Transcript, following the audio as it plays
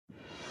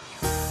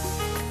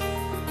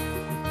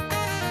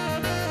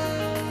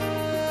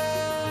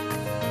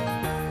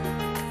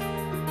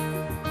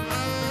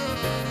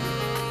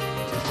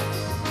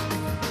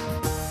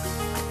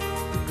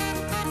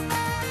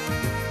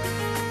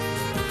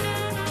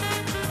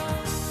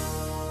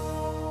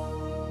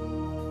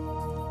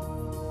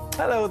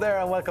Hello there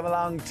and welcome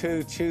along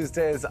to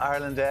Tuesday's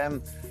Ireland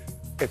M.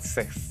 It's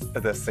the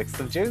 6th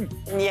of June.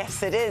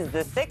 Yes, it is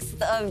the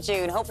 6th of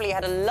June. Hopefully you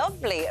had a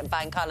lovely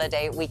bank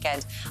holiday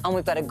weekend and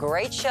we've got a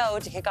great show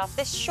to kick off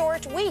this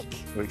short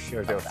week. We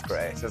sure do. It's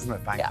great, isn't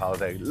it? Bank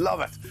holiday.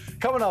 Love it.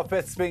 Coming up,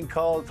 it's been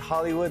called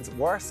Hollywood's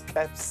worst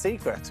kept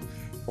secret.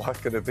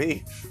 What could it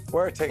be?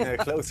 We're taking a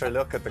closer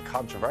look at the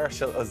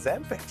controversial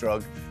Ozempic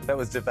drug that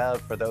was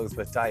developed for those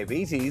with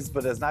diabetes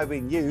but is now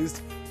being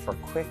used for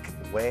quick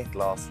weight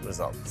loss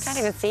results. Can't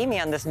even see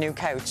me on this new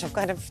couch.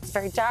 It's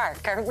very dark.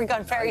 We've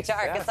gone very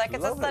dark. Yeah, it's like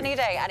it's lovely. A sunny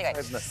day. Anyway,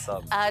 Isn't it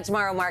sun?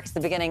 Tomorrow marks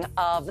the beginning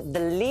of the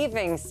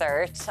Leaving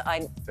Cert.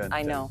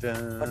 I know,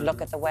 but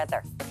look at the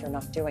weather. If you're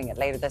not doing it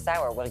later this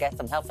hour, we'll get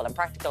some helpful and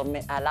practical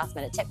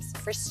last-minute tips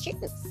for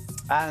students.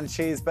 And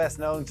she's best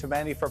known to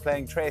many for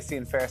playing Tracy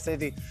in Fair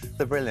City.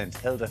 The brilliant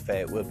Hilda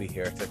Fay will be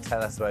here to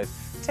tell us about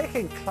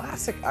taking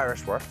classic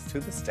Irish works to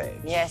the stage.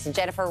 Yes, and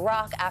Jennifer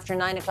Rock after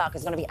 9 o'clock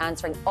is going to be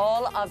answering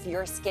all of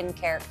your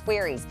skincare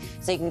queries.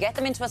 So you can get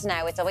them into us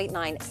now. It's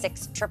 089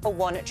 611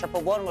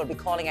 111. We'll be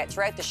calling out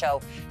throughout the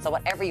show. So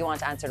whatever you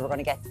want answered, we're going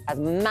to get as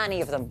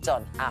many of them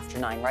done after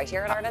 9 right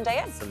here in Ireland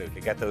AM. Absolutely.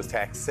 Get those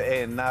texts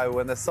in now.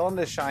 When the sun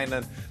is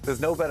shining,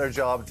 there's no better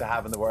job to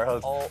have in the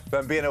world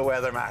than being a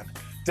weatherman.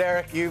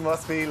 Deric, you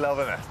must be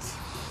loving it.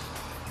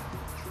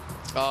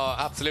 Oh,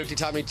 absolutely,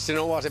 Tommy. Do you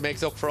know what? It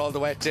makes up for all the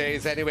wet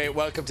days. Anyway,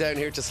 welcome down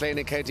here to Slane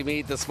in County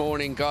Meath this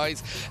morning,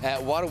 guys.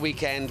 What a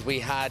weekend we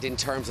had in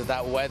terms of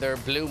that weather.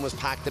 Bloom was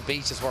packed, the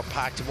beaches were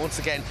packed. And once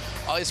again,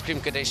 ice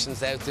cream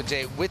conditions out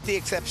today, with the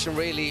exception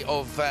really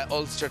of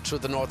Ulster through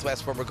the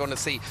northwest, where we're going to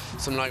see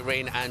some light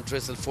rain and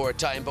drizzle for a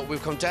time. But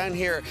we've come down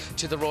here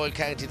to the Royal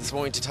County this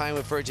morning to time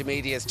with Virgin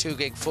Media's 2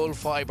 gig full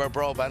fibre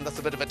broadband. That's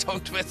a bit of a tongue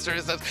twister,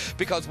 isn't it?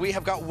 Because we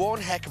have got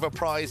one heck of a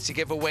prize to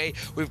give away.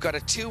 We've got a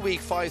 2-week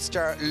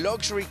 5-star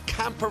luxury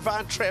camper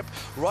van trip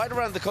right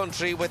around the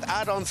country with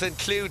add-ons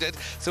included.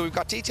 So we've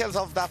got details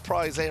of that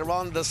prize later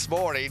on this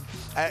morning.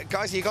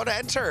 Guys, you got to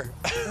enter.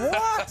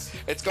 What?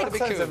 It's going to be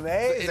sounds cool.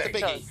 amazing. It's a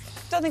biggie.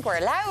 Don't think we're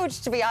allowed,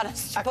 to be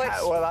honest, but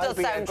I'll does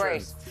be sound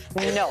entering.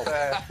 great. No,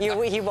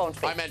 he won't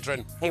be. I'm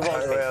entering. He won't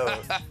I be. will.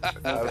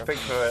 I'll think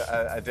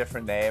of a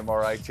different name, all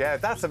right. Yeah,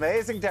 that's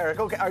amazing, Deric.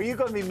 Okay, are you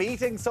going to be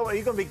meeting someone? Are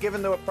you going to be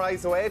giving the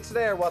prize away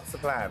today, or what's the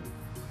plan?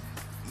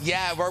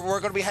 Yeah, we're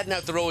going to be heading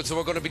out the road, so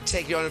we're going to be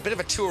taking you on a bit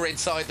of a tour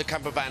inside the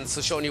camper van, so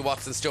showing you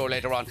what's in store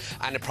later on,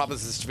 and it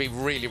promises to be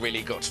really,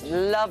 really good.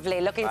 Lovely.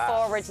 Looking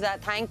forward to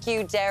that. Thank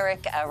you,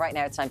 Deric. Right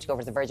now it's time to go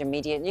over to the Virgin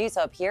Media News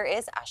Hub. Here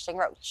is Aisling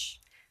Roach.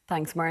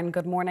 Thanks, Myrne.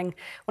 Good morning.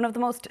 One of the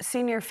most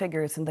senior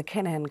figures in the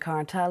Kinahan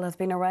cartel has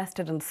been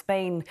arrested in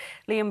Spain.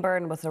 Liam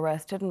Byrne was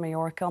arrested in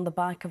Mallorca on the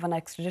back of an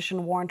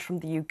extradition warrant from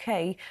the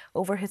UK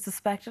over his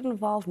suspected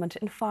involvement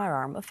in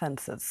firearm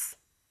offences.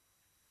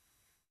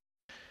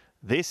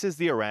 This is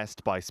the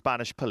arrest by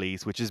Spanish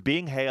police, which is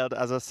being hailed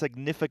as a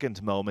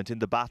significant moment in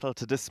the battle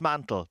to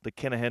dismantle the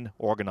Kinahan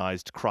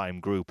organised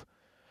crime group.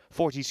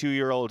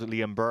 42-year-old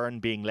Liam Byrne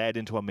being led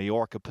into a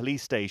Mallorca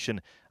police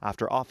station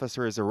after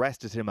officers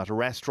arrested him at a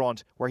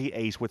restaurant where he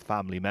ate with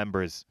family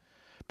members.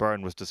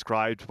 Byrne was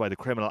described by the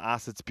Criminal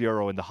Assets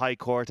Bureau in the High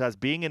Court as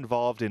being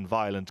involved in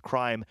violent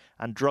crime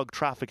and drug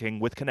trafficking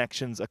with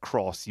connections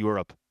across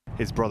Europe.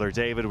 His brother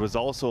David was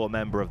also a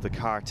member of the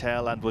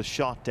cartel and was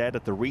shot dead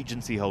at the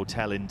Regency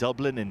Hotel in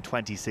Dublin in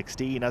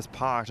 2016 as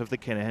part of the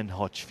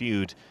Kinahan-Hutch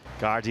feud.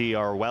 Gardaí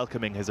are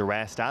welcoming his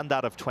arrest and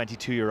that of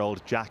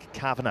 22-year-old Jack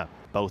Kavanagh.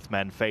 Both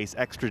men face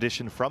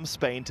extradition from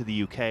Spain to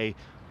the UK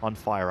on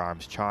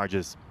firearms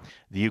charges.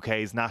 The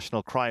UK's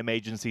National Crime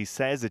Agency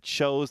says it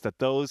shows that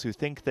those who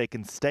think they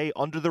can stay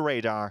under the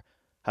radar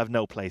have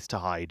no place to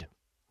hide.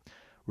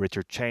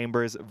 Richard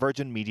Chambers,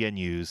 Virgin Media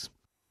News.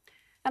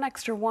 An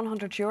extra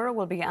 €100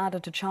 will be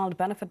added to child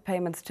benefit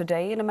payments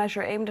today in a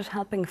measure aimed at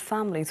helping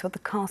families with the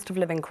cost of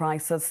living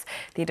crisis.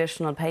 The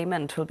additional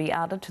payment will be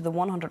added to the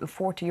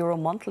 €140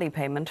 monthly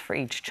payment for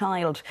each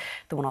child.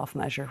 The one-off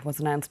measure was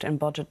announced in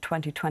Budget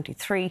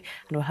 2023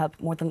 and will help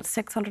more than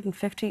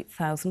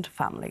 650,000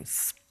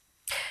 families.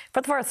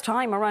 For the first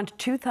time, around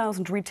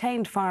 2,000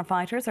 retained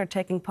firefighters are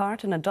taking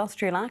part in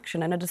industrial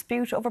action in a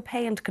dispute over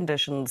pay and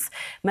conditions.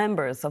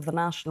 Members of the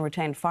National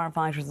Retained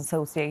Firefighters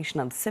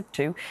Association and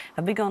SIPTU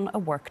have begun a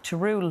work to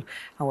rule.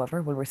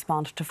 However, will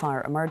respond to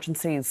fire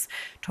emergencies.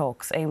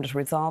 Talks aimed at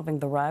resolving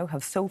the row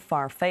have so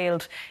far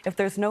failed. If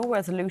there's no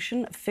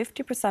resolution,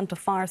 50% of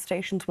fire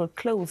stations will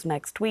close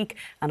next week,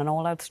 and an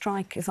all-out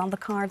strike is on the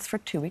cards for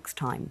 2 weeks'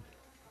 time.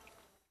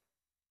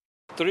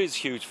 There is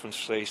huge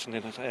frustration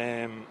in it.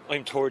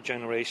 I'm third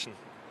generation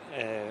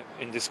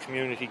in this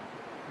community.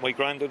 My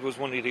granddad was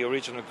one of the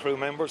original crew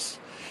members.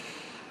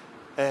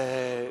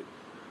 The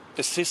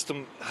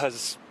system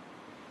has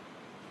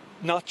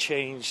not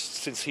changed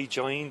since he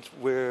joined,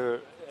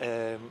 where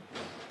the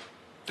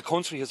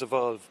country has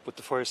evolved, but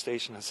the fire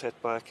station has set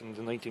back in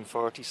the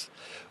 1940s.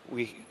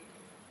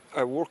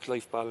 Our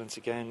work-life balance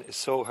again is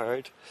so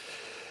hard.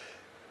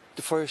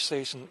 The fire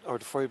station or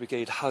the fire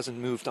brigade hasn't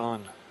moved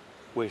on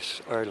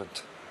with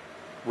Ireland.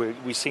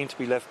 We seem to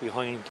be left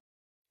behind.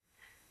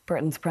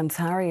 Britain's Prince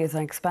Harry is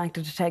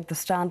expected to take the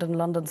stand in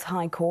London's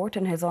High Court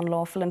in his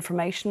unlawful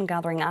information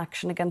gathering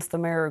action against the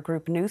Mirror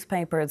Group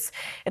newspapers.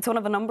 It's one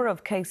of a number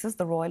of cases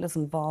the royal is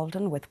involved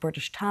in with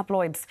British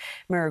tabloids.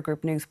 Mirror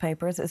Group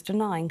newspapers is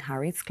denying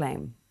Harry's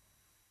claim.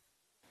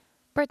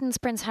 Britain's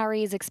Prince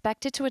Harry is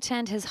expected to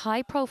attend his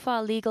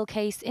high-profile legal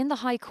case in the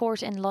High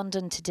Court in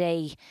London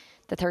today.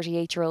 The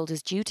 38-year-old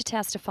is due to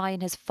testify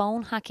in his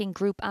phone hacking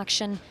group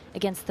action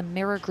against the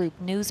Mirror Group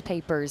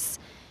newspapers.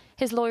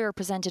 His lawyer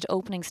presented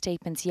opening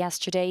statements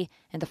yesterday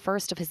in the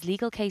first of his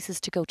legal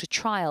cases to go to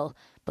trial,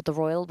 but the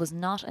royal was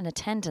not in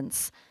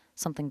attendance,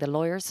 something the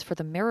lawyers for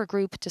the Mirror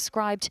Group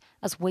described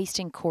as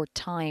wasting court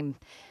time.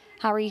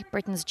 Harry,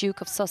 Britain's Duke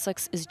of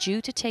Sussex, is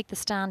due to take the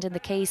stand in the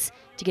case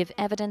to give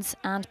evidence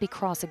and be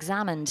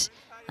cross-examined,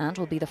 and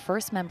will be the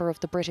first member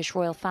of the British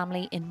royal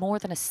family in more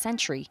than a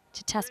century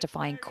to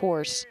testify in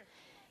court.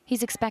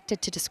 He's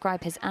expected to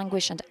describe his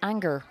anguish and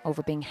anger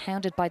over being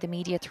hounded by the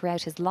media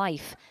throughout his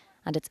life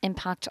and its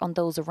impact on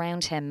those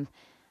around him.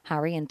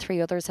 Harry and 3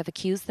 others have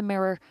accused the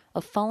Mirror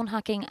of phone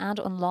hacking and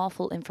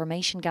unlawful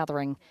information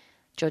gathering.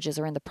 Judges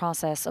are in the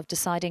process of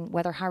deciding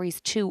whether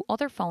Harry's 2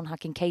 other phone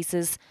hacking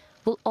cases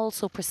will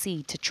also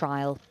proceed to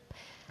trial.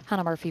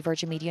 Hannah Murphy,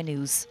 Virgin Media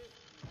News.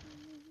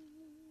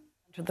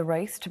 The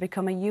race to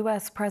become a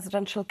US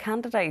presidential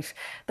candidate.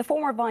 The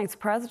former vice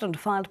president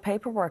filed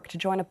paperwork to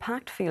join a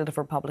packed field of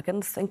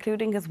Republicans,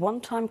 including his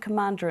one-time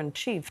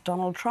commander-in-chief,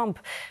 Donald Trump.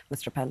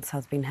 Mr. Pence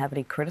has been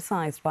heavily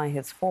criticised by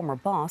his former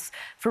boss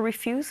for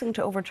refusing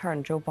to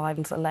overturn Joe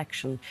Biden's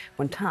election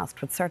when tasked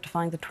with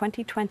certifying the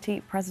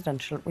 2020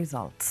 presidential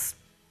results.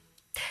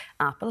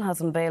 Apple has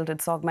unveiled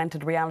its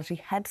augmented reality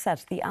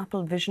headset, the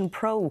Apple Vision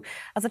Pro,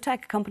 as a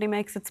tech company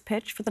makes its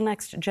pitch for the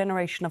next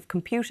generation of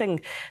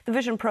computing. The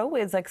Vision Pro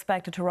is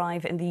expected to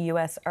arrive in the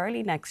US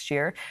early next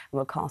year and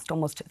will cost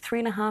almost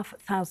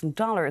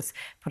 $3,500,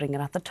 putting it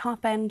at the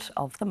top end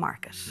of the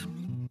market.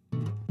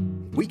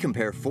 We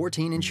compare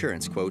 14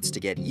 insurance quotes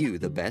to get you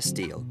the best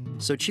deal.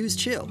 So choose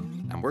chill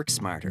and work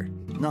smarter,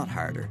 not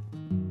harder.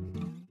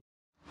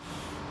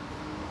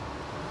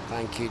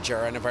 Thank you,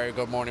 Ger, and a very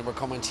good morning. We're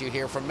coming to you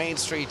here from Main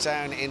Street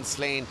down in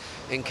Slane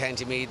in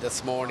County Meath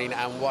this morning,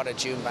 and what a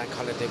June bank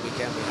holiday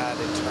weekend we had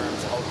in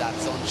terms of that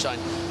sunshine,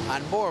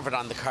 and more of it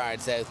on the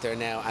cards out there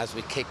now as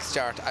we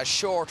kick-start a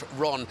short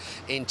run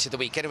into the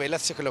week. Anyway,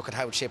 let's take a look at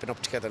how it's shaping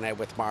up together now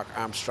with Mark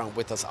Armstrong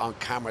with us on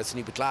cameras, and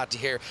you'll be glad to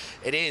hear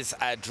it is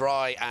a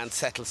dry and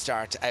settled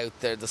start out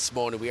there this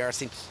morning. We are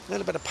seeing a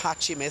little bit of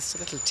patchy mist, a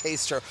little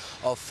taster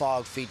of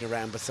fog feeding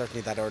around, but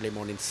certainly that early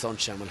morning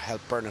sunshine will help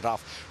burn it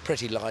off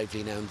pretty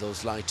lively now in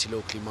those light to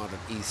locally moderate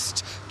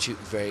east to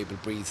variable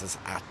breezes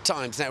at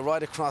times. Now,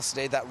 right across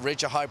today, that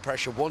ridge of high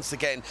pressure once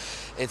again.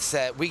 It's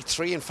week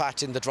 3, in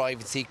fact, in the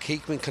driving seat.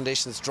 Keeping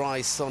conditions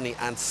dry, sunny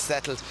and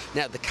settled.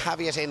 Now, the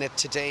caveat in it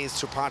today is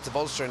through parts of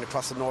Ulster and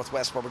across the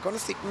northwest, where we're going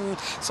to see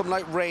some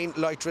light rain,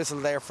 light drizzle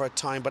there for a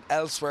time, but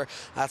elsewhere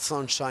that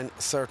sunshine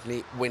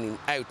certainly winning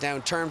out. Now,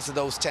 in terms of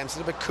those temps, a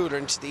little bit cooler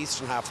into the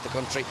eastern half of the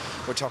country.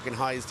 We're talking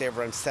highs there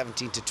around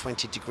 17 to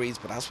 20 degrees,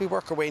 but as we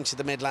work our way into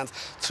the Midlands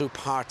through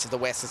parts of the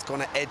west, it's going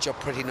to edge up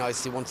pretty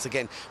nicely. Once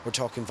again, we're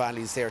talking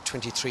valleys there,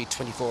 23,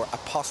 24, a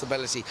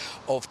possibility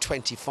of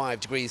 25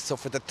 degrees. So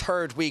for the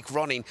 3rd week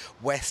running,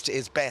 west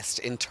is best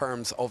in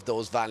terms of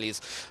those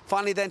values.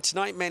 Finally then,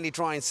 tonight, mainly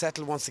dry and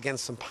settled. Once again,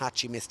 some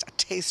patchy mist, a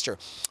taster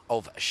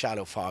of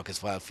shallow fog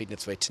as well, feeding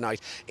its way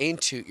tonight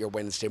into your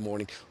Wednesday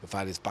morning, with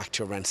values back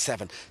to around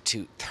 7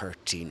 to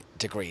 13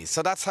 degrees.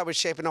 So that's how it's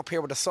shaping up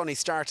here with a sunny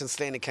start in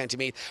Slane and County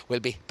Meath. We'll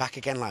be back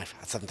again live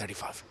at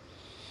 7:35.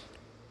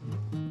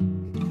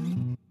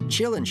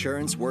 Chill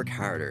Insurance work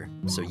harder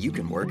so you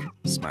can work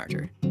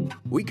smarter.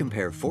 We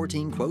compare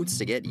 14 quotes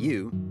to get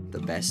you the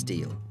best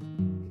deal.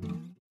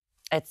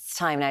 It's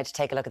time now to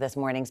take a look at this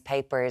morning's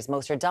papers.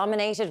 Most are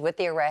dominated with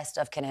the arrest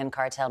of Kinahan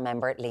cartel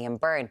member Liam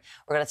Byrne.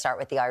 We're going to start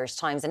with the Irish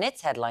Times, and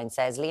its headline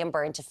says Liam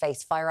Byrne to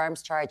face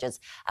firearms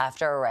charges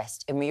after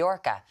arrest in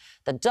Majorca.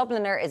 The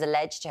Dubliner is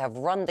alleged to have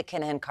run the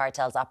Kinahan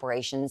cartel's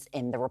operations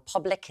in the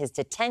Republic. His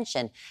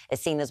detention is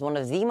seen as one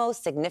of the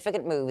most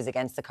significant moves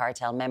against the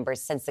cartel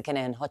members since the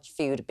Kinahan Hutch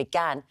feud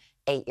began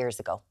 8 years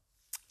ago.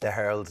 The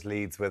Herald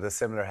leads with a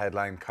similar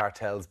headline: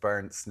 Cartels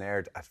Byrne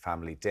snared at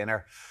family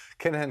dinner.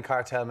 Kinahan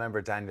cartel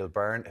member Daniel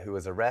Byrne, who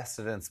was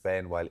arrested in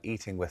Spain while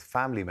eating with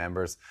family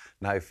members,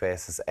 now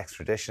faces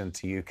extradition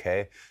to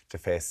UK to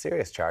face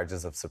serious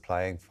charges of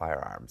supplying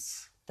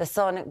firearms. The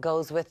Sun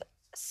goes with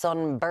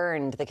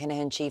Sunburned. The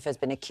Kinahan chief has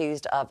been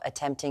accused of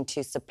attempting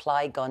to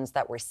supply guns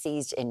that were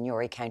seized in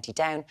Newry, County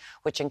Down,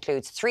 which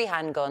includes 3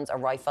 handguns, a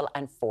rifle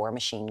and 4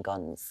 machine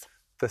guns.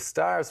 The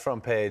Star's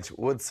front page: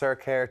 would Sir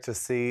care to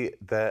see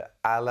the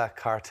a la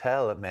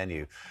cartel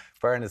menu?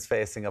 Byrne is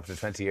facing up to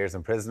 20 years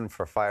in prison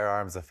for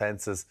firearms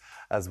offences,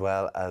 as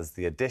well as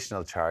the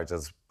additional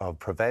charges of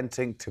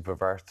preventing to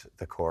pervert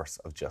the course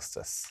of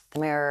justice.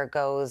 The Mirror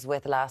goes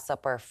with Last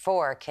Supper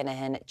for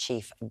Kinahan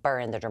chief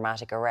Byrne. The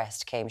dramatic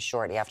arrest came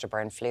shortly after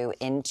Byrne flew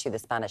into the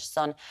Spanish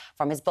Sun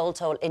from his bolt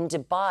hole in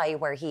Dubai,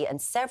 where he and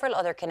several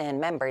other Kinahan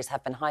members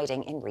have been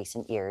hiding in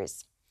recent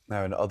years.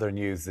 Now, in other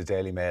news, the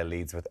Daily Mail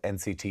leads with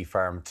NCT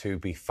firm to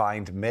be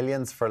fined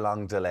millions for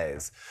long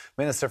delays.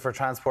 Minister for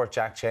Transport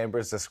Jack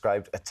Chambers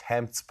described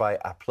attempts by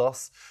A+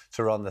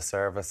 to run the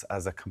service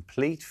as a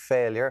complete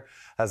failure,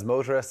 as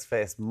motorists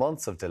face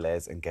months of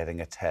delays in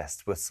getting a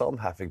test, with some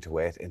having to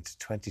wait into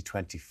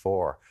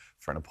 2024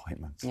 for an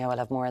appointment. Yeah, we'll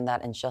have more on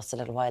that in just a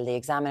little while. The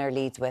Examiner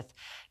leads with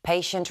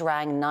patient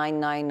rang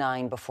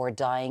 999 before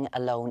dying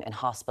alone in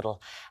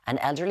hospital. An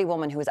elderly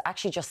woman who was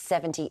actually just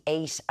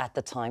 78 at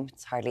the time,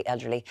 it's hardly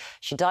elderly,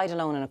 she died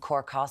alone in a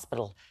Cork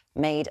hospital,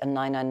 made a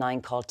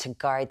 999 call to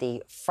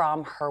Gardaí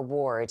from her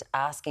ward,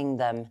 asking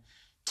them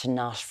to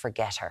not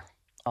forget her.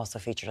 Also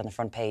featured on the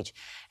front page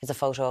is a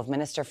photo of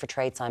Minister for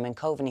Trade Simon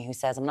Coveney, who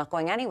says, "I'm not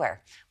going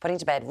anywhere," putting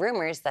to bed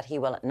rumours that he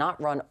will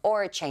not run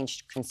or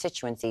change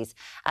constituencies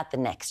at the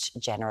next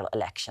general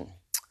election.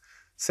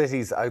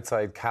 Cities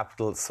outside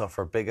capitals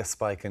suffer biggest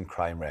spike in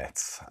crime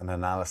rates. An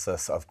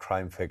analysis of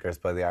crime figures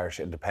by the Irish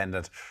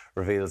Independent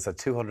reveals that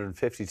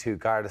 252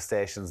 Garda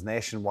stations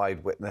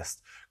nationwide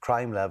witnessed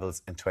crime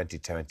levels in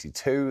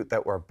 2022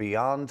 that were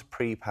beyond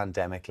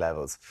pre-pandemic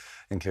levels,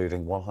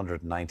 including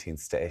 119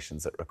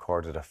 stations that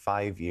recorded a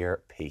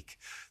 5-year peak.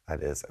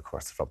 That is, of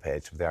course, the front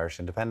page of the Irish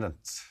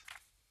Independent.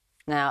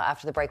 Now,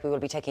 after the break, we will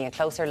be taking a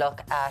closer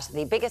look at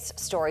the biggest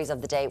stories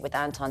of the day with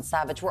Anton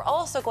Savage. We're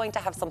also going to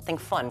have something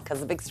fun, because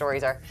the big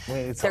stories are,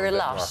 they're a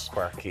lot.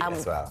 More quirky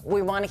as well.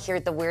 We want to hear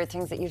the weird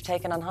things that you've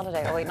taken on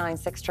holiday.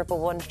 0896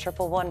 111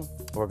 111.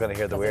 We're going to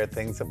hear the weird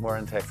things that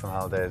Moran takes on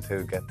holiday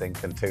to get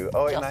thinking too.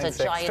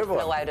 Just a giant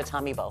blowout of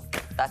Tommy Bow.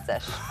 That's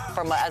it.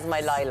 As my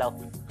Lilo.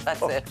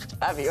 That's it.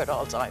 Have you at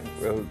all times.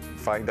 We'll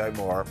find out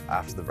more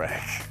after the break.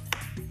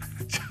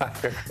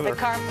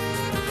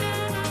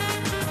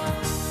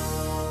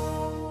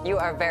 You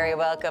are very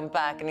welcome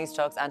back.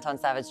 Newstalk's Anton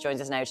Savage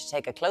joins us now to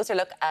take a closer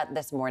look at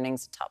this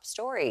morning's top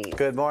stories.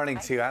 Good morning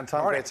to you,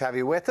 Anton. Great to have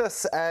you with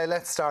us.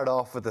 Let's start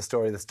off with the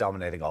story that's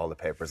dominating all the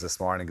papers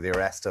this morning, the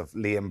arrest of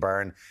Liam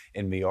Byrne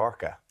in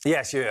Majorca.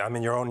 Yes, I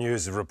mean, your own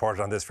news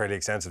reported on this fairly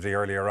extensively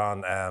earlier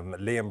on.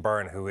 Liam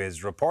Byrne, who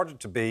is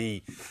reported to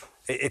be...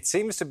 It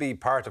seems to be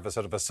part of a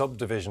sort of a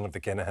subdivision of the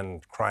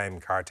Kinahan crime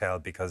cartel,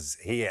 because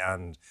he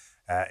and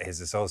his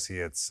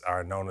associates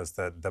are known as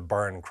the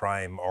Byrne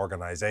Crime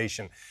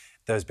Organisation.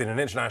 There's been an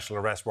international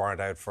arrest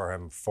warrant out for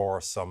him for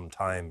some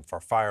time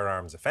for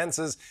firearms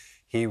offences.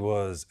 He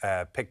was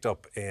picked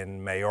up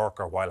in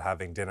Majorca while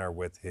having dinner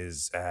with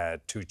his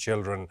 2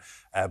 children,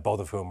 both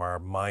of whom are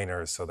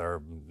minors, so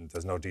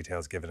there's no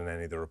details given in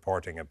any of the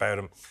reporting about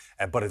him.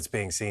 But it's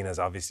being seen as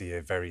obviously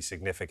a very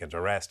significant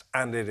arrest,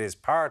 and it is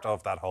part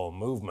of that whole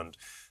movement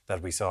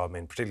that we saw. I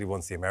mean, particularly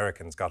once the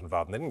Americans got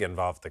involved, and they didn't get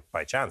involved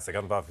by chance. They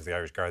got involved because the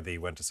Irish Gardaí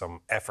went to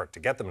some effort to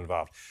get them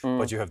involved.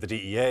 But you have the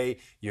DEA,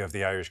 you have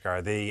the Irish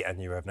Gardaí,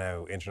 and you have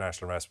now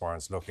international arrest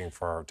warrants looking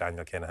for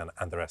Daniel Kinahan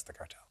and the rest of the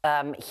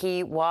cartel.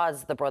 He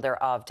was the brother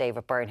of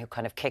David Byrne, who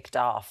kind of kicked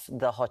off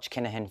the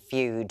Hutch-Kinahan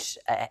feud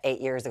 8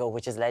 years ago,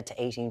 which has led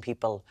to 18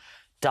 people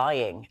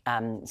dying.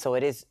 So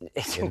it's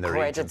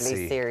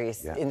incredibly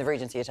serious in the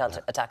Regency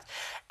attacks.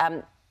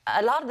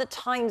 A lot of the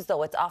times,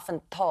 though, it's often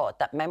thought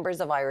that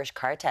members of Irish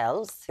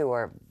cartels, who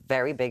are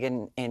very big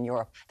in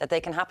Europe, that they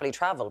can happily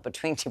travel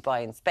between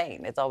Dubai and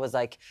Spain. It's always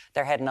like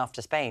they're heading off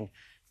to Spain.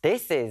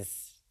 This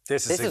is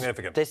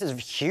significant. This is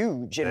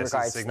huge in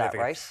regards to that,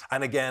 right?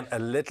 And again, a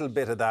little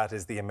bit of that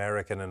is the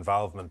American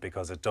involvement,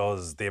 because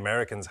the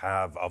Americans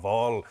have, of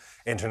all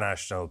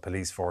international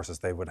police forces,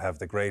 they would have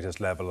the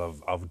greatest level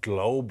of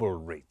global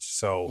reach.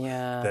 So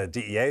the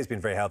DEA has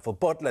been very helpful.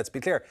 But let's be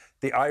clear,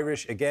 the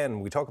Irish,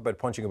 again, we talk about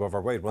punching above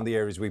our weight. One of the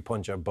areas we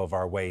punch above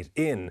our weight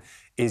in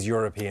is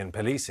European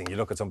policing. You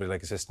look at somebody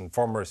like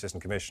former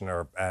Assistant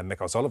Commissioner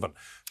Mick O'Sullivan,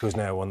 who's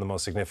now one of the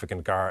most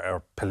significant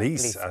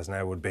police, as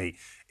now would be,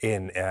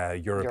 in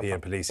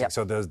European policing.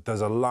 So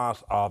there's a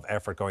lot of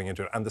effort going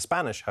into it. And the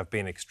Spanish have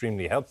been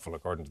extremely helpful,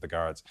 according to the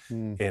guards,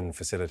 in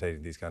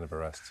facilitating these kind of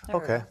arrests.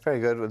 OK, very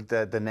good.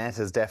 The net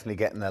is definitely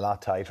getting a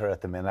lot tighter at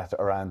the minute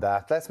around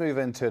that. Let's move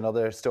into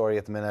another story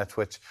at the minute,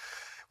 which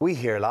we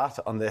hear a lot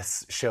on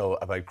this show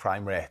about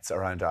crime rates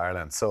around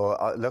Ireland. So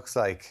it looks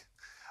like,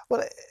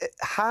 well,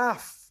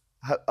 half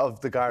of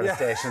the Garda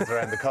stations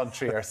around the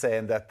country are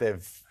saying that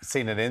they've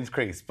seen an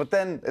increase, but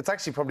then it's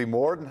actually probably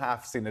more than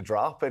half seen a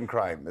drop in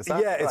crime. Is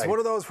that right? It's one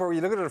of those where you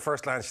look at it at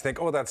first glance, you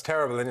think, oh, that's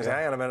terrible, and you say,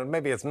 hang on a minute,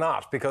 maybe it's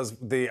not, because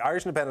the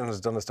Irish Independent has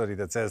done a study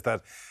that says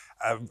that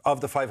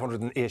of the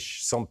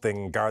 500-ish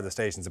something Garda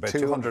stations, about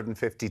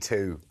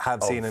 252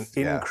 have seen an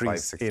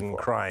increase in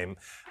crime,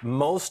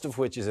 most of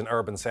which is in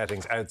urban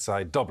settings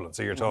outside Dublin.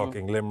 So you're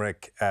talking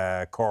Limerick,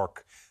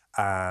 Cork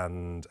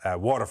and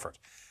Waterford.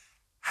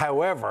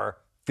 However,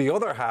 The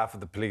other half of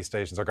the police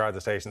stations or Garda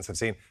stations have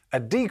seen a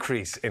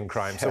decrease in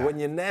crime. So when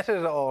you net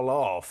it all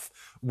off,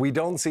 we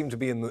don't seem to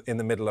be in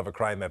the middle of a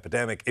crime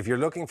epidemic. If you're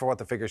looking for what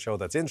the figures show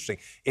that's interesting,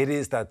 it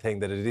is that thing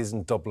that it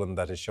isn't Dublin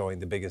that is showing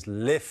the biggest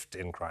lift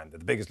in crime. The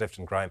biggest lift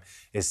in crime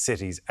is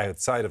cities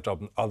outside of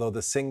Dublin, although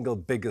the single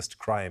biggest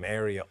crime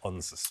area,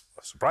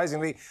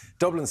 surprisingly,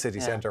 Dublin city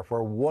centre,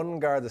 where one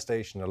Garda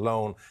station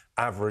alone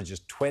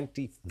averages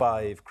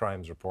 25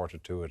 crimes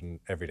reported to it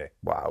every day.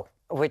 Wow.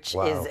 Which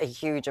is a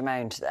huge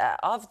amount.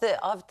 Of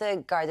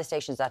the Garda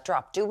stations that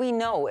drop, do we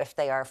know if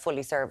they are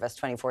fully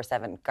serviced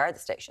 24/7 Garda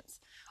stations?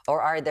 Or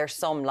are there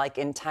some, like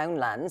in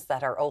townlands,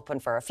 that are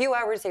open for a few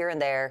hours here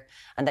and there,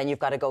 and then you've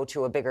got to go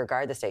to a bigger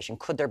Garda station?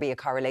 Could there be a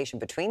correlation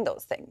between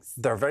those things?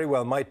 There very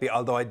well might be,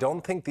 although I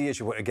don't think the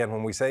issue, again,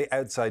 when we say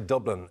outside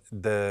Dublin,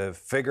 the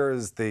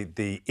figures,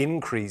 the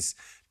increase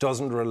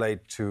doesn't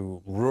relate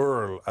to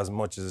rural as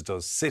much as it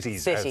does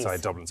cities.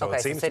 Outside Dublin. So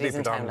it seems to be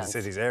predominantly the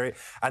cities area.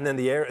 And then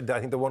I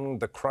think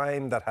the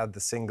crime that had the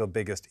single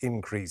biggest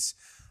increase,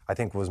 I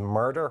think, was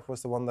murder,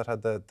 was the one that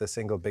had the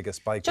single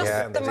biggest spike.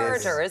 Just the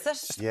murder, is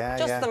it? Yeah,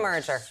 Just the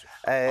murder.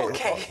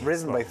 Okay.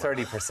 Risen by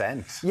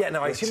 30%. Yeah,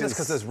 no, I assume that's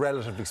because there's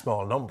relatively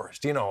small numbers.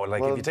 Do you know,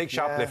 like if you take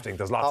shoplifting,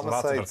 there's lots and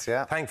lots of it.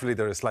 Yeah. Thankfully,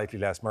 there is slightly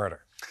less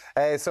murder.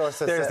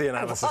 Sources There's the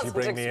analysis you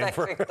bring me in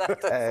for.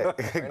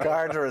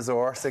 Garda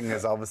resourcing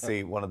is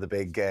obviously one of the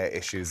big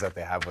issues that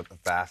they have with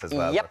that as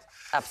well. Yep,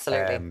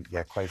 absolutely.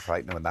 Yeah, quite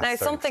frightening when that's now,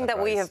 something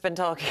that we have been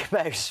talking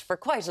about for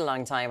quite a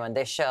long time on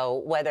this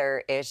show,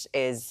 whether it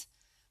is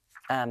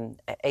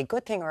a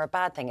good thing or a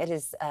bad thing, it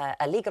is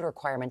a legal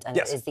requirement, and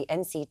it is the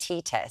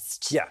NCT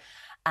test. Yeah.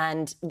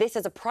 And this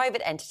is a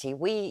private entity.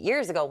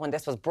 Years ago, when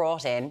this was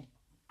brought in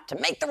to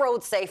make the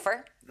roads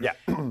safer. Yeah,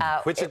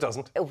 which it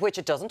doesn't. Which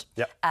it doesn't.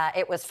 Yeah.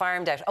 It was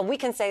farmed out. And we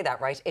can say that,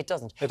 right? It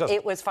doesn't. It doesn't.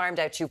 It was farmed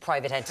out to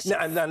private entities.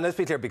 And let's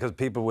be clear, because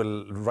people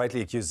will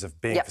rightly accuse us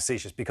of being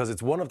facetious, because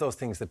it's one of those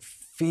things that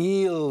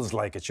feels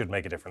like it should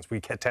make a difference. We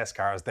test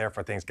cars,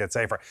 therefore things get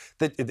safer.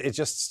 It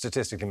just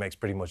statistically makes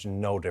pretty much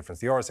no difference.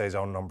 The RSA's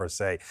own numbers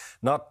say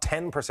not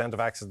 10% of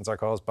accidents are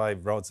caused by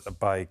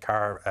by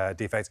car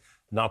defects,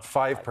 not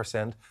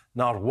 5%,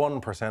 not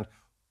 1%,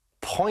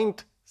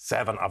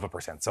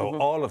 0.7%. So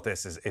all of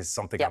this is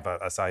something of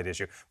a side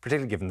issue,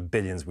 particularly given the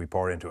billions we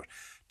pour into it.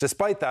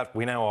 Despite that,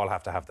 we now all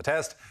have to have the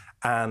test,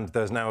 and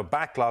there's now a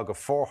backlog of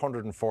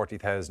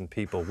 440,000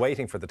 people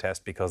waiting for the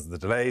test because of the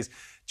delays.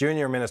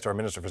 Junior Minister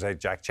for State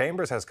Jack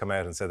Chambers has come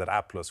out and said that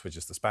Applus, which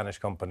is the Spanish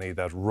company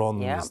that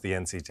runs the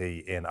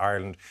NCT in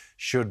Ireland,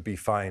 should be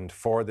fined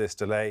for this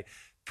delay.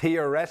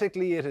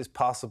 Theoretically, it is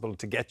possible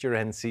to get your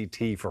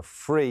NCT for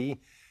free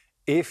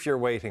if you're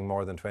waiting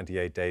more than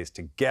 28 days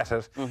to get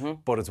it.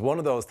 But it's one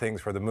of those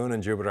things where the moon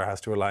and Jupiter has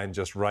to align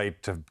just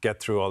right to get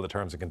through all the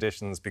terms and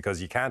conditions,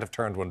 because you can't have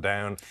turned one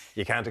down,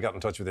 you can't have got in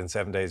touch within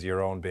 7 days of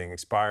your own being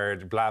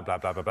expired, blah, blah,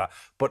 blah, blah, blah.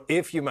 But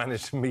if you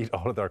manage to meet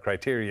all of their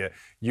criteria,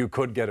 you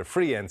could get a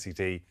free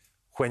NCT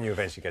when you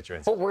eventually get your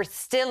NCT. But we're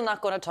still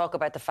not going to talk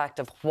about the fact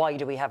of why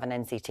do we have an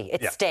NCT.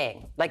 It's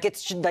staying. Like,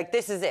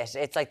 this is it.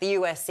 It's like the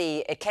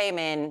USC, it came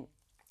in.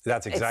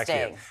 That's exactly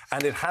it.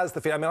 And it has the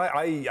feel. I mean,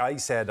 I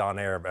said on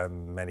air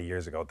many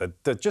years ago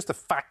that just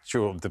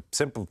the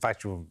simple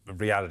factual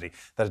reality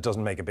that it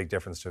doesn't make a big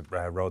difference to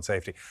road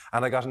safety.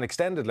 And I got an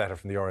extended letter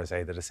from the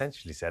RSA that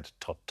essentially said,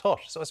 tut, tut.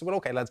 So I said, well,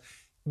 OK, lads,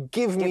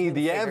 give me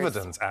the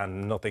evidence,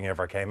 and nothing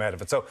ever came out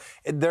of it. So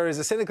there is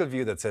a cynical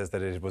view that says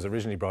that it was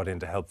originally brought in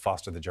to help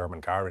foster the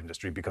German car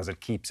industry because it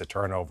keeps a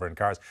turnover in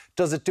cars.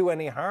 Does it do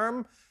any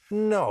harm?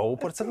 No,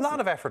 but it's a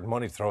lot of effort and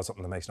money to throw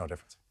something that makes no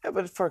difference. Yeah,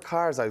 but for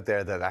cars out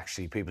there that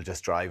actually people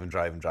just drive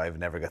and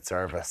never get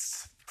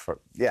serviced.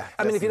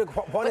 I mean, if you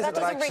look, what is it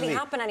that doesn't really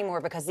happen anymore,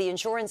 because the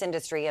insurance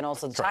industry and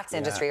also the tax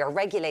industry are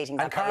regulating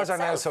that. And cars are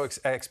now so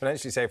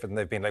exponentially safer than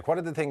they've been. Like, what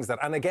are the things that,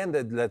 and again,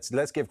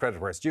 let's give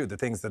credit where it's due, the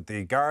things that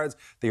the guards,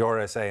 the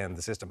RSA and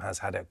the system has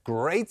had a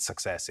great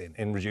success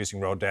in reducing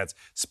road deaths: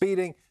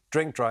 speeding,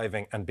 drink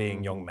driving and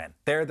being young men.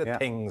 They're the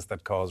things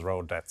that cause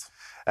road deaths.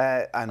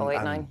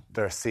 And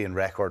they're seeing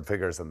record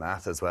figures in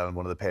that as well in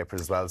one of the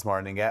papers as well this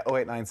morning.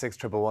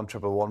 0896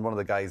 111 111. One of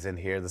the guys in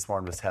here this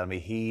morning was telling me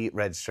he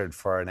registered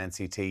for an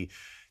NCT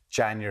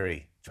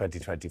January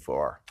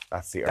 2024.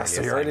 That's the earliest.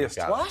 That's the earliest.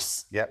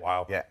 What? Yeah.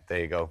 Wow. Yeah, there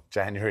you go.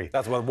 January.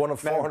 That's one of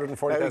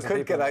 440,000 people.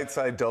 He could get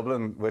outside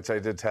Dublin, which I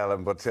did tell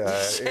him, but...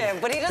 yeah,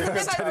 but he doesn't live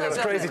outside Dublin.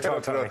 That's crazy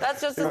talk to me. That's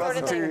just the sort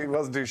of thing. He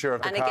wasn't too sure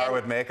if the car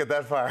would make it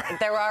that far.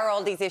 There are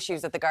all these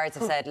issues that the guards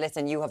have said,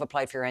 listen, you have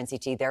applied for your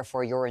NCT,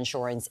 therefore your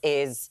insurance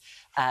is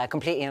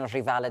completely and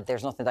utterly valid.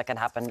 There's nothing that can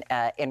happen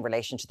in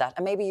relation to that.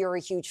 And maybe you're a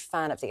huge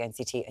fan of the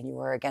NCT and you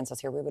were against us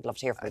here. We would love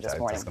to hear from you this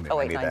morning.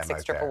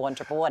 0896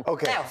 111 111.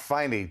 OK, now,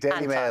 finally,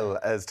 Daily Mail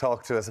has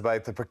talked to us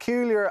about the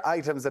peculiar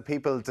items that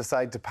people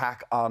decide to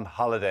pack on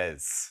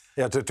holidays.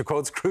 Yeah, to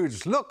quote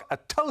Scrooge, look, a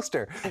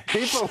toaster.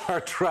 People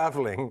are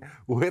travelling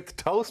with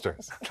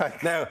toasters.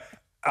 Now,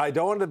 I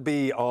don't want to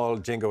be all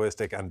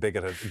jingoistic and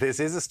bigoted. This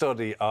is a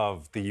study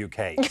of the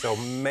UK, so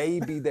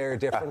maybe they're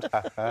different.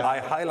 I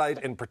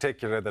highlight in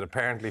particular that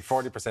apparently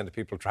 40% of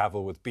people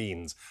travel with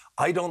beans.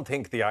 I don't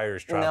think the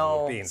Irish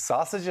travel with beans.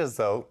 Sausages,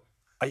 though.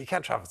 Oh, you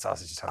can't travel with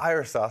sausages.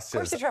 Irish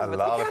sausages, a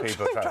lot of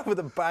people travel with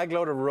a bag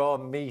load of raw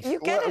meat. You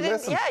get it in,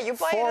 you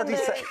buy it in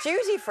the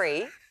duty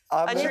free.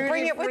 And you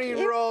bring it with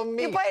raw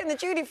meat. You buy it in the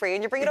duty free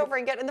and you bring it over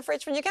and get it in the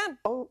fridge when you can.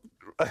 Oh.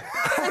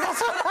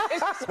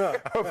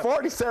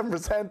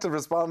 47% of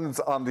respondents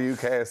on the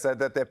UK said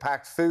that they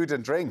packed food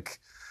and drink.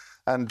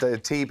 And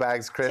tea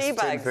bags,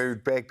 crisps, tin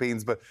food, baked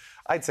beans. But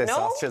I'd say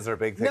sausages are a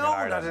big thing in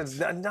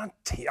Ireland. Not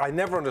tea. I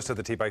never understood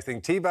the tea bags thing.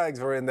 Tea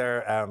bags were in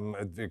there,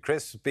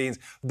 crisps, beans.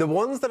 The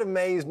ones that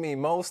amazed me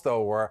most,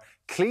 though, were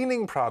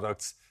cleaning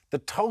products, the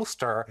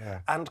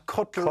toaster, and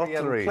cutlery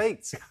and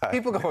plates.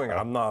 People going,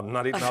 I'm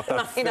not eating off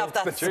that. Eating off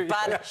that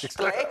Spanish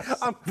plate.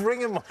 I'm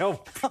bringing my own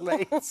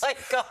plates. Oh my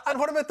God. And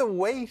what about the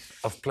weight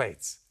of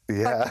plates?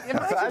 Yeah.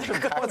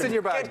 What's in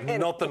your bag?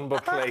 Nothing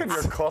but plates.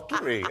 Your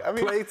cutlery. I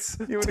mean, plates,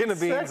 tin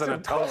of beans and a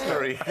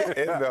toaster. In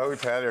the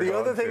hotel you're The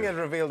other going thing it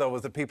revealed, though,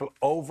 was that people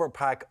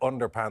overpack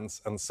underpants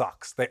and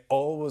socks. They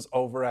always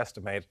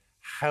overestimate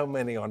how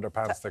many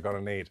underpants they're going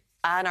to need.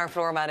 And our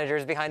floor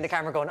managers behind the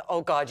camera going,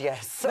 oh God,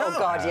 yes. Oh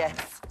God, yes.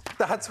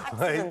 That's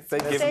why they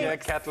give you a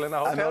kettle in a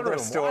hotel room. Another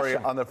story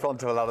on the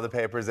front of a lot of the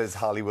papers is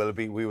Holly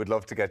Willoughby. We would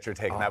love to get your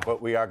take on that,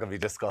 but we are going to be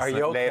discussing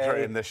it later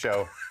in the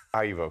show.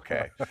 Are you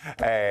okay?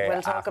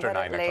 We'll talk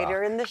about it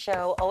later in the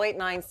show.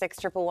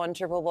 0896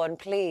 111 111.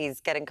 Please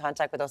get in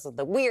contact with us with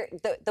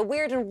the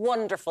weird and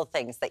wonderful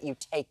things that you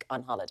take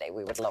on holiday.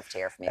 We would love to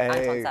hear from you.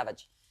 Anton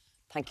Savage,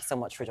 thank you so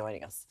much for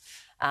joining us.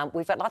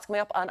 We've got lots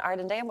coming up on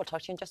Ireland Day and we'll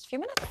talk to you in just a few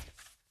minutes.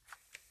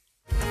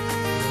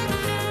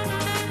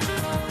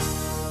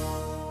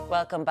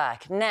 Welcome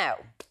back. Now,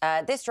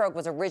 this drug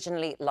was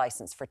originally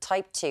licensed for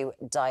type 2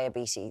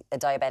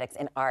 diabetics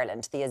in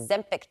Ireland. The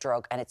Ozempic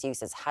drug and its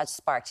uses has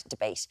sparked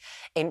debate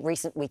in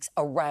recent weeks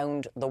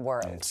around the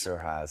world. It sure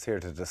has. Here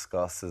to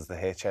discuss is the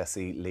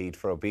HSE lead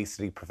for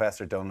obesity,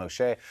 Professor Donal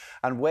O'Shea,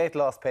 and weight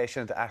loss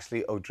patient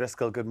Ashley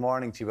O'Driscoll. Good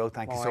morning to you both.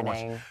 Thank you so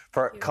much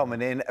for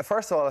coming in.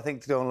 First of all, I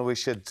think, Donal, we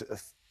should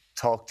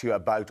talk to you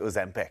about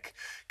Ozempic.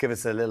 Give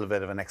us a little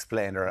bit of an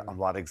explainer on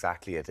what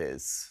exactly it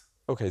is.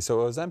 Okay, so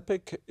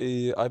Ozempic,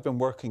 I've been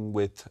working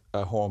with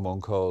a hormone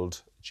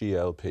called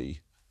GLP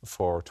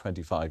for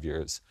 25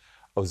 years.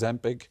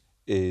 Ozempic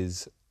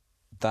is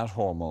that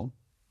hormone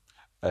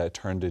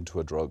turned into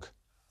a drug.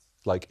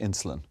 Like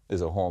insulin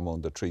is a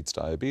hormone that treats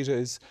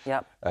diabetes,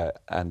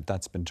 and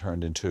that's been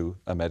turned into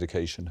a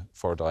medication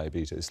for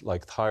diabetes.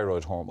 Like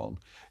thyroid hormone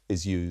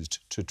is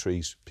used to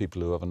treat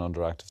people who have an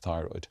underactive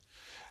thyroid.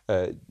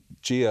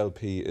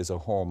 GLP is a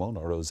hormone,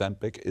 or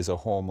Ozempic is a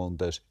hormone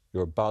that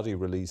your body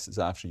releases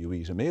after you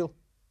eat a meal,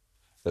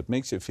 that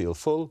makes you feel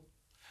full,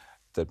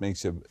 that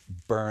makes you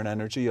burn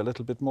energy a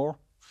little bit more,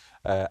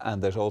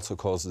 and that also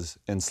causes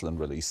insulin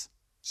release.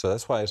 So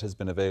that's why it has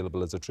been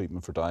available as a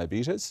treatment for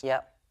diabetes.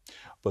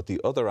 But the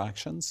other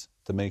actions,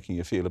 the making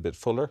you feel a bit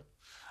fuller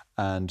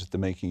and the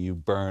making you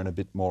burn a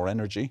bit more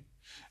energy,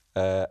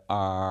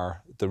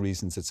 are the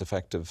reasons it's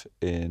effective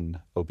in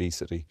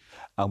obesity.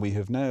 And we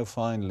have now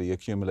finally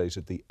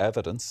accumulated the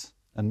evidence,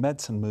 and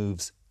medicine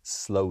moves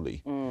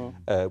slowly.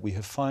 We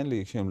have finally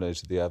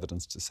accumulated the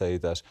evidence to say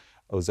that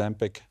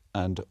Ozempic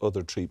and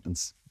other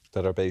treatments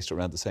that are based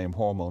around the same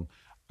hormone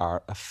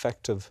are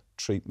effective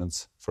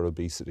treatments for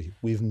obesity.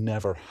 We've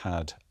never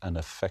had an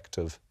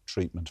effective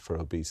treatment for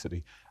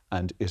obesity,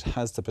 and it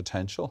has the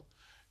potential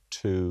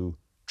to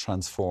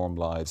transform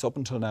lives. Up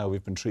until now,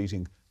 we've been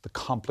treating the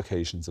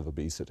complications of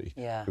obesity.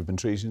 We've been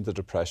treating the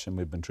depression,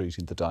 we've been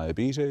treating the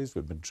diabetes,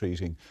 we've been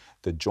treating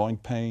the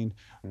joint pain,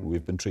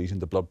 we've been treating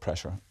the blood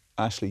pressure.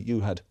 Ashley, you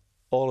had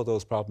all of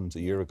those problems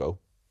a year ago.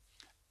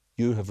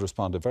 You have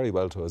responded very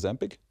well to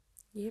Ozempic,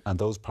 and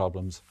those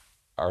problems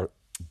are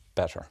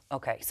better.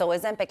 Okay, so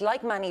Ozempic,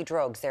 like many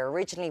drugs, they're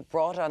originally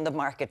brought on the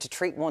market to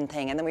treat one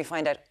thing, and then we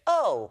find out,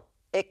 oh,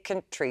 it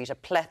can treat a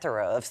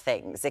plethora of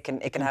things. It can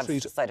have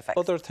side effects.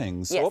 Other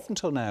things. So up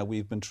until now,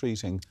 we've been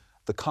treating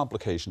the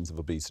complications of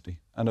obesity.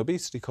 And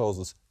obesity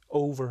causes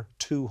over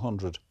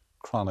 200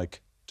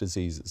 chronic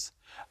diseases.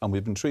 And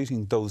we've been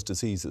treating those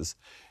diseases.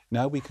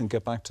 Now we can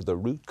get back to the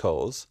root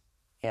cause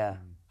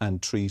and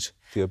treat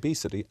the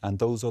obesity, and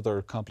those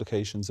other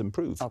complications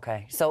improve.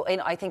 Okay, so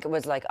I think it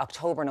was like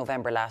October,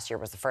 November last year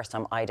was the first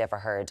time I'd ever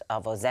heard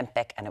of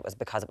Ozempic, and it was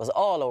because it was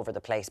all over the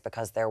place,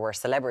 because there were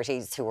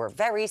celebrities who were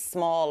very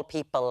small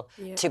people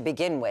to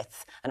begin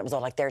with, and it was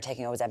all like, they're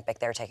taking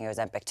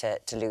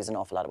Ozempic to lose an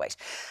awful lot of weight.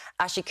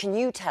 Ashley, can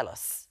you tell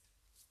us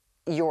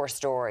your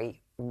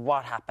story,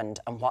 what happened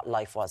and what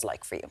life was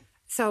like for you?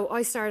 So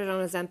I started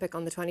on Ozempic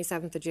on the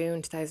 27th of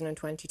June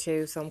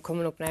 2022, so I'm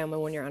coming up now on my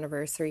 1-year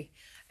anniversary.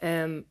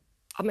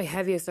 At my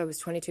heaviest, I was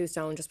 22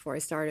 stone just before I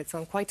started, so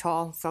I'm quite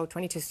tall, so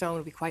 22 stone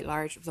would be quite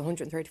large. It was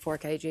 134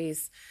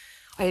 kgs.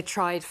 I had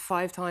tried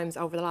 5 times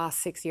over the last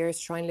 6 years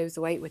to try and lose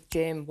the weight with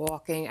gym,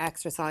 walking,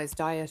 exercise,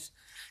 diet,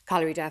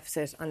 calorie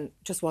deficit, and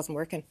just wasn't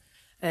working.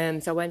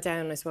 So I went down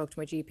and I spoke to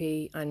my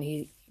GP, and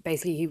he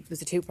basically he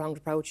was a two-pronged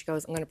approach. He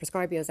goes, I'm going to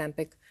prescribe you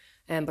Ozempic,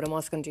 but I'm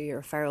also going to do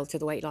your referral to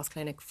the weight loss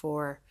clinic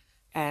for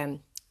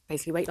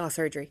basically weight loss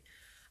surgery.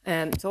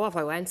 So off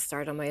I went,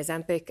 started on my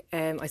Ozempic.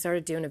 I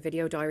started doing a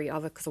video diary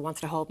of it because I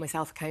wanted to hold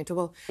myself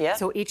accountable. Yeah.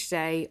 So each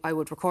day I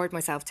would record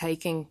myself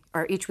taking,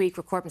 or each week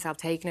record myself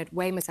taking it,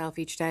 weigh myself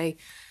each day,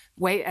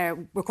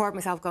 record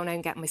myself going out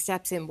and getting my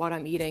steps in, what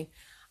I'm eating,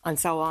 and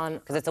so on.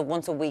 Because it's a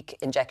once-a-week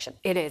injection.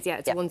 It is, yeah,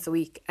 it's once a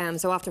week.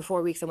 So after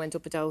 4 weeks I went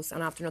up a dose,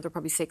 and after another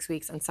probably 6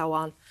 weeks, and so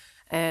on.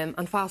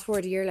 And fast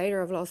forward a year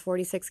later, I've lost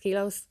 46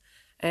 kilos.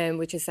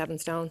 Which is 7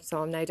 stone,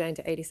 so I'm now down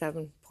to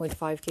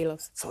 87.5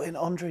 kilos. So in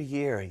under a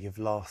year, you've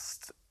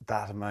lost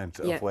that amount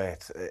of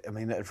weight. I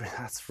mean,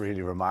 that's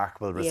really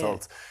remarkable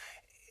results.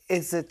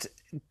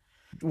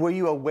 Were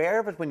you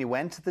aware of it when you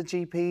went to the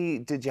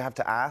GP? Did you have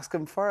to ask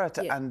him for it?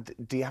 Yeah. And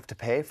do you have to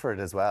pay for it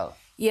as well?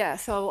 Yeah,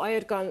 so I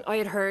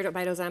had heard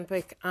about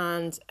Ozempic,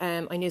 and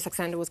I knew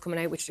Saxenda was coming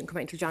out, which didn't come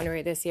out until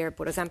January this year,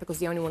 but Ozempic was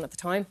the only one at the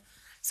time.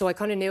 So I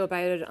kind of knew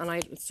about it, and I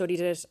studied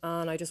it,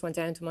 and I just went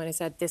down to him and I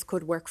said, this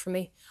could work for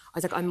me. I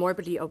was like, I'm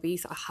morbidly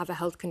obese, I have a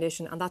health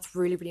condition, and that's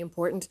really, really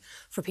important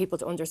for people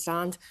to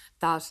understand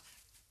that,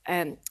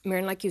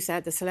 Miriam, like you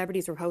said, the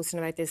celebrities were posting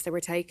about this, they were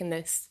taking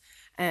this,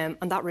 and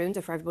that ruined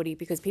it for everybody,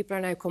 because people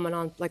are now coming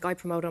on, like I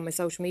promote on my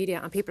social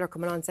media, and people are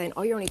coming on saying,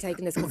 oh, you're only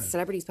taking this because the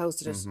celebrities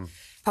posted it,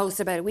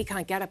 posted about it, we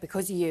can't get it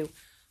because of you.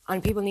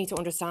 And people need to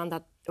understand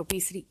that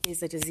obesity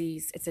is a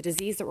disease. It's a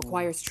disease that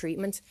requires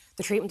treatment,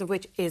 the treatment of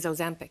which is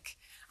Ozempic.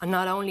 And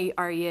not only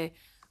are you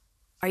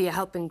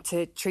helping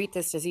to treat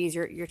this disease,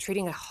 you're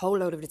treating a whole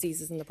load of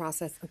diseases in the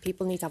process, and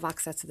people need to have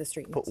access to this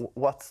treatment. But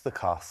what's the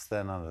cost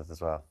then on it as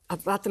well?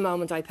 At the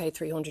moment, I pay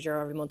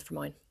 €300 every month for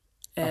mine.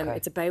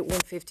 It's about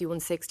 150,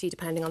 160,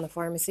 depending on the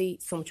pharmacy.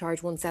 Some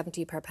charge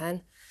 170 per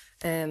pen,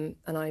 and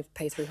I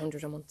pay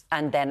 300 a month.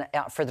 And then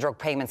for the drug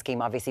payment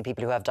scheme, obviously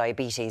people who have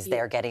diabetes,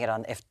 they're getting it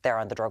on if they're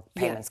on the drug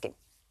payment scheme.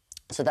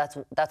 So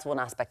that's one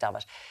aspect of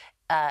it.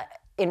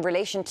 In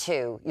relation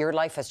to your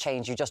life has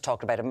changed, you just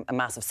talked about a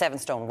massive 7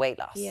 stone weight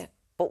loss. Yeah.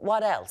 But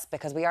what else?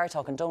 Because we are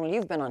talking, Donald,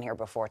 you've been on here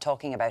before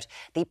talking about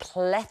the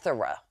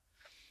plethora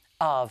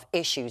of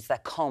issues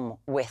that come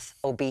with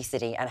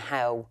obesity and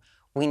how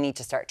we need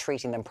to start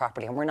treating them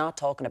properly. And we're not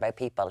talking about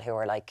people who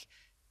are like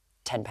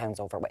 10 pounds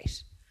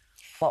overweight.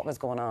 What was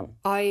going on?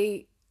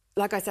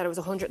 Like I said, I was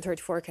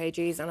 134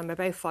 kgs, and I'm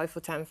about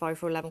 5'10",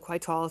 5'11",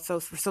 quite tall. So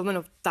for someone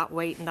of that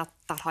weight and that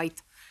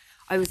height,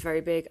 I was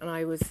very big, and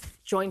I was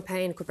joint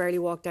pain, could barely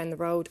walk down the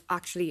road.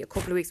 Actually, a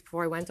couple of weeks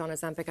before I went on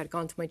Ozempic, I'd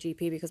gone to my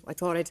GP because I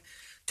thought I'd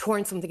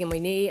torn something in my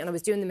knee, and I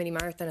was doing the mini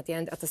marathon at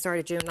the start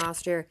of June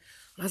last year.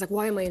 And I was like,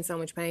 why am I in so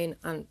much pain?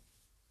 And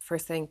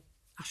first thing,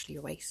 Ashley,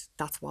 your weight,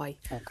 that's why.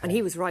 Okay. And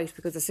he was right,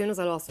 because as soon as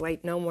I lost the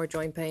weight, no more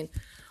joint pain.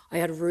 I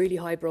had really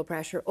high blood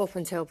pressure up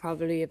until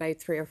probably about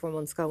 3 or 4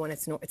 months ago, when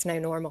it's now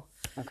normal.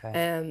 Okay.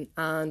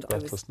 And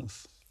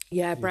breathlessness.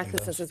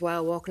 Breathlessness as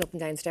well. Walking up and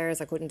down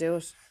stairs, I couldn't do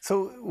it.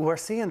 So we're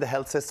seeing the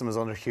health system is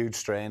under huge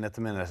strain at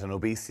the minute, and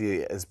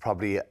obesity is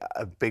probably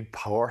a big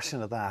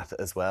portion of that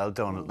as well,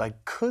 Donald.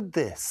 Like, could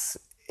this,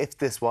 if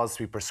this was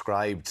to be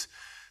prescribed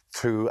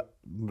to a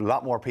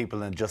lot more people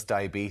than just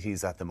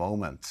diabetes at the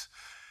moment,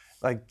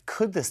 like,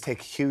 could this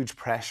take huge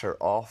pressure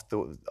off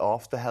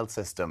the health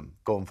system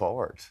going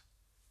forward?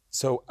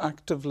 So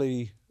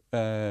actively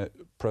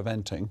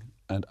preventing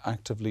and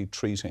actively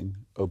treating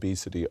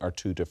obesity are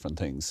 2 different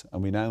things.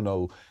 And we now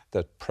know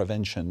that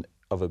prevention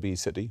of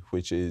obesity,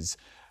 which is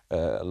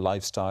a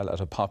lifestyle at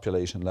a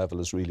population level,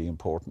 is really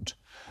important.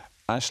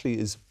 Ashley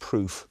is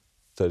proof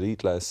that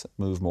eat less,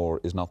 move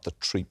more is not the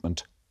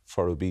treatment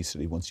for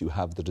obesity once you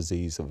have the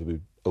disease of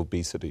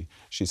obesity.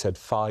 She said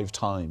 5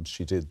 times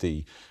she did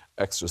the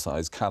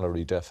exercise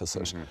calorie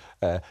deficit,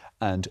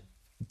 and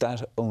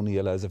that only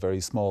allows a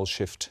very small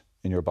shift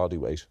in your body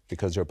weight,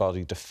 because your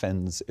body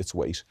defends its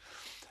weight.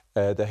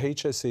 The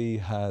HSE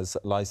has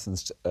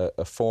licensed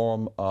a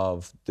form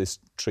of this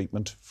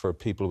treatment for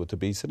people with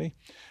obesity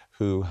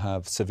who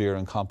have severe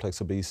and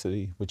complex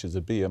obesity, which is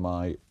a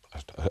BMI,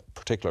 a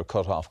particular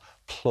cutoff,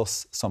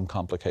 plus some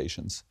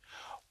complications.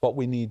 What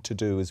we need to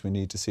do is we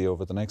need to see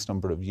over the next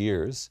number of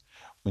years,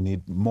 we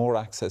need more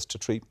access to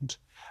treatment,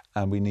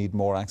 and we need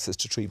more access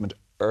to treatment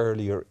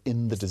earlier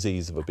in the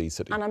disease of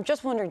obesity. And I'm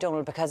just wondering,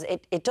 Donald, because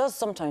it does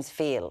sometimes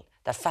feel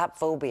that fat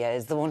phobia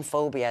is the one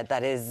phobia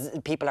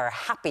that people are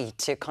happy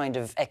to kind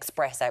of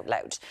express out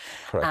loud.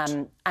 Correct.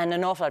 And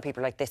an awful lot of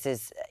people are like, this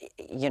is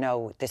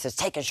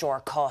taking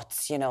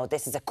shortcuts,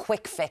 this is a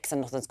quick fix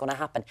and nothing's going to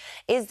happen.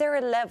 Is there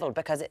a level,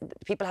 because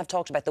people have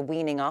talked about the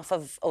weaning off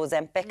of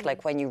Ozempic,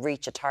 like when you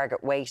reach a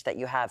target weight that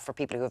you have for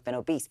people who have been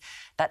obese,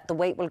 that the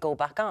weight will go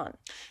back on?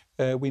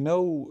 We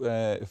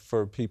know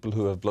for people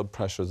who have blood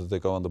pressure that they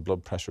go on the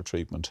blood pressure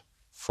treatment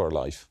for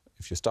life.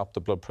 If you stop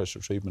the blood pressure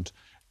treatment,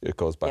 it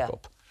goes back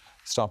up.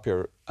 Stop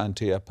your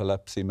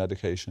anti-epilepsy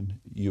medication,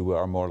 you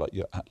are more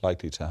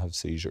likely to have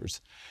seizures.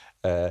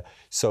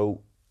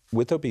 So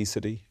with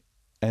obesity,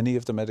 any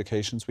of the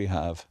medications we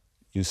have,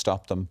 you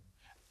stop them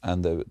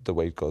and the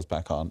weight goes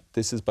back on.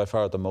 This is by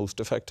far the most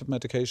effective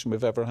medication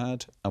we've ever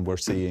had, and we're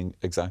seeing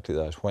exactly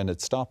that. When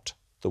it's stopped,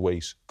 the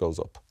weight goes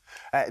up.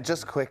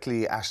 Just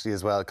quickly, Ashley,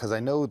 as well, because I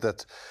know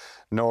that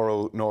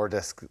Novo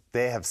Nordisk,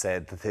 they have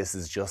said that this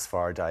is just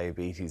for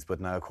diabetes,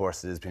 but now, of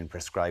course, it is being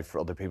prescribed for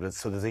other people.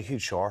 So there's a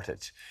huge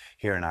shortage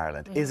here in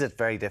Ireland. Is it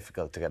very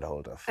difficult to get a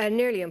hold of?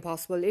 Nearly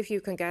impossible. If you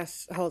can get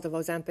hold of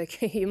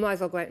Ozempic, you might as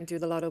well go out and do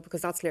the lotto,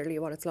 because that's literally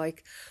what it's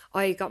like.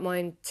 I got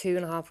mine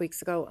 2.5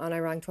 weeks ago, and I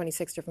rang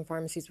 26 different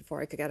pharmacies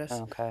before I could get it.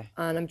 Okay.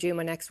 And I'm due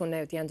my next one now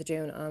at the end of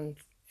June, and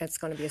it's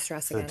going to be a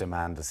stress again. The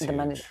demand is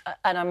huge.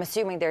 And I'm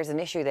assuming there's an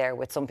issue there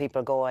with some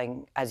people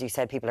going, as you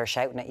said, people are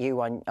shouting at you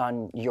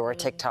on your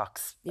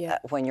TikToks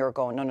when you're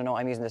going, no,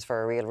 I'm using this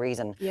for a real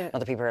reason. Yeah.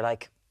 Other people are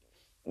like,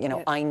 you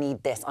know, I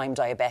need this, I'm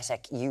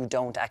diabetic, you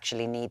don't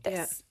actually need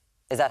this.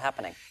 Yeah. Is that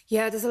happening?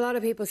 Yeah, there's a lot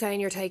of people saying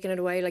you're taking it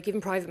away, like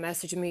even private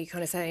messaging me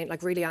kind of saying,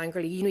 like really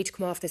angrily, you need to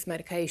come off this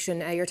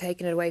medication, you're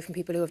taking it away from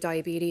people who have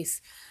diabetes.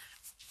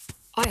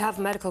 I have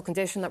a medical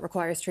condition that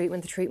requires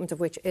treatment, the treatment of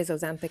which is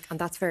Ozempic, and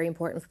that's very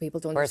important for people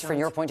to understand. Whereas from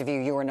your point of view,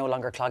 you are no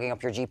longer clogging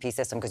up your GP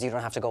system because you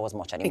don't have to go as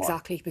much anymore.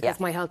 Exactly, because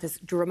my health has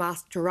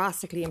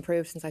drastically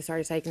improved since I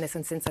started taking this,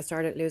 and since I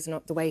started losing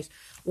up the weight.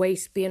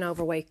 Being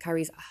overweight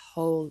carries a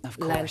whole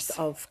length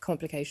of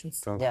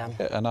complications.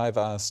 And I've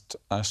asked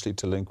Ashley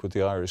to link with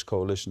the Irish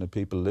Coalition of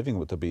People Living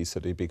with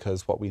Obesity,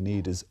 because what we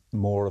need is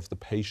more of the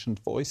patient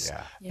voice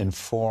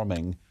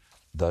informing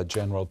the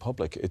general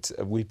public.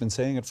 We've been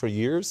saying it for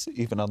years,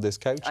 even on this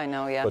couch. I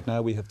know, But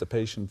now we have the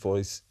patient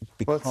voice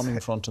becoming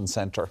front and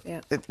centre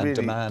and really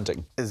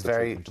demanding. It's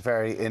very,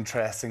 very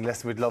interesting.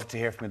 Listen, we'd love to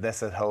hear from you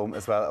this at home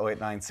as well.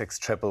 0896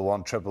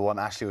 111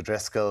 111. Ashley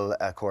O'Driscoll,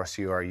 of course,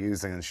 you are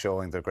using and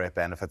showing the great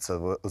benefits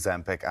of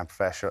Ozempic, and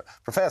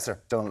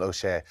Professor Donald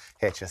O'Shea,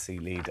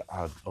 HSE lead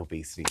on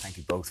obesity. Thank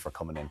you both for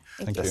coming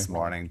in this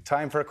morning.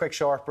 Time for a quick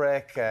short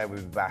break. We'll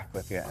be back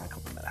with you in a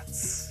couple of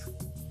minutes.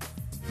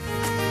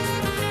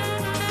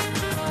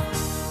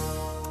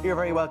 You're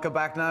very welcome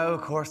back now.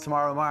 Of course,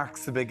 tomorrow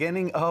marks the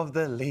beginning of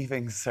the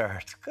Leaving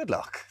Cert. Good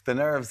luck. The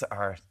nerves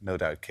are no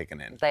doubt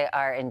kicking in. They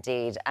are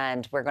indeed.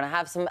 And we're going to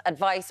have some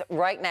advice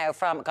right now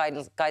from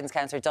guidance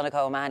counsellor Donncha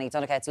O'Mahony.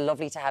 Donncha, it's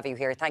lovely to have you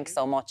here. Thanks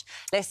so much.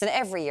 Listen,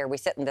 every year we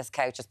sit on this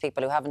couch as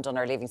people who haven't done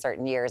our Leaving Cert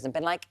in years and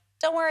been like,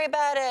 don't worry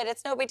about it.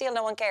 It's no big deal.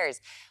 No one cares.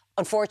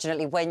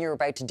 Unfortunately, when you're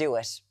about to do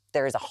it,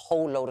 there is a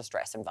whole load of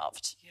stress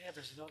involved. Yeah,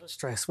 there's a lot of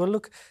stress. Well,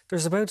 look,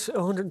 there's about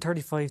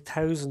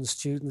 135,000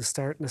 students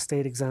starting a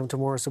state exam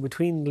tomorrow, so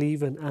between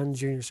Leaving and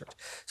Junior Cert.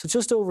 So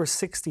just over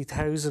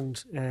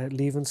 60,000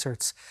 Leaving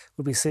Certs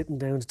will be sitting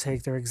down to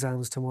take their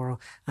exams tomorrow.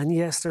 And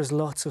yes, there's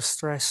lots of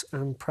stress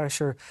and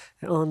pressure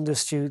on the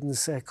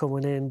students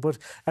coming in. But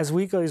as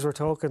we guys were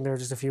talking there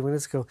just a few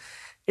minutes ago,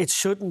 it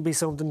shouldn't be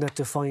something that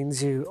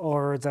defines you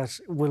or that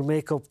will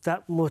make up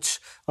that much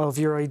of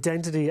your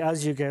identity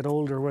as you get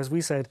older. Whereas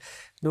we said,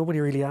 nobody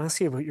really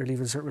asks you about your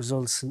Leaving Cert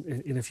results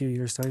in a few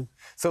years' time.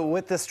 So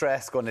with the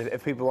stress going,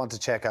 if people want to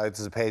check out,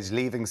 there's a page,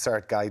 Leaving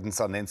Cert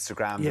Guidance on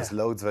Instagram. There's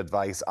loads of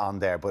advice on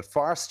there. But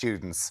for our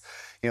students,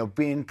 you know,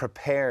 being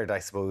prepared, I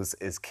suppose,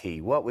 is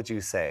key. What would you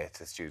say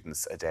to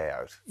students a day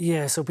out?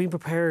 Yeah, so being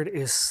prepared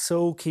is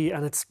so key,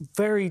 and it's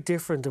very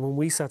different than when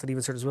we sat at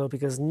Leaving Cert as well,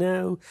 because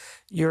now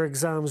your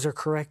exams are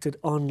corrected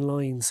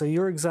online. So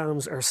your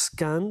exams are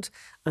scanned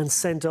and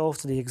sent off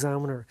to the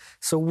examiner.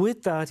 So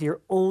with that,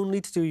 you're only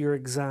to do your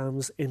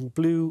exams in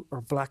blue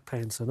or black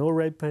pens. So no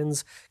red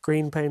pens,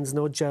 green pens,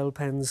 no gel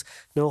pens,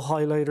 no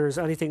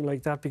highlighters, anything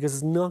like that, because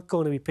it's not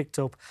going to be picked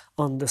up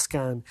on the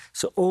scan.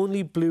 So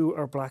only blue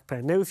or black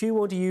pen. Now, if you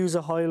want to use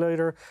a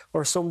highlighter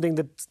or something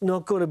that's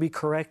not going to be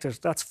corrected,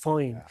 that's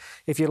fine. Yeah.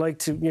 If you like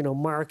to, you know,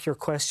 mark your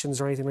questions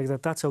or anything like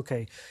that, that's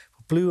okay.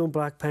 Blue and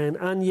black pen,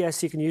 and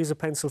yes, you can use a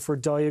pencil for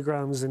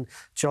diagrams in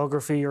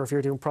geography or if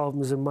you're doing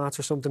problems in maths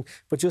or something,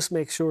 but just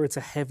make sure it's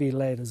a heavy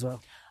lead as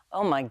well.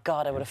 Oh my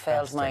God, I would have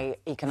failed my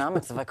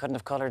economics if I couldn't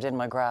have coloured in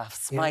my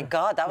graphs. My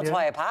God, that was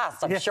why I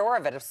passed. I'm sure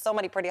of it. There's so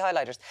many pretty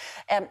highlighters.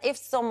 If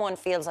someone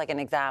feels like an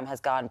exam has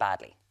gone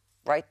badly,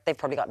 right? They've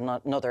probably got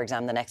another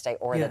exam the next day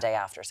or the day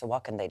after. So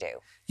what can they do?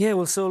 Yeah,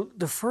 well, so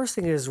the first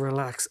thing is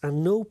relax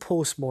and no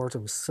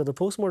post-mortems. So the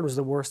post-mortem is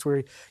the worst,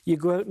 where you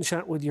go out and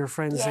chat with your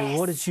friends saying,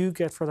 what did you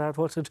get for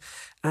that?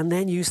 And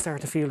then you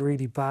start to feel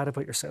really bad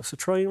about yourself. So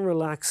try and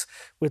relax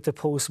with the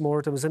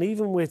post-mortems. And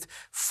even with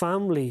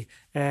family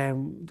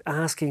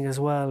asking as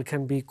well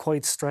can be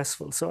quite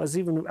stressful. So as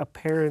even a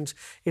parent,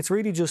 it's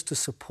really just to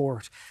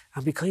support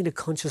and be kind of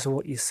conscious of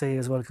what you say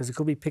as well, because it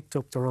could be picked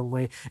up the wrong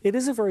way. It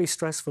is a very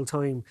stressful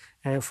time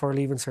for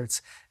Leaving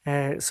Certs,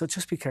 so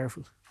just be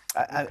careful.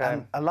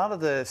 And a lot of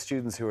the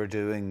students who are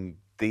doing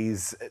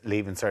these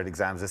Leaving Cert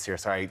exams this year,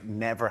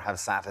 never have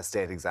sat a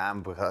state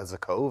exam because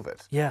of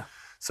COVID. Yeah.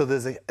 So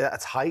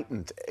it's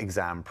heightened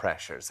exam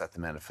pressures at the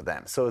minute for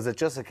them. So is it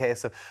just a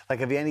case of, like,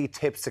 have you any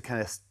tips to kind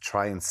of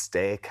try and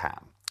stay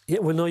calm? Yeah,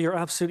 well, no, you're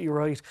absolutely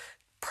right.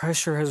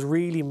 Pressure has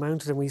really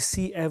mounted, and we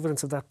see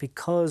evidence of that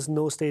because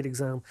no state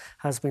exam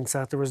has been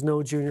sat. There was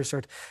no Junior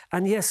Cert.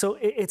 And yes, so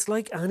it's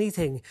like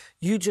anything.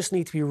 You just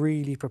need to be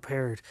really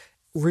prepared.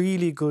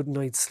 Really good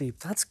night's sleep.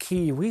 That's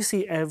key. We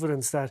see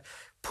evidence that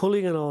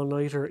pulling an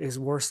all-nighter is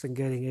worse than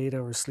getting 8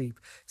 hours sleep.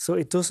 So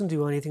it doesn't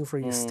do anything for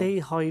you. Stay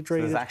hydrated. So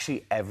there's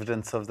actually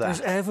evidence of that.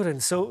 There's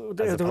evidence. So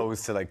as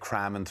opposed to like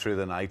cramming through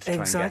the night to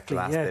try and get the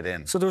last bit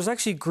in. So there was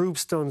actually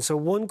groups done. So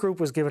one group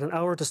was given an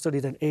hour to study,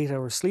 then 8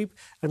 hours sleep.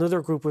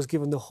 Another group was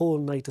given the whole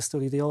night to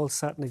study. They all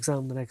sat an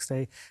exam the next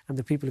day, and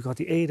the people who got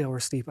the 8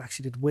 hours sleep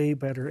actually did way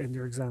better in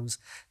their exams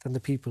than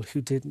the people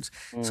who didn't.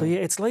 So yeah,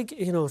 it's like,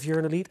 you know, if you're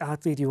an elite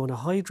athlete, you want to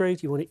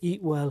hydrate, you want to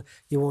eat well,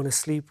 you want to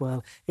sleep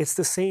well. It's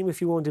the same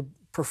if you want to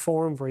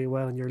perform very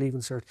well in your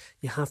Leaving Cert.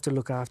 You have to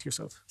look after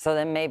yourself. So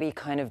then maybe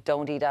kind of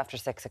don't eat after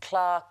 6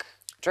 o'clock,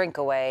 drink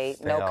away,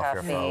 no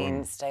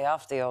caffeine, stay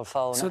off the old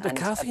phone. So the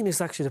caffeine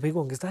is actually the big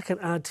one, because that can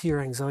add to your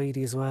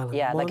anxiety as well.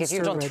 Yeah, like if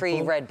you've done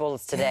 3 Red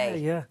Bulls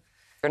today,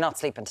 you're not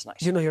sleeping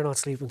tonight. You know you're not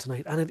sleeping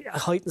tonight, and it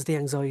heightens the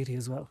anxiety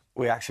as well.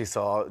 We actually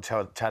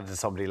chatted to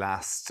somebody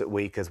last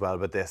week as well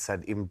about this,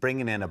 said even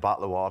bringing in a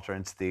bottle of water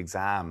into the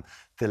exam,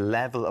 the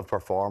level of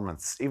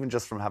performance, even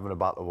just from having a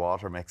bottle of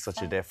water, makes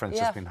such a difference,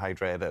 just being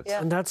hydrated.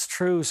 Yeah. And that's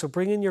true. So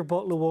bring in your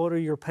bottle of water,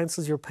 your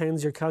pencils, your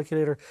pens, your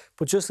calculator.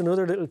 But just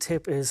another little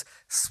tip is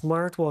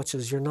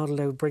smartwatches. You're not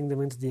allowed to bring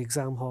them into the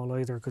exam hall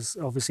either, because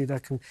obviously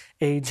that can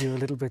age you a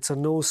little bit. So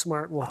no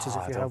smartwatches if you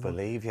have one. I don't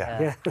believe you.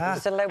 Yeah. You're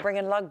still allowed to bring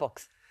in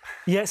logbooks?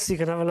 Yes, you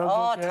can have a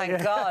logbook. Oh,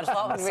 thank God.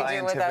 What would we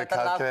do without the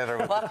calculator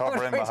with the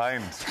cover in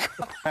behind?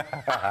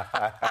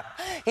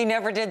 He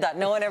never did that.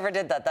 No one ever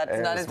did that. That's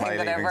not a thing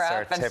that ever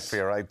happened. Tip for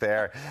you right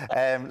there.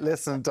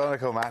 Listen,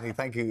 Donncha O'Mahony,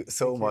 thank you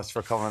so much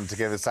for coming to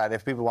give us that.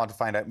 If people want to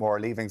find out more,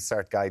 Leaving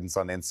Cert guidance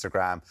on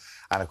Instagram.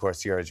 And of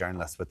course, you're a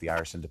journalist with the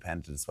Irish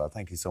Independent as well.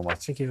 Thank you so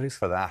much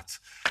for that.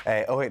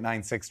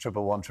 0896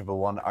 111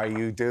 111. Are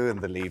you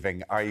doing the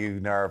leaving? Are you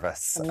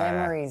nervous? The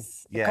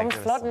memories. It comes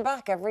flooding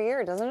back every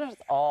year, doesn't it?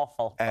 It's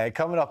awful.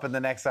 Coming up in the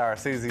next hour,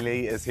 Suzie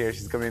Lee is here.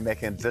 She's going to be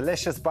making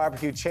delicious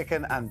barbecue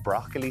chicken and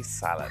broccoli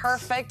salad.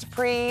 Perfect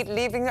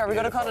pre-leaving. Are we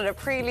going to call it a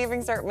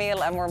pre-Leaving Cert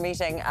meal? And we're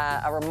meeting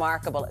a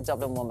remarkable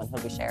Dublin woman who'll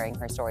be sharing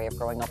her story of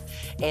growing up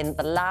in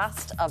the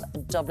last of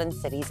Dublin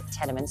City's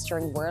tenements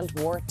during World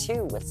War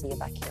II. We'll see you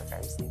back here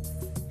very soon.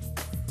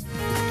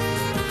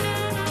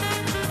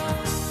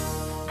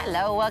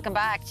 Hello, welcome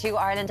back to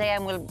Ireland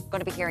AM. We're going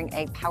to be hearing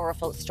a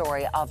powerful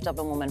story of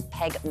Dublin woman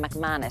Peig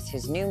McManus,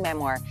 whose new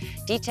memoir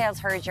details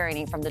her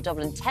journey from the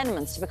Dublin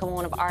tenements to become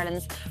one of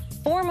Ireland's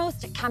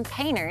foremost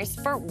campaigners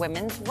for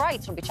women's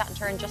rights. We'll be chatting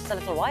to her in just a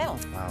little while.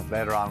 Well,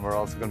 later on, we're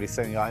also going to be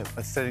sitting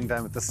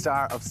down with the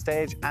star of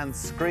stage and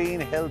screen,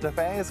 Hilda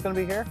Fay, is going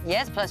to be here.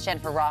 Yes, plus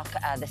Jennifer Rock,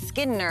 the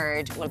skin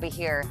nerd, will be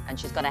here, and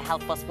she's going to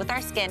help us with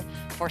our skin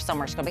for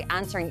summer. She's going to be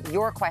answering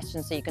your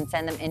questions, so you can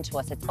send them in to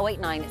us. It's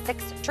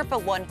 0896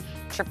 111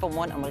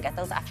 111, and we'll get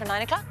those after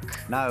 9 o'clock.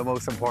 Now,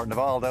 most important of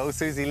all, though,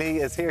 Suzie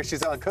Lee is here.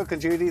 She's on cooking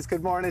duties.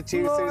 Good morning to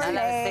you, Suzie.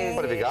 Hello, Suzie.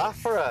 What have you got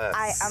for us?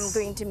 I am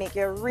going to make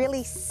you a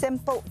really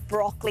simple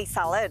broccoli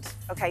salad,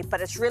 okay,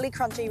 but it's really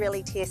crunchy,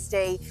 really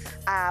tasty,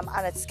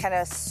 and it's kind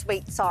of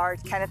sweet, sour,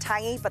 kind of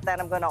tangy, but then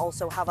I'm going to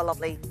also have a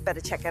lovely bit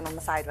of chicken on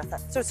the side with it.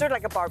 So it's sort of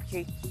like a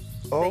barbecue.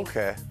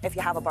 Okay. If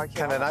you have a barbecue.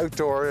 Kind of an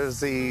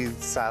outdoorsy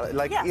salad.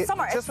 Like, yeah,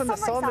 summer. Just when the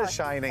sun is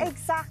shining.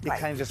 Exactly. You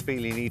kind of just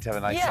feel you need to have a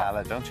nice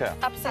salad, don't you?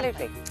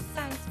 Absolutely.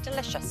 Sounds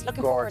delicious.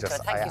 Looking forward to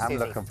it. Thank you, Suzie. I am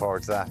looking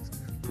forward to that.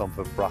 Lump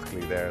of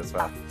broccoli there as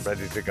well.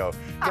 Ready to go.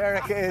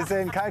 Deric is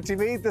in County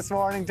Meath this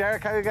morning.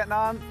 Deric, how are you getting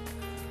on?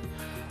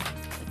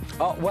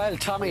 Oh, well,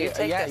 Tommy,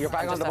 you're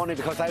bang on the money,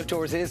 because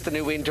outdoors is the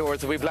new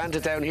indoors. We've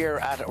landed down here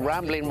at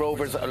Rambling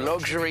Rover's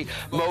luxury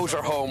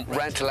motorhome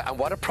rental, and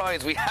what a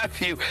prize we have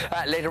for you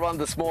later on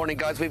this morning,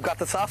 guys. We've got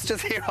the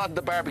sausages here on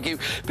the barbecue,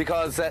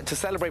 because to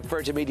celebrate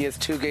Virgin Media's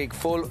 2 gig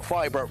full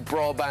fibre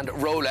broadband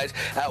rollout,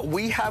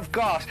 we have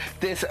got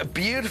this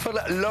beautiful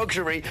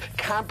luxury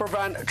camper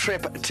van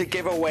trip to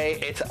give away.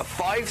 It's a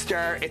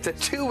 5-star. It's a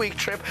 2-week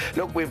trip.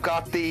 Look, we've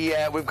got the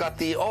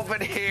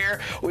oven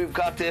here. We've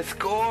got this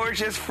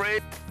gorgeous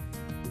fridge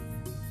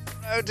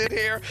out in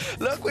here.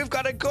 Look, we've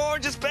got a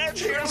gorgeous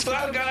bench here as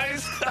well,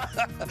 guys.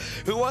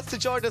 Who wants to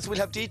join us? We'll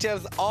have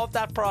details of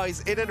that prize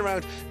in and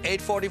around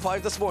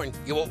 8:45 this morning.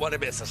 You won't want to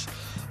miss it.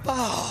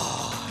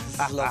 Oh,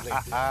 this is lovely.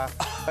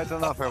 I don't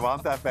know if I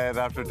want that bed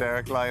after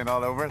Deric lying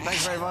all over it.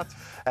 Thanks very much.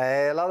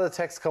 A lot of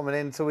texts coming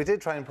in, so we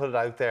did try and put it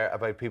out there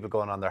about people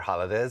going on their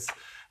holidays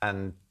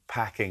and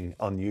packing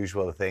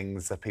unusual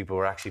things, that people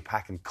were actually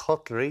packing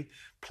cutlery,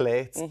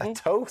 plates, a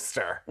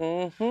toaster.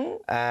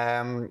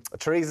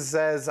 Teresa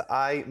says,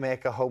 I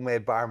make a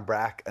homemade barn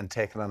brack and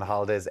take it on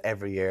holidays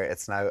every year.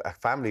 It's now a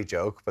family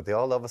joke, but they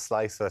all love a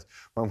slice of it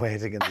when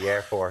waiting in the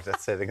airport and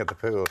sitting at the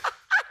pool.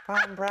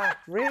 Barn brack,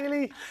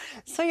 really?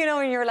 So, you know,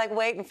 when you're like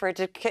waiting for it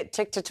to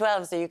tick to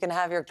 12 so you can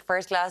have your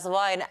first glass of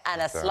wine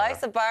and a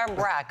slice of barn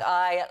brack.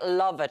 I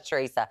love it,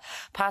 Teresa.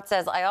 Pat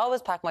says, I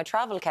always pack my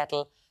travel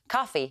kettle,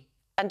 coffee,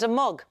 and a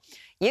mug.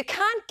 You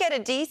can't get a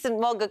decent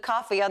mug of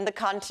coffee on the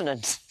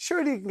continent.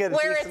 Surely you can get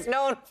where it's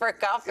known for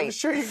coffee. I'm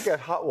sure you can get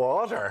hot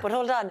water. But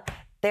hold on.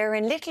 They're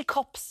in little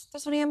cups.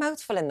 There's only a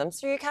mouthful in them,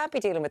 so you can't be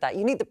dealing with that.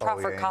 You need the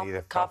proper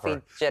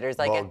coffee jitters.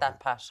 I get that,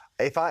 Pat.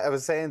 If I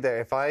was saying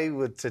there, if I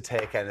were to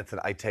take anything,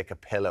 I'd take a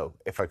pillow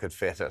if I could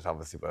fit it,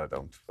 obviously, but I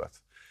don't. But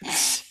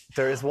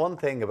There is one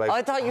thing about.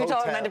 I thought you were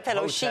talking about a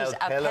pillow sheet,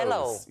 a pillow.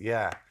 Pillows.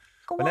 Yeah.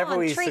 Go Whenever on,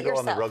 we used to treat go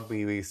on the yourself.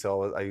 rugby,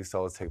 I used to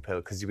always take a pillow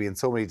because you'd be in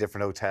so many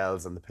different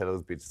hotels and the pillows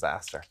would be a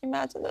disaster.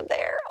 Imagine them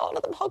there, all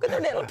of them hugging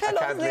their little pillows.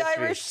 can't The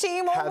literally- Irish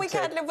team, oh, we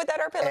can't take live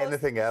without our pillows.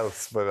 Anything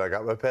else, but I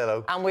got my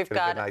pillow. And we've Get a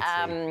got good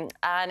night's sleep.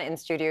 Anne in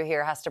studio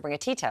here has to bring a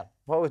tea towel.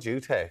 What would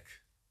you take?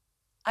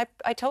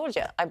 I told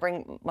you, I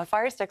bring my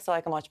Fire Stick so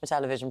I can watch my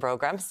television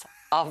programmes.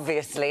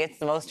 Obviously, it's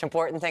the most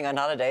important thing on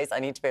holidays.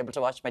 I need to be able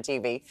to watch my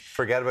TV.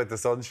 Forget about the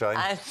sunshine.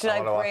 And I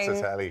want to watch the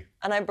telly.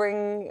 And I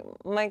bring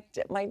my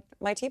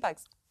tea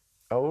bags.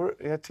 Oh,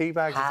 yeah, tea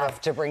bags as well.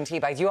 Have to bring tea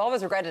bags. You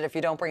always regret it if you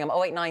don't bring them.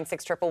 089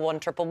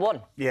 611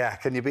 111. Yeah,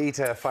 can you beat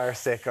a Fire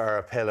Stick or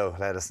a pillow?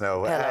 Let us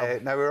know.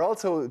 Now, we're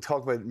also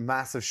talking about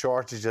massive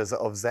shortages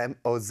of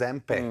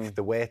Ozempic,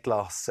 the weight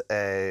loss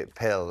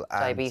pill. And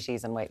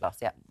Diabetes and weight loss,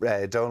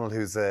 yeah. Donald,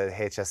 who's a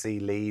HSE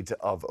lead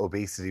of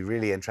obesity,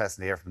 really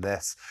interesting to hear from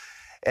this.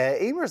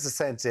 Emer's has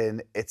sent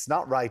in, it's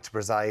not right to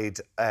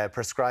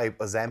prescribe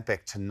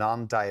Ozempic to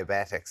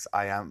non-diabetics.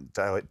 I am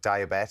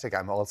diabetic,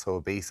 I'm also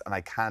obese, and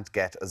I can't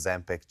get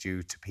Ozempic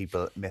due to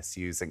people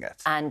misusing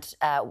it. And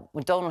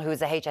Donald, who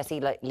is a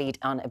HSE lead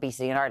on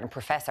obesity in Ireland,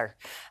 professor,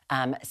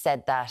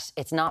 said that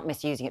it's not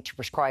misusing it to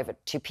prescribe it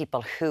to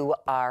people who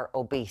are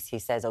obese. He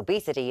says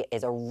obesity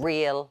is a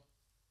real...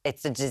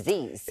 It's a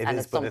disease, and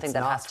it's something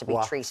that has to be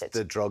treated.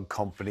 The drug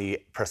company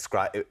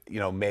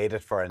made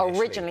it for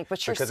initially. But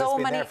sure, because so it's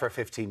been many. there for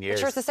 15 years. But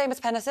sure, it's the same as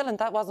penicillin.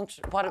 That wasn't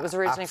what it was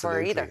originally for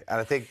either.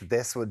 And I think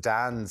this, what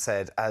Dan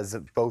said, as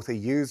both a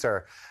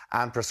user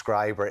and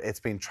prescriber, it's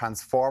been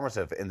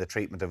transformative in the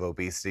treatment of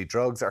obesity.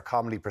 Drugs are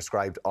commonly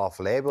prescribed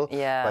off-label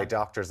by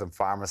doctors and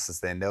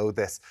pharmacists. They know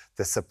this.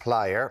 The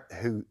supplier,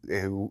 who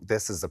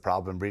this is the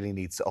problem, really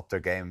needs to up their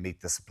game and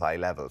meet the supply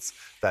levels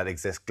that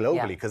exist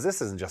globally, because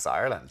this isn't just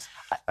Ireland.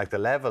 Like, the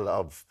level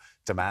of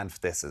demand for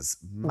this is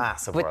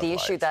massive. But the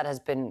issue that has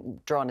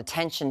been drawn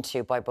attention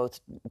to by both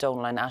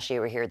Donald and Ashley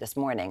who were here this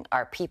morning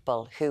are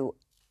people who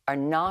are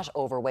not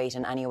overweight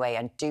in any way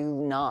and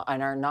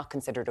are not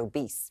considered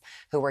obese,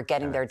 who are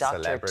getting their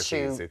doctor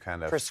to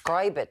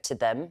prescribe it to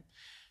them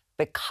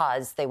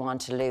because they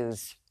want to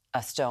lose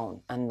a stone,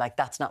 and like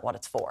that's not what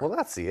it's for. Well,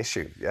 that's the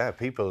issue. Yeah,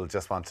 people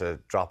just want to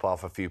drop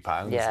off a few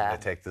pounds and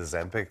they take the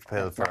Ozempic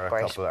pill for a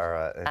couple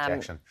or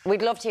injection.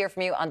 We'd love to hear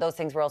from you on those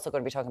things. We're also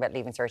going to be talking about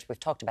Leaving Cert. We've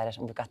talked about it,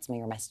 and we've got some of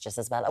your messages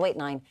as well.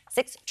 089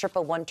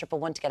 611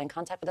 111 to get in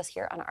contact with us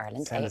here on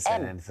Ireland Send us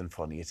AM. in anything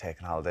funny you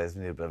take on holidays.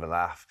 We need a bit of a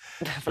laugh.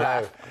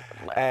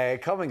 Now,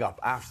 coming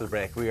up after the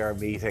break, we are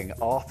meeting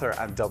author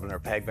and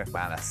Dubliner Peig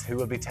McManus, who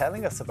will be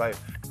telling us about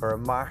her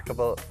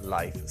remarkable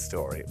life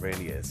story. It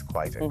really is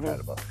quite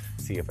incredible.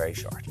 See you very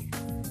shortly.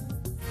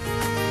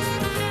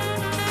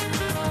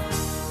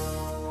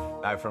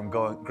 Now, from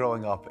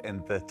growing up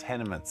in the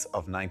tenements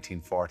of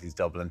 1940s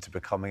Dublin to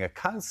becoming a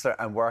counsellor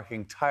and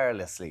working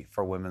tirelessly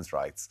for women's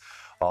rights,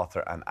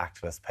 author and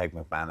activist Peig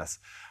McManus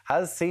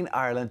has seen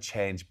Ireland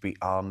change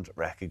beyond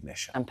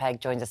recognition. And Peig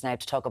joins us now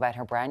to talk about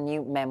her brand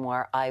new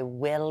memoir, I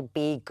Will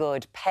Be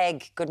Good.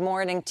 Peig, good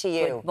morning to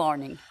you. Good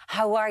morning.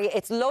 How are you?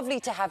 It's lovely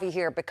to have you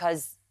here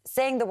because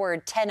saying the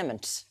word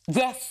tenement.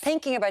 Yes.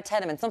 Thinking about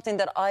tenement, something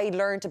that I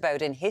learned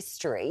about in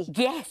history.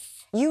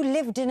 Yes. You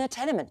lived in a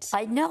tenement.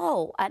 I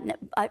know. And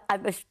I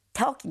was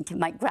talking to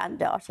my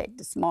granddaughter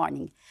this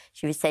morning.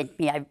 She was saying to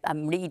me,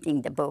 I'm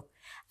reading the book.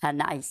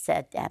 And I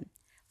said,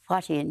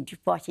 what do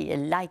you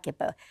like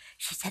about it?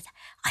 She said,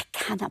 I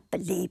cannot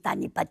believe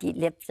anybody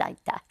lives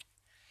like that.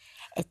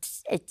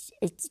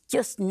 It's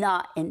just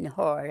not in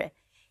her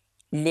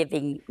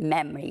living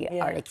memory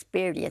or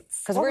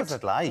experience. What was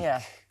it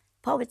like?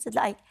 What was it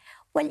like?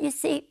 Well, you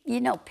see,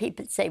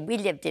 people say we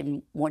lived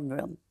in one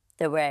room.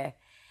 There were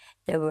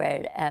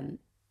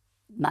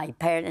my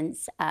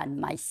parents and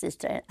my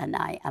sister and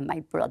I and my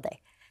brother.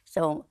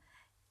 So,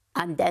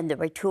 and then there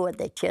were two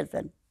other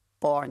children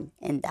born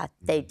in that.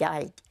 They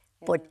died.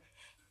 But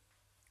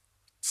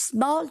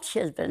small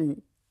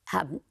children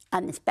have,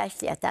 and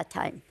especially at that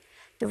time,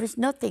 there was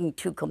nothing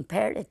to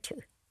compare it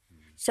to.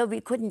 So we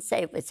couldn't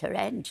say it was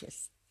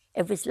horrendous.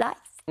 It was life.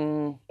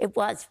 It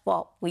was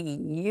what we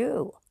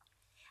knew.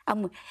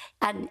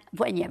 And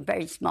when you're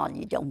very small,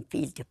 you don't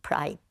feel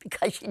deprived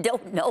because you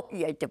don't know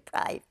you're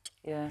deprived.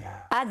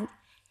 And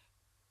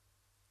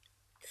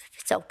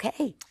it's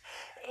okay.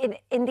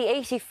 In the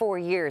 84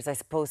 years, I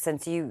suppose,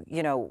 since you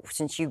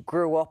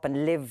grew up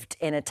and lived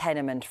in a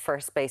tenement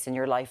first space in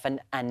your life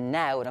and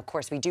now, and of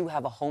course we do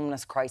have a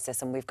homeless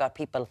crisis and we've got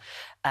people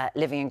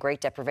living in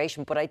great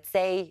deprivation, but I'd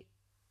say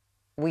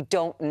we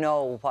don't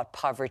know what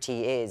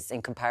poverty is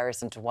in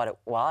comparison to what it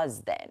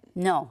was then.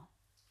 No,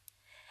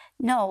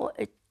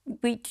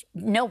 we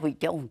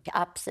don't,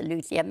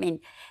 absolutely. I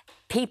mean,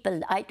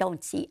 I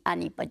don't see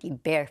anybody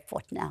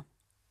barefoot now.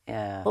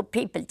 Yeah. But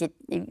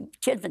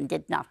children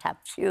did not have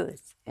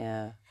shoes.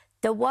 Yeah.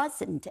 There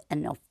wasn't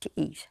enough to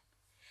eat.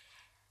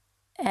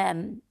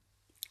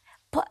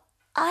 But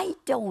I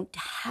don't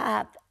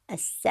have a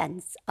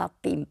sense of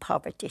being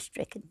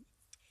poverty-stricken.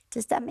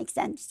 Does that make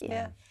sense to you?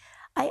 Yeah.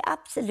 I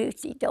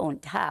absolutely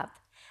don't have.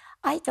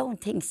 I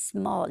don't think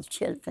small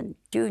children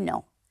do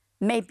know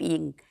maybe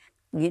in,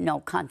 you know,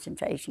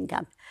 concentration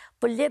camps,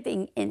 but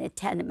living in a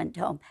tenement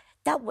home,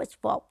 that was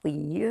what we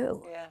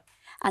knew. Yeah.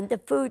 And the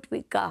food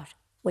we got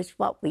was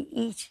what we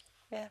eat.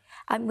 Yeah.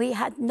 And we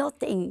had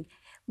nothing,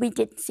 we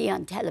didn't see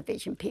on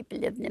television people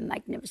living in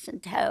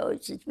magnificent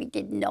houses. We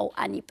didn't know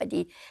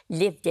anybody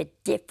lived a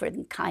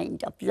different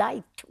kind of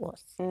life to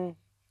us.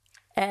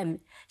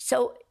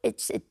 So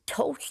it's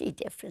totally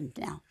different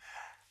now.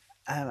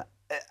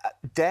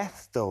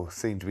 Death, though,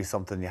 seemed to be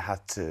something you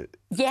had to...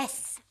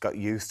 Yes. Got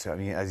used to. I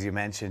mean, as you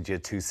mentioned, you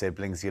had 2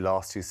 siblings, you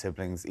lost 2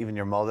 siblings. Even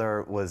your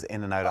mother was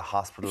in and out of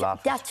hospital a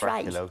lot for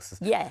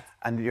tuberculosis. Right. Yeah.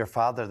 And your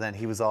father, then,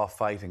 he was off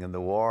fighting in the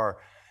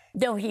war.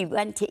 No, he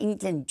went to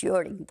England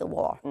during the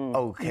war.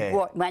 OK.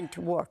 He went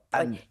to work,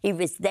 but he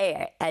was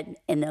there in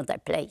another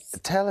place.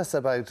 Tell us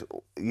about,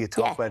 you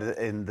talk about it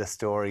in the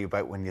story,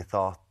 about when you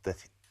thought that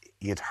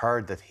you'd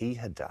heard that he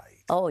had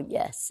died. Oh,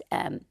 yes.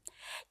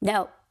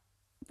 Now,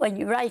 when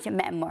you write a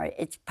memoir,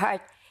 it's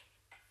part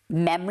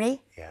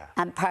memory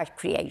and part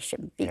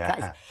creation,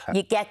 because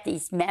you get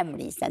these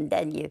memories and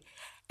then you...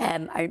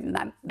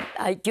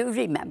 I do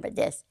remember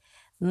this.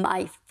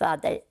 My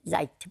father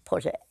liked to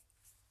put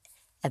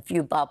a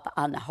few bob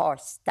on a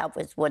horse. That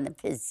was one of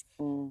his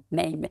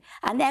main...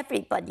 And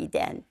everybody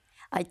then,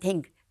 I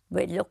think,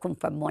 were looking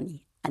for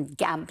money, and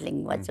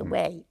gambling was a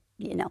way,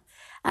 you know.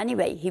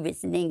 Anyway, he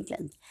was in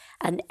England,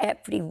 and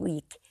every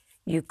week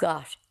you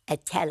got a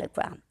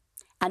telegram.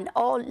 And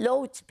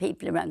loads of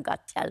people around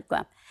got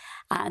telegram,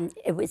 and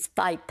it was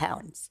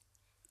 £5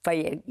 for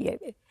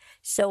you.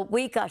 So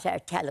we got our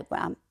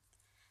telegram,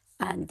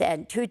 and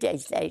then 2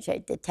 days later,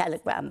 the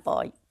telegram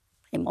boy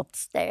came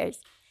upstairs,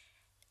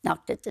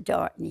 knocked at the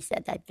door, and he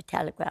said, "I have a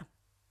telegram."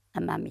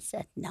 And Mammy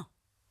said, "No."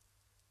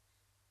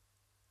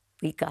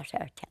 We got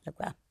our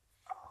telegram.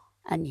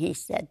 And he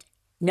said,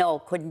 "No,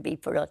 couldn't be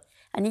for us."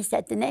 And he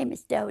said, "The name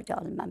is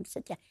Dowdall." And Mammy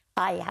said, "Yeah,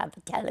 I have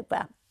a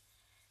telegram."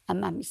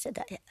 And Mammy said,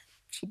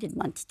 she didn't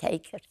want to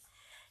take it.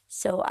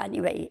 So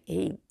anyway,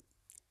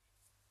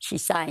 she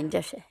signed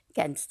it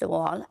against the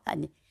wall,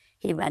 and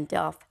he went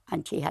off,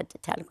 and she had the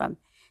telegram.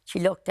 She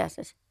looked at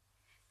it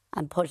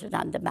and put it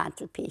on the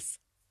mantelpiece.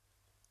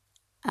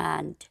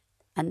 And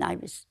I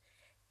was,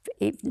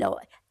 even though,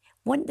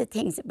 one of the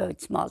things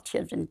about small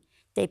children,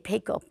 they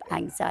pick up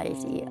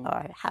anxiety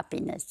or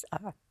happiness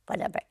or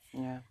whatever.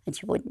 Yeah. And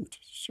she wouldn't,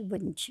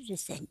 she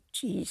just said,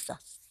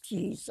 "Jesus,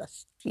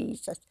 Jesus,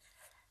 Jesus."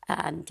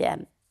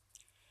 And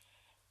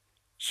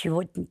she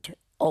wouldn't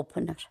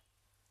open it.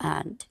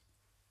 And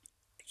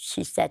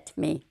she said to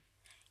me,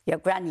 "Your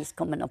granny's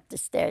coming up the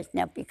stairs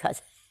now,"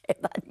 because if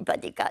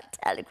anybody got a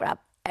telegram,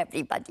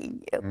 everybody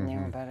knew.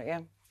 Knew about it,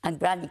 yeah. And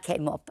Granny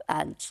came up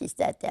and she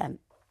said,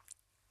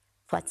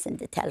 "What's in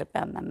the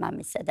telegram?" And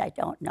Mammy said, "I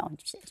don't know." And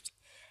she said,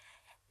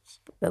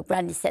 well,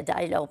 Granny said,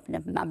 "I'll open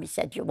it." And Mammy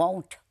said, "You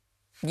won't."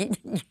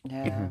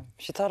 Yeah.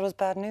 She thought it was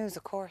bad news,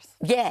 of course.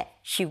 Yeah,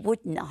 she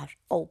would not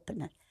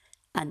open it.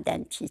 And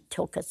then she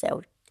took us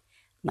out.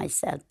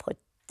 Myself put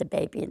the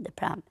baby in the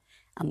pram,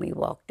 and we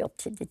walked up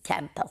to the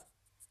temple,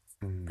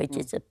 which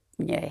is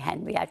near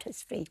Henrietta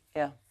Street.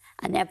 Yeah.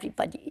 And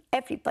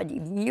everybody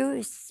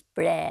news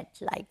spread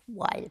like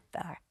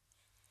wildfire.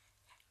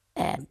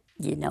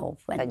 You know,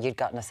 when... That you'd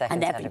gotten a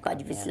second And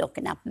everybody was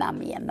looking at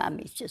Mammy, and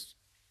Mammy's just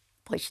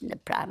pushing the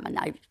pram, and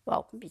I was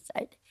walking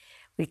beside her.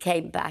 We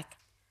came back,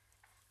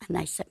 and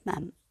I said,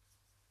 "Ma'am,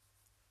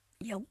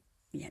 you..."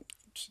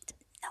 She said,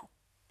 "No."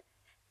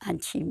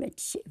 And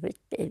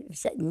it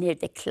was near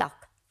the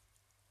clock.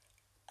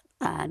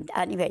 And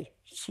anyway,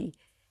 she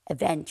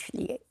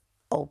eventually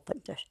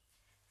opened it.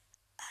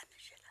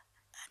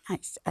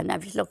 And I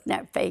was looking at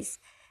her face,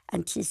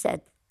 and she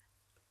said,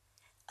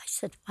 I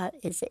said, "What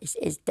is it?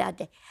 Is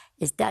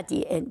Daddy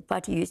in,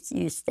 what do you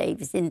say? He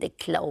was in the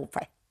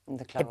clover." In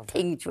the clover. If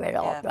things were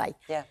all right.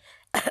 Yeah.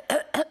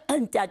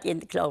 And Daddy in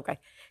the clover.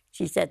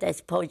 She said, "I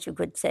suppose you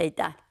could say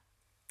that."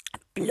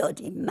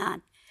 Bloody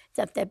man.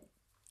 That they're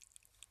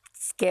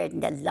scared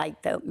the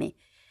life out of me.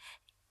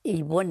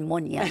 He won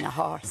money on a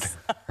horse.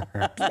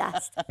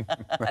 Blast.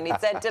 And he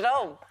sent it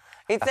home.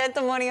 He sent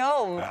the money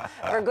home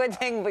for a good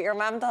thing, but your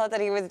mum thought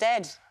that he was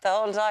dead the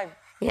whole time.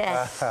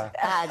 Yes.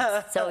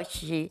 And so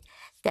she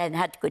then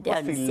had to go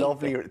down Must be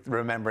lovely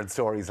remembering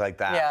stories like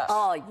that. Yeah.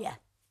 Oh, yeah.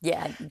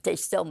 Yeah,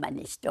 there's so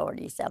many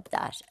stories of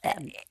that.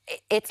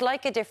 It's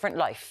like a different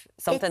life,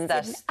 something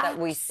that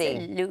we see.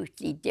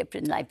 Absolutely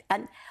different life.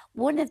 And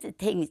one of the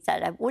things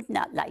that I would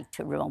not like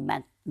to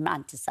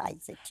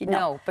romanticize it, you know.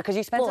 No, because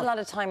you spent a lot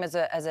of time as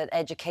an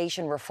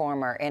education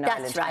reformer in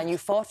Ireland. Right. And you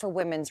fought for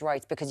women's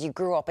rights because you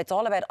grew up. It's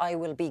all about "I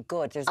will be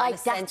good." There's not a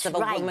sense of a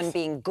woman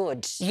being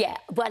good. Yeah,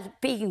 well,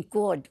 being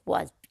good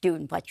was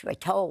doing what you were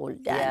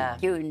told.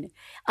 And doing,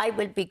 I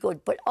will be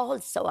good, but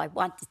also I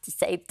wanted to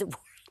save the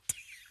world.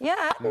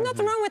 Yeah,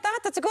 nothing wrong with that.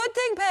 That's a good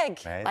thing,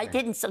 Peig. Amazing. I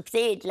didn't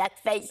succeed, let's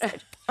face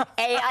it.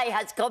 AI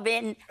has come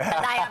in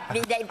and I haven't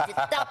been able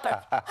to stop it.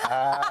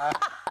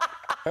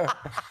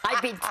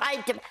 I've been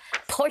trying to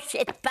push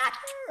it back.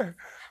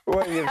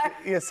 Well,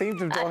 you seem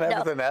to have done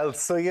everything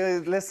else. So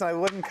listen, I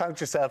wouldn't count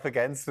yourself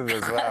against it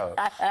as well.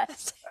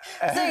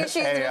 So she's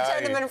in a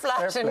tenement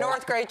flat in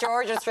North Great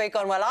Georgia Street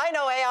going, well, I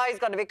know AI is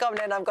going to be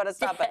coming in, I'm going to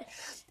stop it.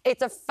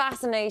 It's a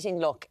fascinating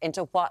look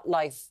into what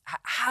life,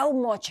 how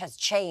much has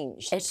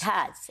changed. It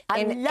has.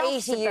 In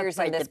 80 years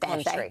in this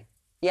country.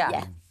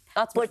 Yeah.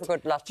 That's what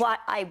good luck. What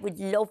I would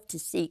love to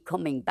see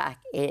coming back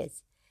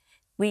is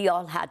we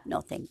all had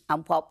nothing,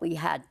 and what we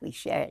had, we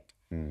shared.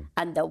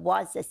 And there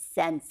was a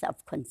sense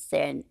of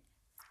concern,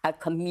 a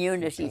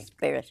community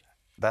spirit.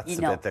 That's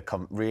the bit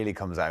that really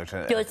comes out.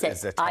 Does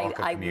it?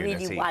 I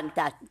really want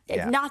that,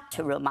 not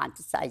to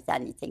romanticise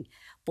anything,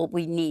 but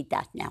we need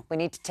that now. We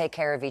need to take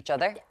care of each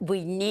other.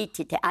 We need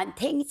to, and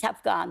things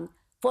have gone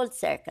full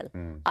circle.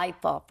 I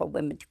fought for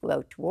women to go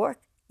out to work.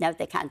 Now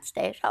they can't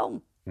stay at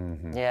home.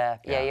 Yeah.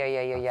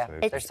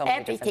 There's so many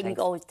everything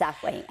goes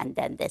that way and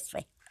then this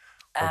way.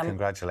 Well,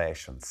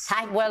 congratulations.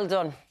 Well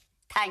done.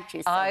 Thank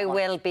you so I much.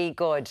 will be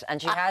good.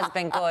 And she has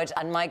been good.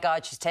 And my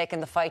God, she's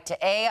taken the fight to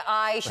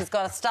AI. She's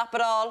going to stop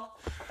it all.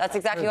 That's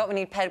exactly what we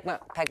need. Peig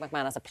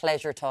McManus, a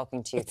pleasure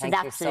talking to you. It's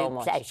Thank you so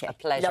much. Pleasure. A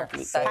pleasure.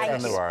 Lovely. Best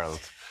in the world.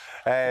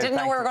 Didn't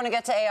know we were going to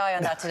get to AI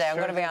on that today, I'm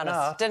going to be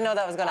honest. Didn't know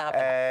that was going to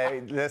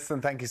happen. Listen,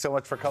 thank you so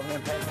much for coming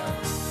in,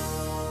 Peig.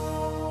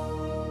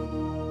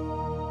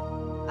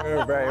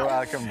 You're very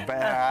welcome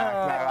back.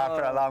 Now,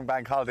 after a long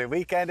bank holiday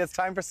weekend, it's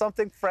time for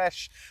something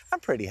fresh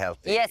and pretty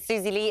healthy. Yes,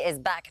 Suzie Lee is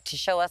back to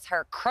show us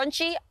her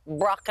crunchy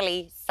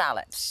broccoli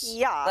salad.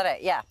 Yeah. Is that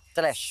it? Yeah,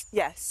 delish.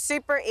 Yeah,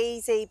 super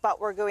easy,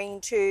 but we're going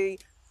to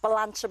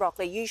blanch the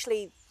broccoli.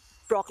 Usually,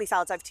 broccoli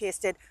salads I've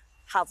tasted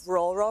have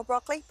raw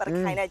broccoli, but I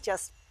kind of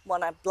just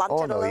want to blanch it a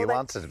little bit. Oh, no, you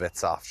want it a bit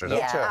softer, don't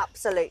you? Yeah,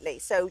 absolutely.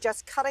 So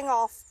just cutting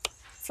off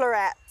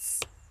florets,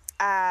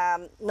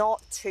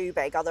 not too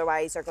big,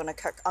 otherwise they're going to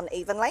cook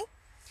unevenly.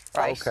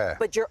 Right. Okay.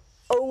 But you're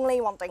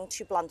only wanting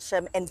to blanch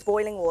them in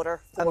boiling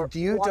water for And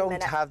you 1 don't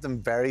minute. have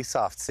them very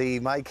soft. See,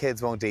 my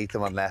kids won't eat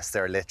them unless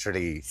they're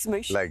literally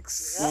Smoosh. like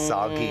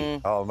soggy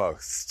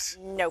almost.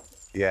 No.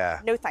 Yeah.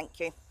 No, thank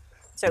you.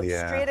 So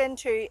straight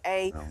into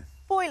a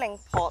boiling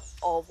pot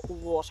of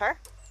water.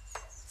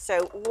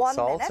 So 1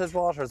 minute. Salted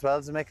water as well,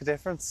 does it make a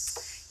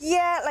difference?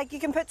 Yeah, like you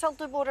can put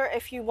salted water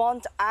if you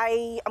want.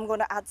 I am going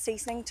to add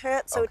seasoning to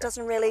it, so it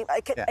doesn't really.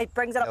 It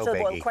brings it up to the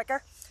boil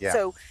quicker. Yeah.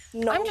 So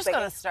no. I'm just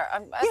going to start.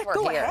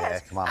 Go ahead. Yeah,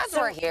 come on. As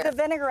we're here. The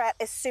vinaigrette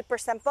is super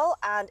simple,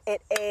 and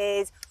it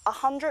is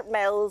 100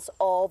 mils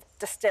of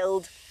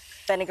distilled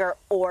vinegar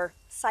or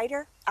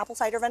cider, apple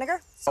cider vinegar.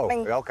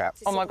 Okay.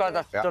 Oh my God,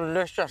 that's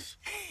delicious.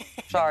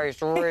 Sorry,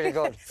 it's really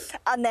good.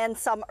 And then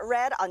some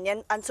red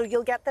onion, and so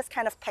you'll get this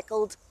kind of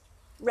pickled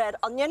red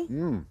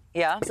onion.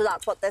 Yeah. So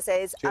that's what this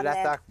is. Do you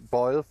let that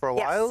boil for a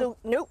while? So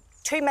no,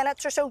 2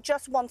 minutes or so,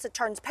 just once it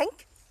turns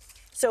pink.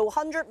 So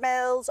 100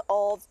 mils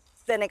of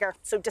vinegar,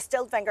 so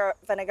distilled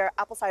vinegar,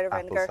 apple cider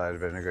vinegar. Apple cider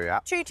vinegar, yeah.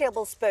 2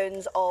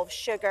 tablespoons of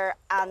sugar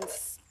and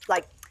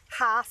like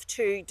half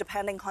to,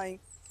 depending how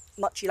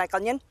much you like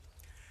onion.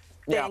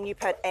 Then you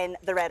put in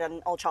the red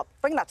onion all chopped.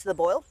 Bring that to the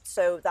boil,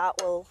 so that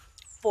will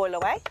boil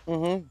away.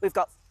 We've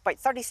got about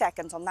 30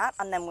 seconds on that,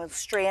 and then we'll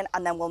strain,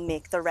 and then we'll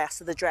make the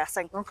rest of the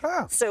dressing.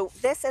 Okay. So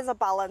this is a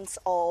balance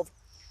of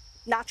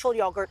natural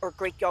yogurt or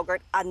Greek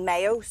yogurt and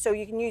mayo. So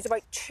you can use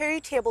about 2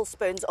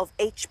 tablespoons of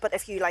each, but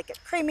if you like it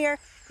creamier,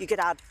 you could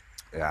add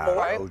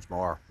more. Loads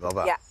more. Love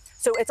it. Yeah,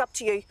 so it's up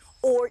to you.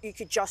 Or you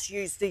could just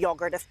use the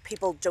yogurt if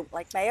people don't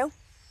like mayo.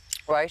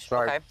 Right,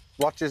 Sorry. okay.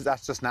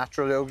 That's just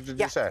natural yogurt, did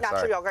you say?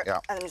 Natural yogurt. Yeah.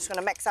 And I'm just going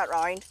to mix that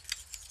round.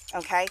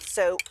 Okay,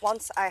 so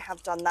once I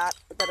have done that,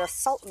 a bit of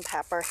salt and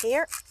pepper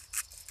here.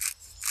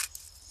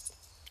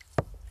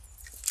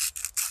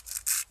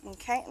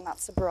 Okay, and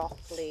that's the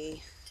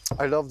broccoli.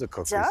 I love the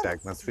cooking Done.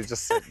 segments. We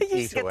just sit and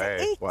eat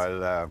away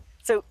while...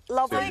 So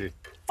lovely, Suzie.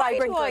 Why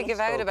vibrant do I green. give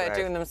out about great.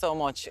 doing them so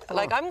much?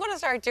 Like, I'm going to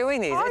start doing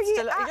these. Are you you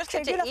just get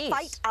actually to going to eat.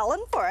 fight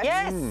Alan for it?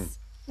 Yes.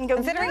 And go,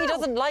 Considering he no.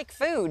 doesn't like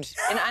food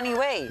in any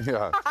way.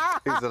 Yeah,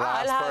 he's the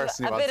last I'll have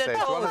person you a want to bit say, of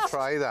do you want to toast.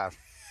 try that?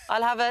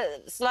 I'll have a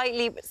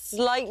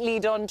slightly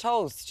done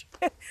toast.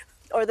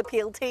 Or the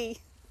peel tea.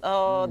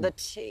 Oh, the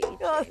tea.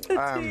 Oh,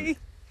 the tea.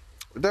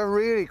 They're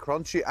really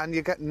crunchy, and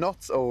you get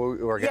nuts. Oh,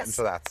 we're getting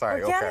to that.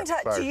 Sorry, We're getting to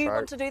it. Do you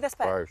want to do this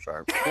bit?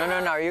 Sorry.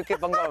 No, you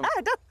keep on going.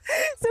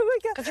 So we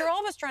get. Because you're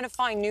always trying to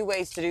find new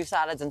ways to do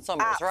salads and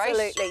summers, right?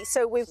 Absolutely.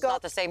 So we've It's got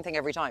not the same thing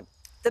every time.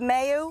 the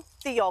mayo,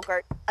 the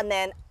yogurt, and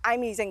then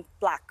I'm using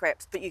black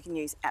grapes, but you can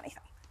use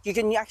anything. You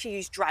can actually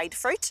use dried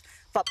fruit,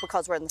 but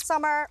because we're in the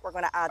summer, we're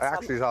going to add I some.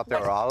 actually thought they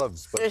were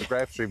olives, but the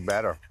grapes are even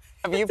better.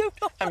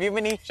 Have you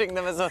been eating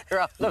them as a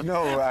olive?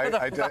 No, I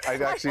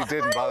actually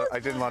didn't. I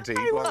didn't want to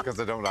eat one because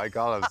I don't like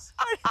olives.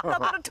 I'm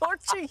going to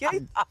torture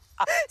you.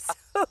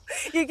 So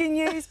you can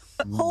use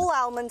whole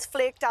almonds,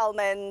 flaked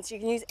almonds. You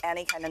can use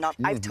any kind of nut.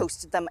 I've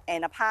toasted them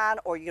in a pan,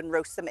 or you can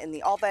roast them in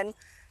the oven.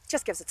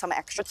 Just gives it some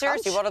extra But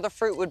seriously, crunch. what other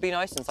fruit would be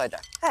nice inside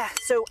there?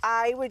 So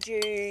I would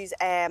use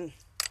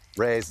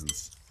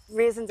Raisins.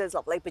 raisins is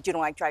lovely, but you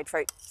don't like dried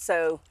fruit.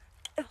 So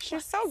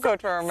She's so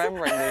good for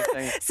remembering these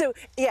things. So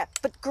yeah,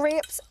 but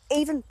grapes,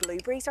 even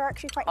blueberries are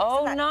actually quite nice.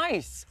 Oh, isn't it?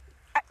 nice.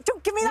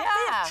 Don't give me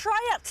that face.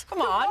 Try it.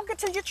 Come on. Walk it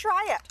till you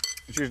try it.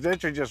 She's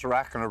literally just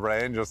racking her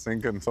brain, just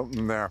thinking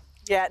something there.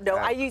 Yeah, no,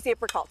 I use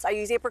apricots. I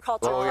use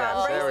apricots or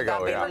cranberries. There we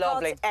go, yeah.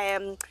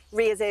 Apricots,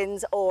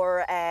 raisins,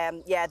 or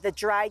the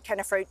dried kind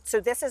of fruit. So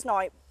this is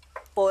now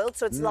boiled,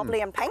 so it's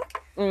lovely and pink.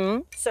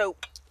 So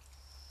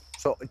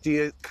do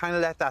you kind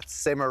of let that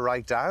simmer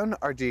right down,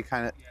 or do you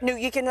kind of? No,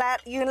 you can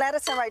let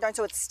it simmer right down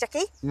so it's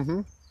sticky.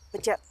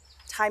 But yet,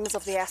 time is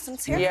of the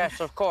essence here. Yes,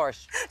 of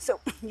course.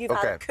 So you've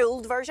had a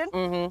cooled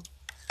version.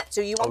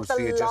 So you want so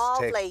the you just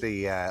lovely. take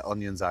the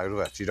onions out of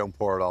it. You don't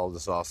pour all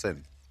the sauce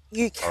in.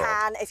 You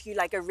can if you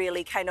like a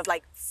really kind of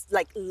like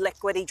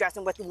liquidy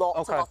dressing with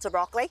lots and lots of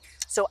broccoli.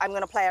 So I'm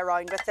going to play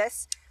around with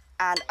this,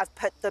 and I've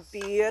put the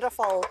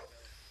beautiful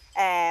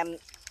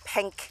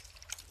pink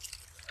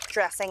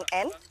dressing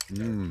in.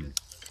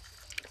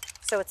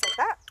 So it's like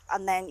that,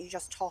 and then you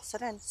just toss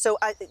it in. So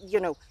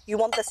you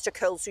want this to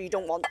cool, so you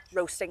don't want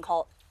roasting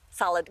hot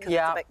salad because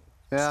it's a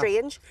bit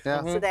strange.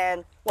 So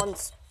then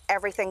once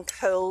everything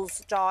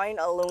cools down,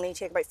 it'll only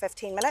take about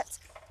 15 minutes.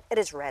 It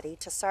is ready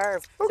to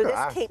serve. So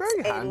this keeps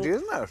very handy, in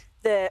isn't it?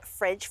 the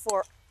fridge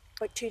for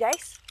about 2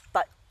 days,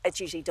 but it's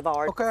usually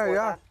devoured. Okay,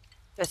 yeah.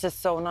 This is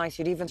so nice.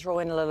 You'd even throw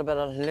in a little bit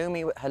of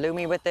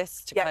halloumi with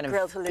this to kind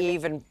of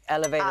even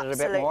elevate it a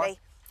bit more.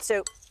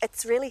 So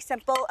it's really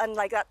simple, and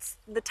like that's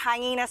the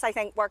tanginess I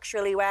think works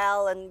really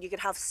well. And you could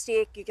have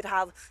steak, you could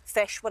have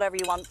fish, whatever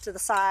you want to the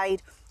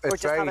side.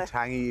 It's very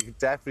tangy. You could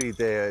definitely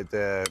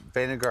the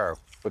vinegar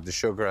with the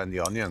sugar and the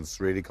onions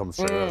really comes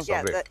through.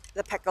 Yeah,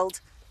 the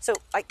pickled. So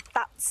like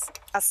that's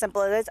as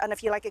simple as it is. And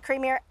if you like it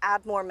creamier,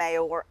 add more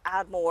mayo or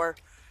add more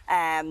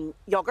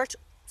yogurt,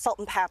 salt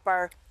and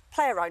pepper.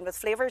 Play around with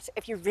flavours.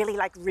 If you really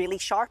like really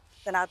sharp,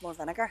 then add more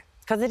vinegar.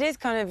 Because it is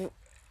kind of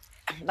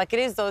like, it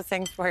is those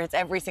things where it's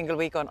every single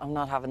week on, I'm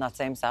not having that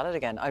same salad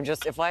again.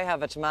 If I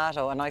have a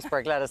tomato and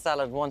iceberg lettuce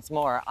salad once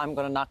more, I'm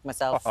going to knock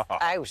myself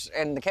out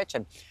in the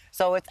kitchen.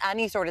 So it's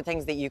any sort of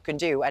things that you can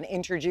do, and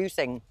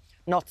introducing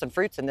nuts and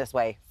fruits in this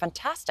way,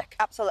 fantastic.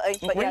 Absolutely.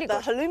 But really the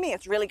halloumi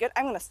is really good.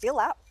 I'm going to steal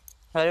that.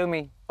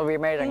 Halloumi will be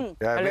amazing.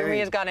 Yeah, halloumi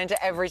has gone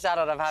into every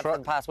salad I've had for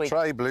the past week.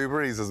 Try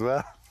blueberries as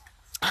well.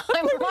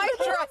 I might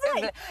try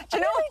it. Do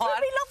you know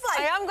what?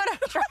 I am going to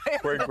try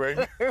it.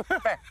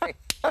 Wink.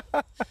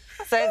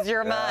 Says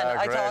your man.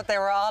 I thought they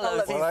were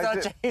olives.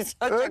 He's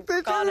such a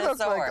They do look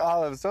like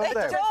olives, don't they?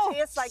 They just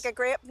taste like a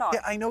grape nut.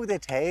 Yeah, I know they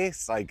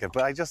taste like it,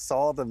 but I just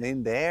saw them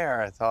in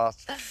there. I thought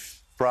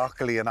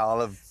broccoli and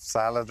olive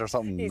salad or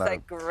something. He's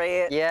like,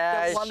 great.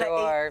 Yeah,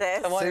 sure.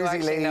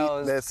 Suzie Lee,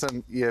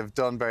 listen, you've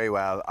done very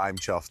well. I'm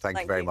chuffed. Thank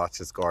you very much.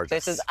 It's gorgeous.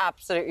 This is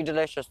absolutely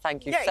delicious.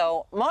 Thank you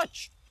so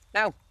much.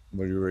 Now,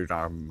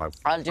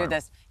 I'll do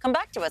this. Come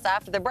back to us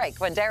after the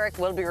break when Deric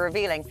will be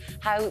revealing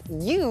how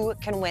you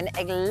can win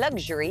a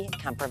luxury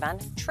camper van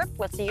trip.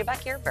 We'll see you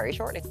back here very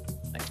shortly.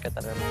 Thanks, get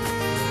that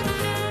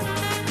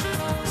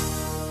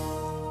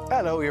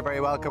Hello, you're very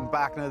welcome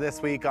back. Now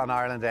this week on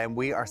Ireland M,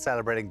 we are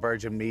celebrating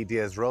Virgin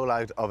Media's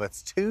rollout of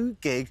its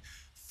 2-gig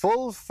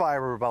full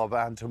fibre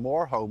broadband to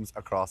more homes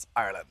across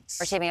Ireland.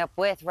 We're teaming up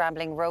with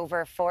Rambling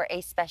Rover for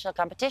a special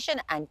competition,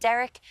 and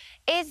Deric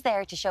is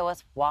there to show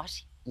us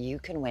what you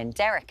can win.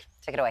 Deric,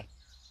 take it away.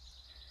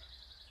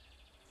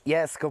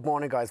 Yes, good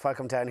morning, guys.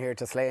 Welcome down here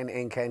to Slane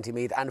in County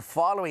Meath. And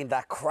following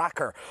that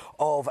cracker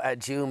of a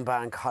June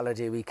bank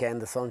holiday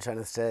weekend, the sunshine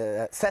is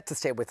set to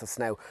stay with us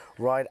now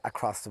right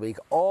across the week.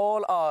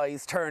 All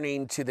eyes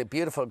turning to the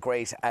beautiful,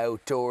 great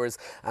outdoors.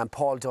 And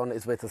Paul Dunn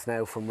is with us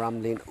now from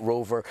Rambling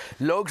Rover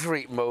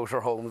Luxury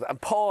Motorhomes. And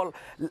Paul,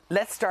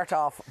 let's start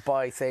off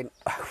by saying,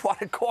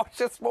 what a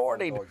gorgeous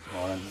morning. Gorgeous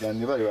morning. And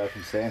you're very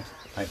welcome, Slane.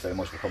 Thanks very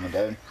much for coming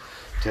down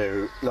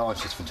to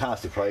launch this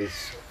fantastic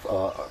prize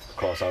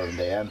across Ireland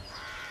AM.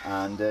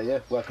 And yeah,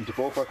 welcome to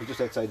Beaufort. We're just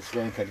outside the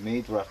Slane County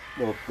Meath. We're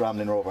at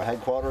Rambling Rover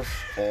headquarters.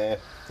 This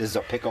is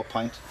our pick-up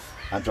point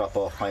and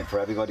drop-off point for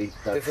everybody.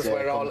 This is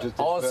where it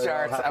all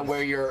starts and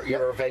where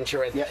your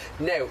venture is.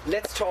 Now,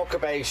 let's talk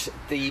about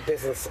the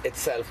business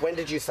itself. When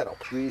did you set up?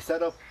 We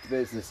set up the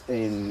business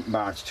in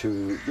March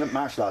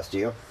last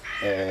year.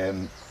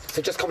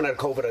 So just coming out of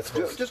COVID, I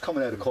suppose? Just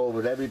coming out of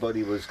COVID,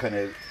 everybody was kind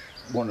of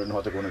wondering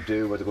what they're going to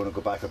do, whether they're going to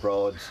go back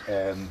abroad.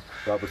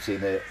 Robert's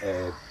seen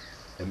a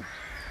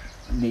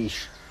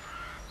niche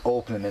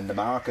opening in the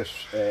market.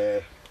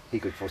 He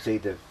could foresee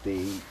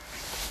the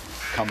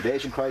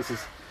accommodation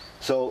crisis.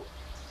 So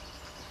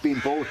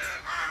being both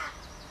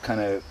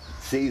kind of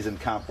seasoned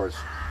campers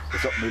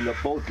is something we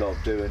both love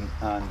doing,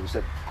 and we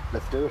said,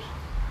 let's do it.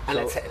 And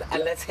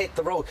let's hit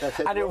the road.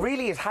 And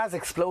it has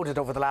exploded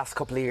over the last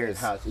couple of years.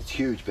 It has. It's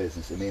huge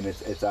business. I mean,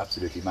 it's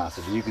absolutely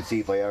massive. You can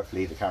see by our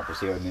fleet of campers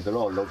here. I mean, they're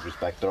all luxury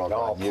spec. They're all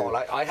brand new. Paul,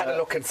 I had a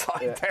look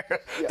inside there.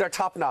 Yeah. They're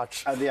top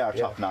notch. And they are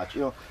top notch.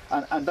 You know,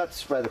 and that's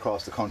spread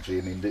across the country.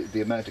 I mean,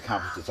 the amount of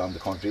campers that's on the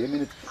country. I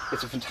mean,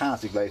 it's a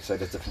fantastic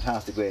lifestyle. It's a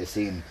fantastic way of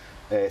seeing,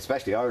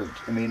 especially Ireland.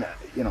 I mean,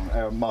 you know,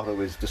 our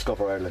motto is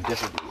discover Ireland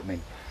differently. I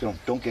mean, you know,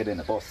 don't get in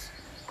a bus.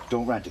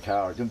 don't rent a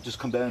car. Don't just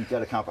come down,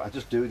 get a camper, and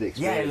just do the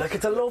experience. Yeah, like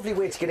it's a lovely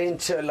way to get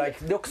into like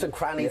nooks and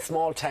crannies,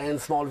 small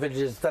towns, small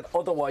villages that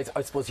otherwise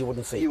I suppose you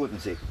wouldn't see. You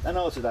wouldn't see. And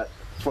also that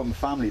from a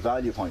family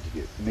value point of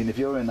view. I mean, if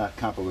you're in that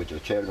camper with your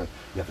children,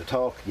 you have to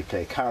talk, you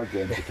play card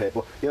games, you play,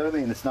 you know what I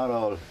mean? It's not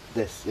all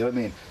this, you know what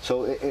I mean?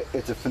 So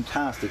it's a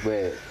fantastic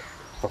way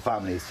for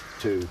families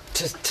to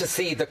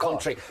see the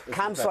country.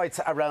 Campsites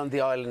around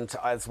the island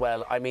as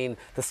well. I mean,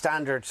 the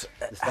standard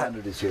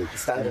is huge. The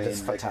standard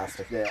is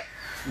fantastic. Yeah,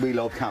 we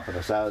love camping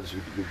ourselves.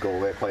 We go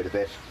away quite a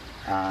bit,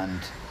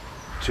 and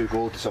to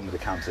go to some of the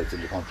campsites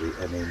in the country,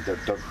 I mean,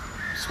 they're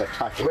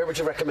spectacular. Where would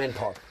you recommend,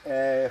 Paul?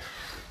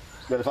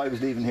 Well, if I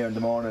was leaving here in the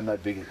morning,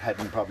 I'd be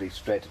heading probably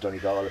straight to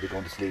Donegal. I'd be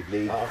going to Suzie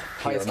Lee.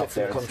 Highest cliff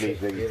in the country.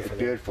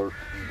 Beautiful,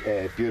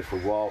 beautiful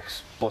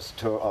walks, bus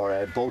tour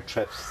or boat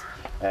trips.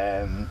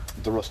 The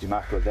Rusty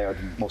Mackerel there,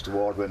 the most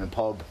award-winning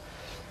pub.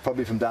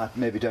 Probably from that,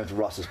 maybe down to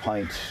Ross's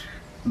Point,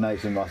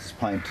 nice in Ross's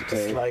Point.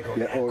 Sligo,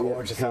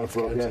 gorgeous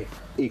county.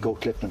 Eco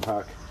Clifton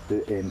Park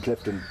in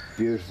Clifton,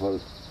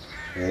 beautiful.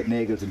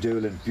 Nagels and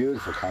Doolin,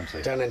 beautiful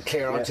campsite. Down and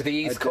clear onto the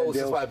east coast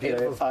as well,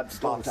 beautiful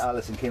spots.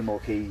 Alice and Kilmore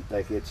Key,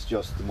 like it's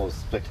just the most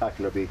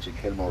spectacular beach in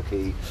Kilmore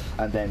Key,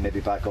 and then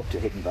maybe back up to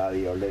Hidden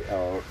Valley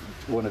or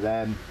one of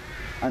them,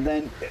 and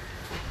then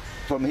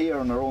from here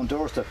on our own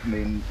doorstep, I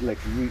mean, like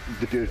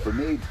the beautiful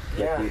Mead.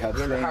 Yeah, we have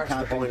we're in the Slane heart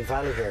of the Boyne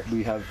Valley here.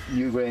 We have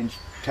Newgrange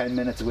 10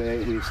 minutes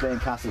away. We have Slane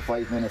Castle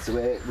 5 minutes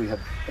away. We have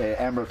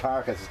Emerald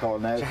Park, as it's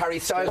called now. So Harry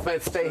Styles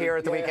might stay here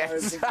at the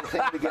weekends.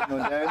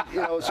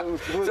 You know, so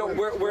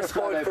we're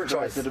spoiled for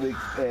choice. The week,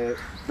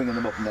 bringing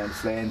them up and down to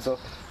Slane. So,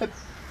 but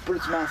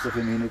it's massive.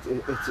 I mean,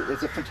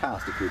 it's a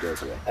fantastic few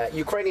days away.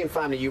 Ukrainian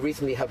family, you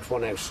recently helped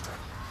one out.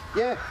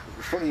 Yeah,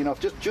 funny enough,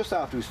 just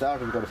after we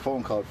started, we got a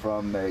phone call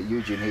from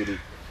Eugene Healy,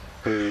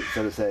 who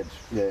sort of said,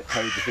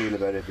 how did you feel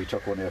about it if we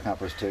took one of your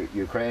campers to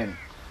Ukraine?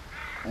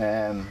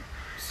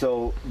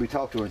 So we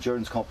talked to our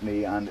insurance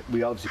company, and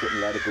we obviously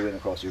couldn't let it go in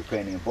across the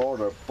Ukrainian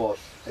border, but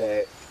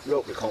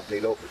local company,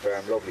 local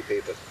firm, lovely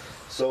people.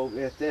 So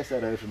they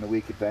set out on a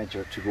week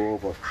adventure to go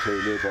over to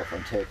Lubov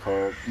and take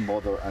her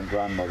mother and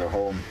grandmother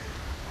home,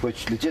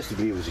 which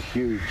logistically was a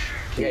huge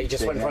you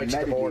just thing, went right to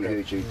the border.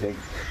 huge thing.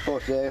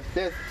 But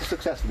they've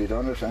successfully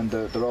done it, and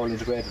they're all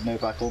integrated now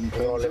back home.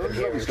 So it was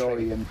a lovely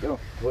story, and it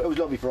was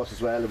lovely for us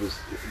as well. It was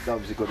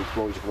obviously good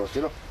exposure for us,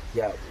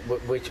 Yeah,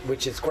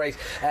 which is great.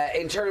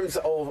 In terms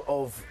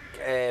of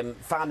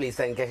families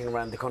then getting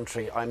around the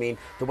country, I mean,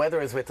 the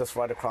weather is with us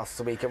right across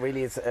the week. It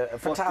really is a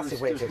fantastic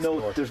way to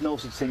explore. There's no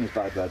such thing as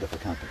bad weather for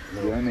camping.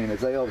 No. You know what I mean?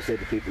 As I always say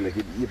to people, like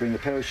you bring a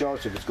pair of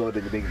shorts if it's good,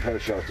 and you bring a pair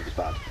of shorts if it's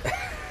bad.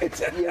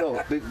 It's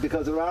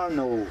because there are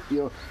no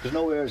there's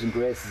no airs and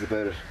graces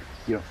about it.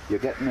 You're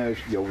getting out,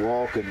 you're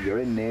walking, you're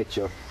in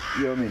nature.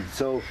 You know what I mean?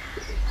 So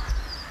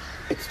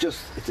it's a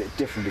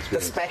different experience.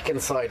 The spec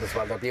inside as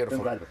well, they're beautiful.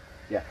 Incredible.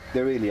 Yeah,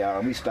 they really are,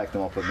 and we spec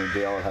them up. I mean,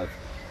 they all have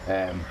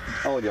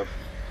all your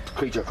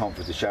creature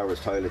comforts, the showers,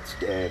 toilets,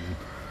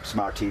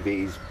 smart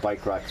TVs,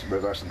 bike racks,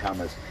 reversing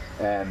cameras.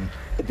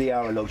 They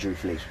are a luxury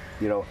fleet.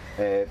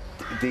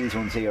 These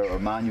ones here are a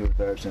manual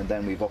version, and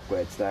then we've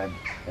upgrades. Then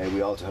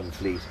we also have a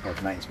fleet of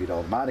 9-speed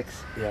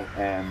automatics.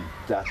 Yeah.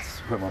 That's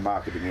when we're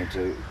marketing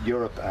into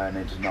Europe and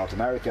into North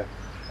America.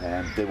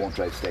 They won't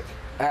drive stick.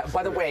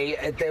 By the way,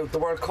 the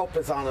World Cup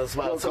is on as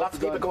well, so lots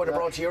of people going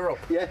abroad to Europe.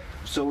 Yeah,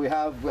 so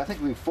I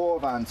think we have 4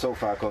 vans so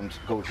far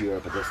go to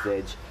Europe at this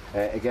stage.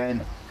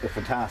 Again, it's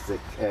fantastic,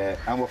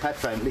 and we're pet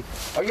friendly.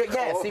 Oh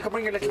yeah, so you can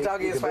bring your little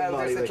doggy as well.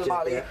 There's little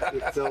Molly.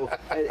 So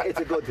it's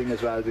a good thing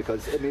as well,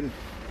 because I mean,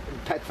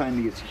 pet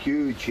friendly is a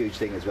huge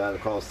thing as well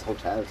across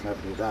hotels and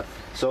everything like that.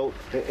 So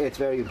it's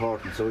very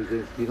important. So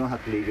you don't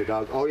have to leave your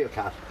dog or your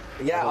cat.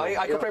 Yeah,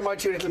 I could bring my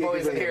 2 little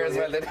boys in here as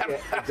well.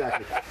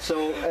 Exactly.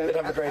 So they'd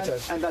have a great time.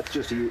 And that's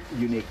just a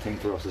unique thing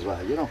for us as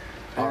well,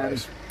 All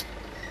right.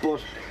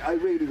 But I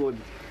really would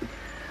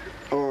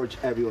urge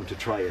everyone to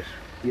try it.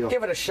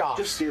 Give it a shot.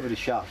 Just give it a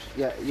shot.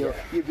 Yeah,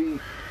 you'd be.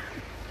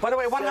 By the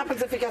way, what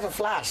happens if you get a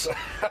flat?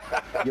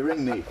 You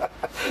ring me,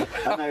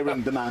 and I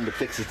ring the man that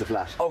fixes the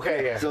flat.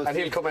 Okay, yeah. So and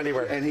he'll come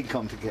anywhere. And he'll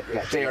come to get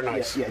day or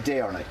night. Yeah,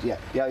 day or night. Yeah,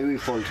 we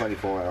full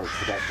 24 hours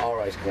protection. All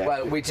right. Yeah.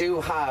 Well, we do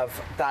have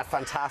that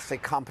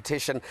fantastic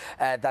competition,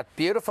 that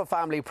beautiful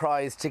family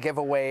prize to give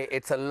away.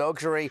 It's a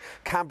luxury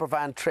camper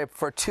van trip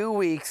for 2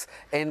 weeks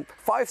in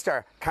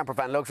 5-star camper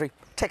van luxury.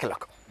 Take a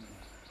look.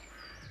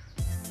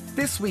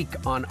 This week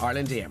on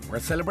Ireland AM, we're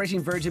celebrating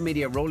Virgin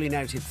Media rolling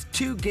out its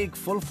 2 gig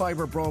full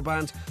fibre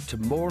broadband to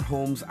more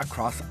homes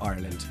across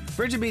Ireland.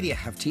 Virgin Media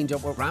have teamed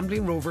up with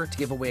Rambling Rover to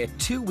give away a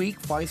 2-week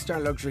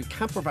 5-star luxury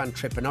camper van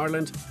trip in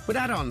Ireland, with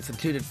add-ons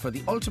included for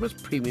the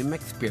ultimate premium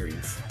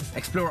experience.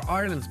 Explore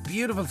Ireland's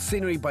beautiful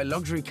scenery by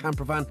luxury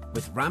camper van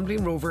with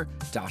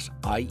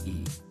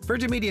ramblingrover.ie.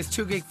 Virgin Media's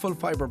 2 gig full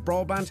fibre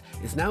broadband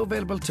is now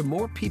available to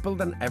more people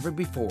than ever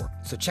before,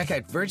 so check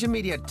out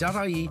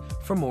virginmedia.ie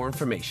for more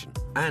information.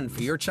 And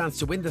for your chance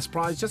to win this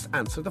prize, just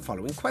answer the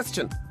following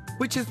question.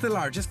 Which is the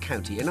largest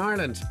county in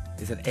Ireland?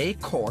 Is it A,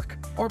 Cork,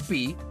 or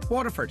B,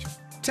 Waterford?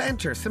 To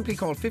enter, simply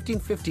call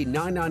 1550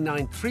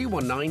 999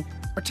 319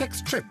 or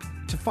text TRIP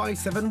to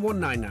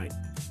 57199.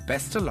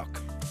 Best of luck.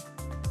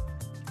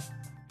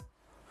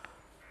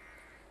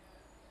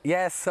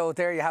 Yes, so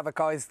there you have it,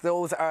 guys.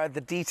 Those are the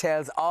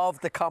details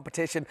of the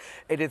competition.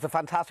 It is a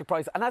fantastic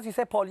prize. And as you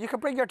said, Paul, you can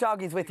bring your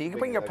doggies with you. You can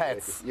bring your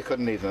pets. You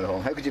couldn't leave them at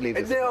home. How could you leave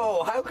them?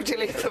 No, how could you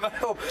leave them at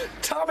home?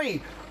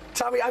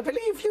 Tommy, I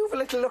believe you have a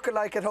little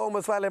lookalike at home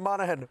as well in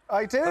Monaghan.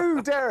 I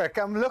do,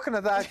 Deric. I'm looking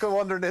at that,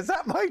 wondering, is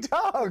that my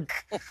dog?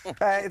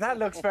 That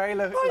looks very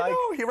like... I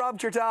know, he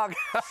robbed your dog.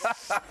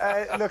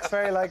 It looks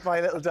very like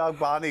my little dog,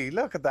 Bonnie.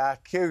 Look at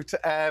that, cute.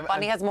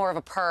 Bonnie has more of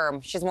a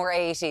perm. She's more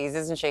 80s,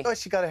 isn't she? Oh,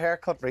 she got a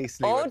haircut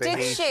recently. Oh, with the did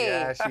heat. she?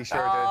 Yeah, she sure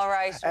did. All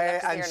right.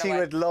 And she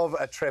would love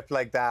a trip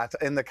like that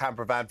in the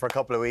camper van for a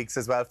couple of weeks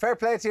as well. Fair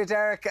play to you,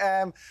 Deric.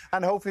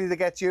 And hopefully they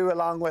get you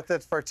along with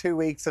it for 2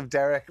 weeks of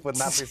Deric.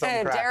 Wouldn't that be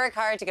something? Deric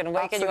Hartigan and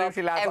waking you up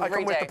lads. I every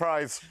come with day. the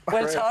prize.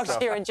 We'll talk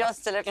to you in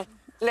just a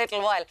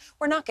little while.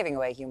 We're not giving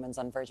away humans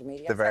on Virgin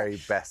Media. The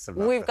very best of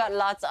luck. We've got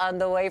lots on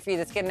the way for you.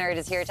 The Skin Nerd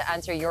is here to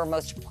answer your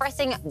most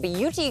pressing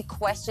beauty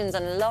questions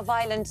on Love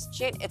Island.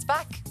 Shit, it's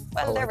back.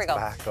 Well, there we go.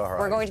 Back, all right.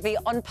 We're going to be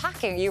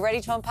unpacking. Are you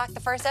ready to unpack the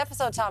first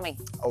episode, Tommy?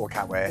 Oh, I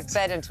can't wait. Let's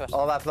bed into it.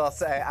 All that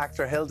plus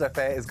actor Hilda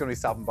Fay is going to be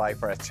stopping by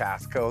for a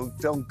chat.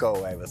 Don't go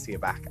away. We'll see you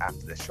back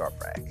after this short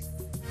break.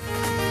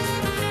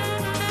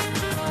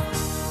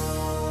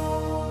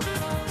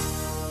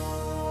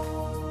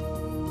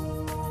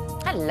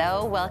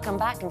 Hello, welcome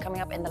back. And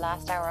coming up in the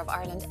last hour of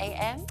Ireland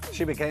AM.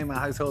 She became a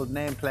household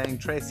name playing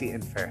Tracy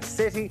in Fair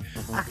City.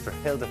 Actor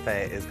Hilda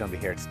Fay is going to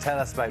be here to tell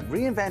us about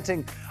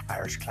reinventing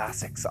Irish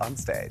classics on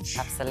stage.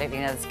 Absolutely.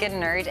 Now, the Skin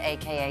Nerd,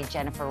 aka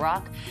Jennifer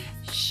Rock,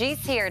 she's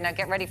here. Now,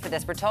 get ready for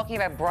this. We're talking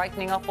about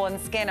brightening up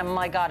one's skin, and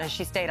my God, has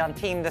she stayed on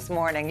theme this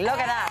morning. Look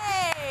at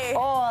that.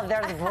 Oh,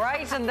 there's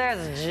Bright and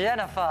there's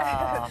Jennifer.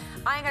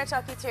 I'm going to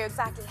talk you through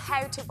exactly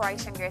how to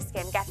brighten your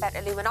skin, get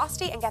that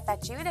luminosity and get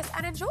that dewiness,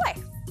 and enjoy.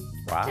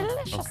 Wow.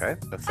 Delicious. Okay.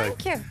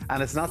 Thank you.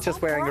 And it's not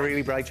just wearing a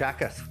really bright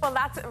jacket. Well,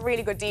 that's a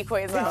really good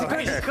decoy as well.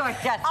 Okay.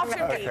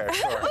 Option B. Okay,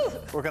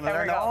 sure. We're going to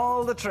learn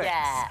all the tricks.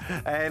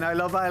 Yeah. Now,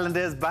 Love Island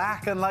is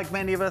back, and like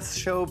many of us,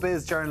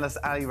 showbiz journalist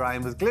Ali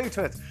Ryan was glued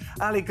to it.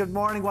 Ali, good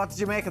morning. What did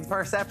you make of the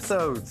first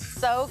episode?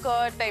 So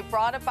good. They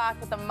brought it back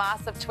with a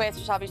massive twist,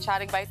 which I'll be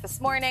chatting about this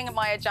morning.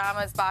 Maya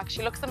Jama's back.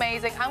 She looks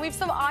amazing. And we've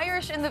some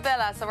Irish in the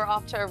villa, so we're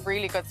off to a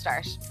really good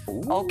start.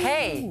 Ooh.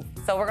 Okay,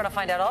 so we're going to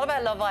find out all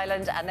about Love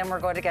Island, and then we're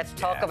going to get to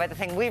talk about the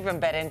thing we've been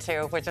bet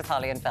into, which is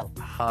Holly and Phil.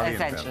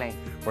 Essentially.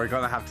 We're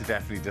going to have to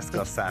definitely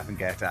discuss that and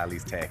get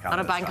Ali's take on it. On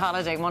a bank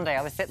holiday Monday,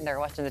 I was sitting there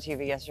watching the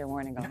TV yesterday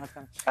morning going, what's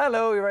going on?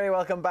 Hello, you're very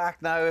welcome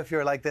back. Now, if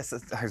you're like this,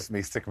 it's just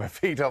me sticking my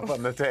feet up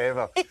on the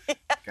table.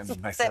 Getting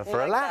myself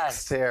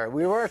relaxed here.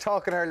 We were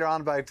talking earlier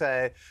on about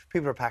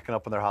people are packing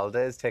up on their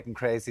holidays, taking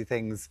crazy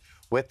things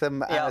with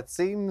them, and it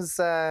seems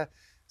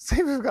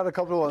we've got a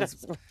couple of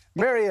ones.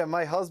 Miriam,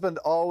 my husband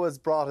always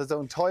brought his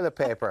own toilet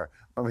paper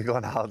when we go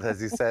on holidays.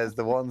 He says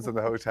the ones in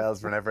the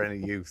hotels were never any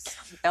use.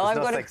 No, it's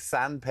like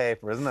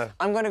sandpaper, isn't it?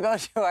 I'm going to go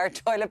to our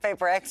toilet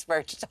paper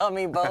expert,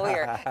 Tommy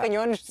Bowyer. Can you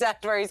understand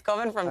where he's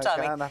coming from,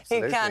 Tommy? He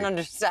can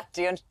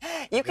understand.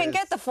 You can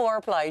get the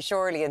 4-ply,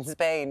 surely, in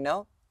Spain,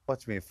 no?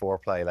 What do you mean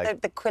 4-ply?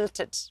 Like the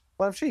quilted.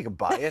 Well, I'm sure you can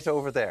buy it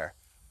over there,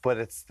 but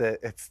it's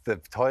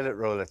the toilet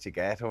roll that you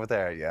get over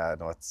there. Yeah,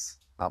 no, it's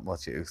not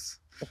much use.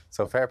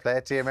 So fair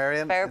play to you,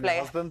 Marion. Fair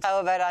play.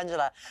 How about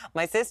Angela?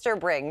 My sister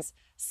brings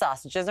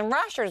sausages and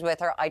rashers with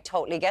her. I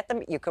totally get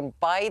them. You can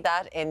buy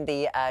that in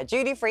the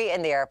duty-free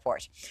in the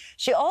airport.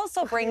 She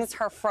also brings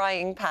her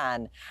frying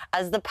pan,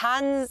 as the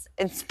pans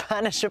in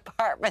Spanish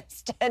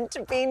apartments tend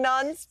to be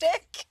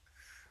non-stick.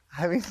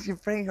 I mean, you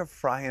bring a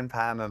frying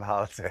pan on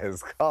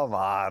holidays. Come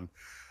on.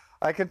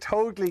 I can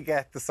totally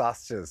get the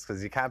sausages,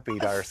 because you can't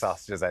beat Irish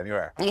sausages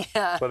anywhere.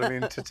 Yeah. But I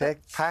mean, to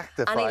pack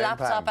the any frying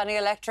laptop, pan. any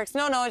electrics?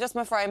 No, just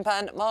my frying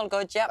pan. I'm all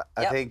good, yep.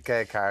 I think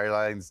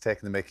Caroline's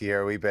taking the mickey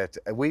here a wee bit.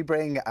 We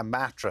bring a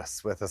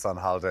mattress with us on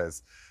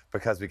holidays,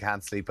 because we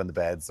can't sleep on the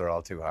beds. They're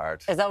all too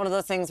hard. Is that one of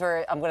those things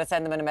where I'm going to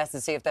send them in a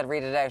message, see if they'll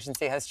read it out and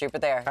see how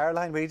stupid they are?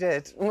 Caroline, we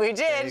did. We did.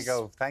 There you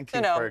go. Thank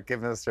you for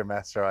giving us your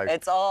message.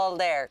 It's all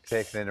there.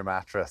 Taking in your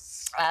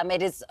mattress.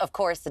 It is, of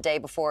course, the day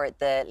before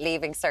the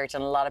Leaving Cert,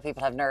 and a lot of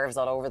people have nerves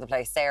all over the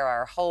place. Sarah,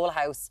 our whole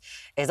house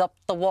is up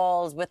the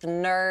walls with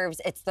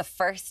nerves. It's the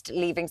first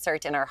Leaving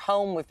Cert in our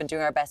home. We've been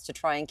doing our best to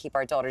try and keep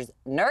our daughter's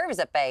nerves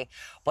at bay,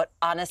 but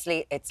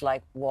honestly, it's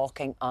like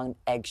walking on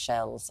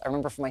eggshells. I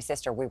remember for my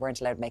sister, we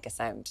weren't allowed to make a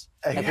sound.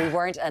 Like we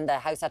weren't, and the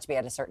house had to be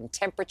at a certain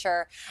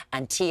temperature,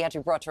 and tea had to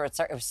be brought to her.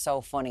 It was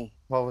so funny.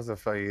 What was it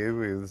for you?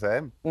 Were you the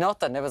same?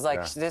 Nothing. It was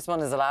like, this one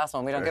is the last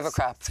one. We don't give a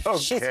crap.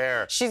 Don't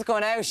care. She's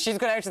going out. She's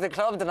going out to the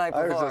club the night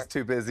before. I was just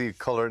too busy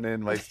colouring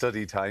in my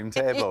study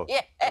timetable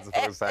as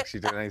opposed to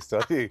actually doing any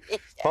study.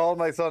 Paul,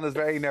 my son, is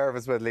very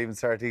nervous about Leaving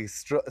Cert. He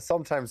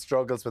sometimes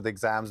struggles with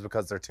exams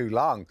because they're too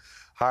long.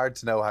 Hard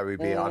to know how he'll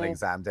be on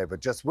exam day, but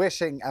just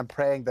wishing and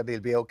praying that he'll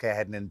be okay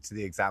heading into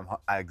the exam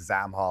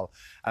hall.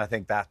 And I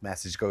think that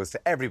message goes to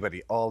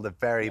everybody. All the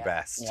very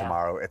best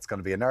tomorrow. It's going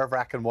to be a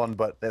nerve-wracking one,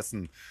 but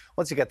listen,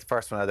 once you get the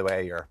first one out of the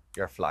way,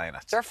 you're flying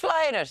it. You're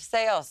flying it.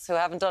 Say us, who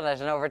haven't done it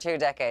in over 2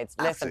 decades.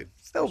 Listen.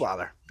 No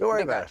bother. Don't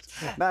worry about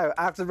it. Now,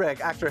 after the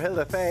break, actor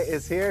Hilda Fay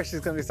is here. She's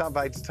going to be stopping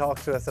by to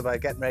talk to us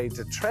about getting ready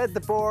to tread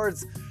the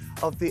boards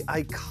of the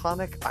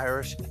iconic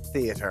Irish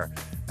theatre.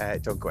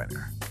 Don't go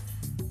anywhere.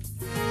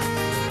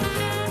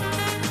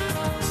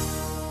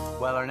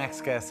 Well, our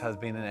next guest has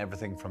been in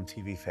everything from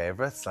TV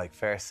favourites like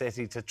Fair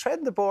City to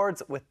tread the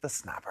boards with The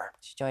Snapper.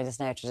 She joined us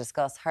now to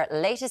discuss her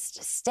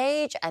latest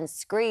stage and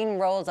screen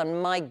roles,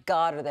 and my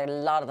God, are there a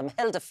lot of them.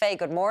 Hilda Fay,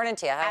 good morning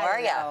to you. How are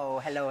you?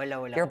 Hello.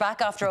 You're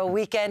back after a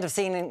weekend of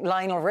seeing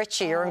Lionel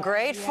Richie. You're in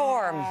great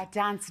form.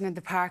 Dancing in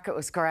the park, it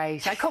was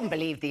great. I couldn't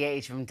believe the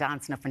age of him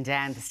dancing up and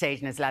down the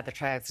stage in his leather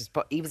trousers,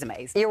 but he was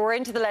amazing. You were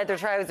into the leather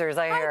trousers,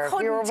 I hear.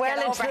 You were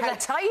well into how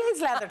tight his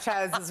leather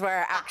trousers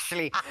were,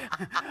 actually.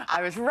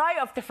 I was right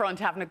up the front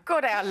having a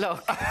good old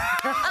look. I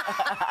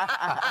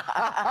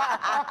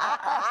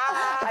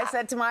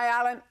said to my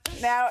Alan,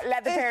 now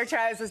leather pair of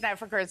trousers now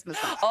for Christmas.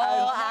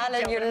 Oh,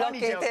 Alan, you lucky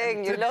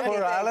thing. You lucky Poor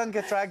thing. Alan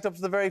get dragged up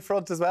to the very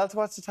front as well to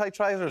watch the tight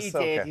trousers. He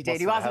did.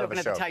 He wasn't looking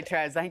at the tight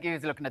trousers. I think he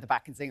was looking at the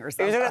back and singer or He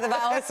something. was looking at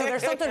the back. So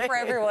there's something for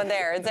everyone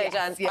there in St.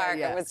 John's Park.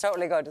 It was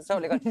totally good. It's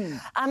totally good.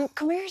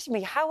 Come here to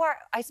me.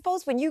 I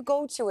suppose when you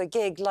go to a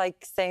gig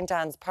like St.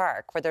 John's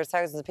Park, where there's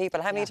thousands of people,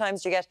 how many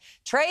times do you get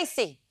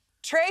Tracy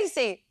from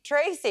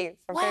Fair City?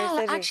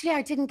 Actually,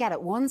 I didn't get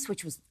it once,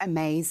 which was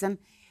amazing.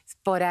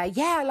 But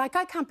yeah, like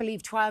I can't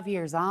believe 12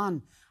 years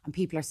on and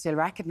people are still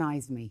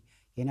recognising me.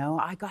 You know,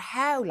 I go,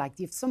 how? Like,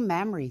 you have some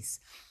memories.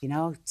 You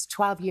know, it's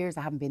 12 years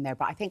I haven't been there,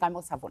 but I think I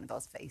must have one of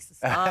those faces.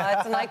 It's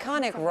an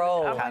iconic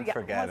role. Can't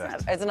forget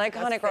it. It's an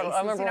iconic role.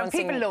 I remember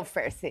people love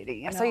Fair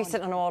City. I saw you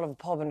sitting on a wall of a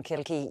pub in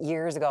Kilkee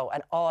years ago,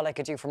 and all I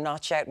could do from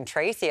not shouting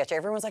Tracy at you,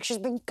 everyone's like, she's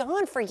been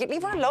gone for you.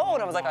 Leave her alone.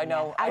 I was like, I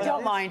know. I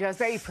don't mind. I was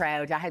very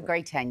proud. I had a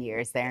great 10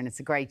 years there, and it's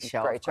a great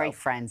show. Great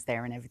friends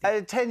there and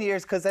everything. 10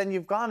 years, because then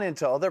you've gone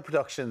into other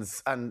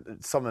productions and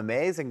some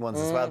amazing ones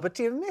as well. But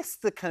do you miss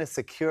the kind of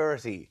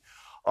security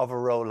of a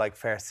role like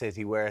Fair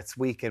City, where it's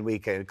week in,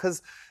 week out?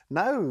 Because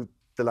now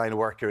the line of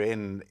work you're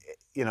in,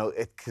 you know,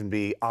 it can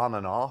be on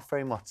and off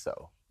very much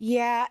so.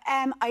 Yeah,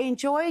 I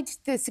enjoyed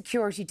the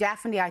security,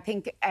 definitely. I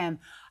think I'd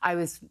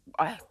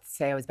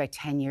say I was about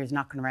 10 years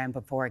knocking around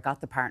before I got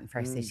the part in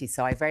Fair City,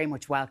 so I very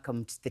much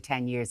welcomed the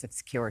 10 years of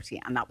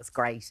security, and that was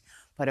great.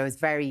 But I was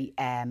very,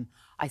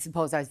 I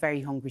suppose I was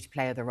very hungry to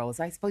play other roles.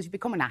 I suppose you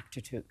become an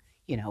actor to,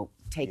 you know,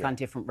 take on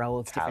different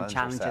roles, different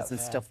challenges and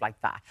stuff like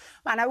that.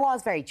 And I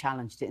was very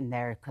challenged in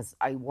there because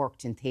I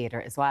worked in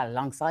theatre as well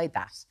alongside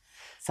that.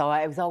 So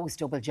I was always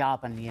double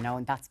jobbing, you know,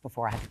 and that's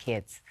before I had the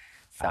kids.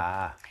 So,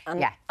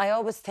 yeah. I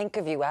always think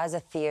of you as a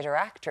theatre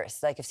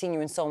actress. Like, I've seen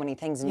you in so many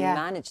things and you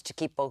managed to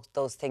keep both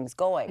those things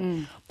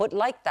going. But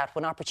like that,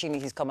 when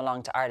opportunities come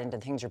along to Ireland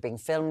and things are being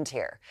filmed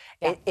here,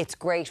 it's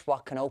great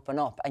what can open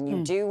up. And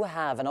you do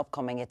have an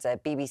upcoming, it's a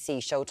BBC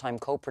Showtime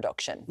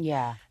co-production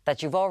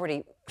that you've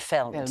already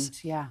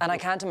filmed. And I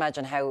can't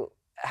imagine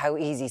how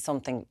easy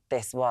something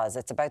this was.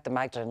 It's about the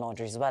Magdalene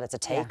laundries as well. It's a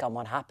take on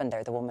what happened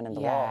there, the woman in the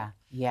wall.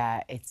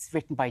 Yeah, it's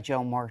written by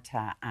Joe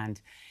Murtagh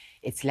and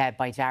it's led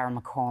by Darragh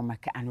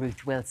McCormack and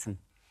Ruth Wilson.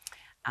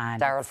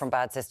 And Daryl from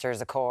Bad Sisters,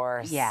 of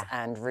course,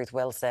 and Ruth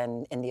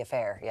Wilson in The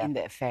Affair. In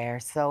The Affair.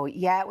 So,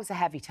 yeah, it was a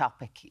heavy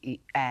topic.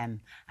 And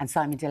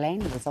Simon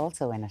Delaney was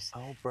also in it.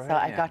 Oh, brilliant. So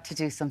I got to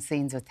do some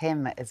scenes with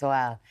him as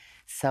well.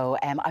 So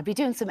I'll be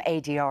doing some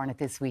ADR on it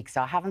this week,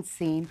 so I haven't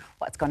seen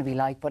what it's going to be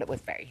like, but it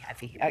was very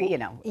heavy. You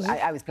know,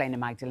 I was playing a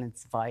Magdalene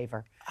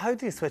survivor. How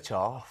do you switch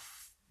off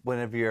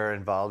whenever you're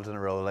involved in a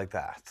role like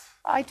that?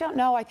 I don't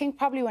know. I think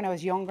probably when I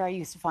was younger, I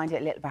used to find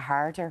it a little bit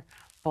harder.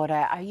 But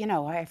you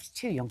know, I have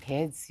 2 young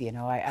kids. You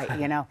know,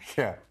 you know,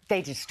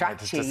 they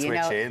distract you. You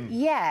know,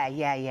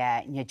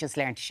 yeah. And you just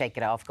learn to shake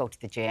it off, go to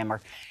the gym,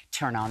 or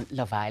turn on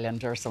Love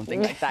Island or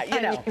something like that.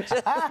 You know,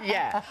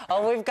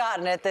 Oh, we've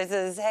gotten it. This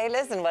is, hey,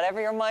 listen,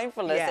 whatever your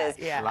mindfulness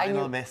is.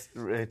 Lionel missed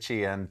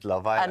Richie and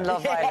Love Island. And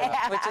Love Island,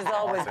 which is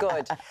always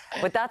good.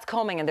 But that's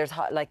coming, and there's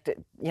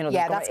you know,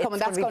 that's coming.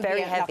 That's going to be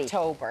very out in heavy.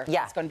 October.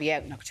 Yeah, it's going to be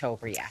out in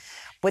October. Yeah.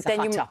 But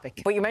then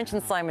you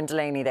mentioned Simon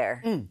Delaney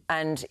there,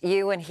 and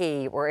you and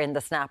he were in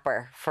The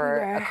Snapper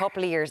for a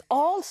couple of years,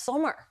 all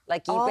summer.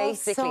 Like, you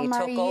basically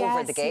took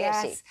over the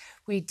Gaiety. Yes.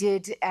 We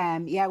did,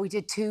 we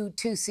did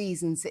two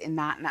seasons in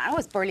that, and it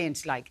was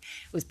brilliant. Like,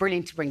 it was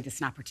brilliant to bring The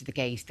Snapper to the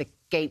Gate. The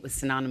Gate was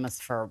synonymous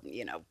for,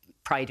 you know,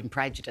 Pride and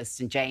Prejudice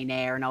and Jane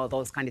Eyre and all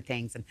those kind of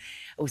things. And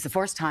it was the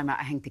first time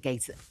I think the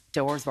Gate's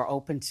doors were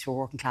opened to a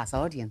working class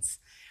audience.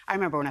 I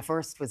remember when I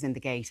first was in the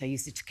Gate, I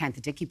used to count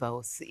the Dickie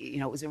Bows. You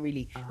know, it was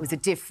it was a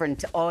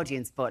different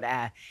audience, but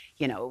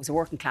you know, it was a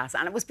working class,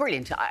 and it was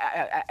brilliant.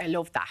 I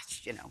loved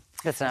that. You know,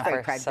 it's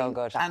so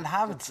good. And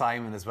having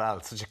Simon as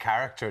well, such a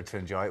character to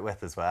enjoy it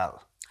with as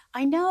well.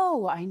 I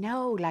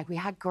know. Like, we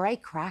had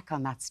great crack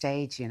on that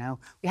stage, you know.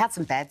 We had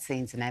some bed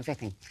scenes and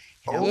everything.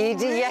 You know? You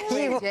did, yeah,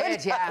 We you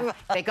did, yeah.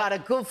 They got a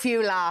good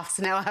few laughs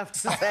now, I have to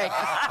say.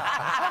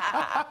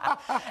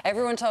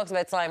 Everyone talks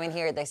about Simon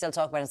here. They still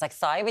talk about it. It's like,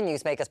 Simon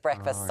used to make us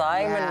breakfast.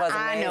 Simon was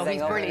amazing. I know,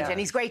 he's Oh, brilliant. yeah. And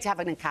he's great to have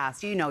in a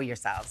cast. You know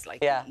yourselves.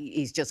 Like, Yeah.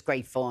 he's just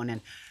great fun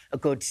and a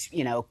good,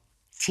 you know,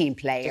 team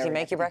player. Did he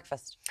make you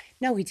breakfast?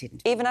 No, he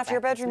didn't. Even after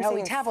your bedroom No,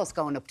 scenes? he'd have us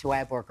going up to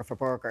Burger for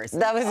burgers.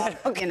 That was it,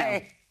 okay. You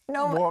know.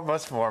 No.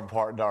 Much more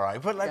important, all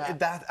right. But like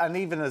that, and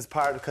even as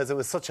part, because it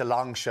was such a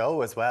long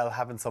show as well,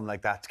 having something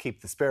like that to keep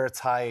the spirits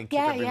high and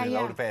keep everybody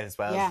motivated as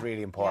well is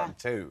really important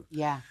too.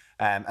 Yeah.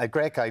 A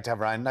great guy to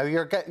have around. Now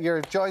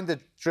you're joined the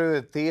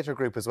Druid Theatre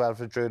Group as well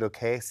for Druid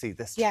O'Casey.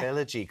 This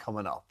trilogy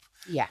coming up.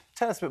 Yeah.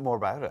 Tell us a bit more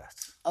about it.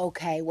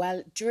 Okay,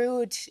 well,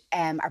 Druid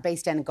are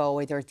based down in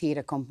Galway. They're a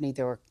theatre company.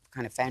 They were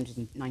kind of founded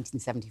in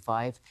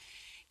 1975.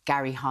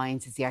 Gary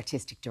Hines is the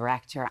artistic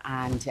director,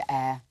 and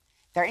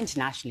they're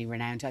internationally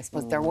renowned. I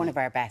suppose they're one of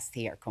our best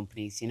theatre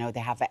companies. You know,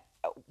 they have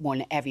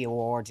won every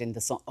award in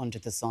the under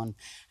the sun,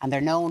 and they're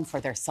known for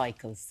their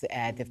cycles.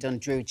 They've done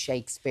Druid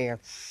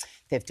Shakespeare,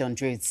 they've done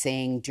Druid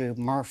Sing, Druid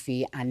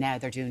Murphy, and now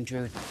they're doing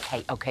Druid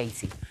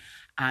O'Casey.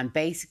 And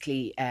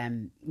basically,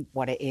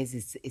 what it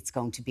is it's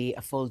going to be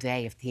a full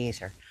day of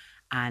theatre,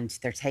 and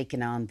they're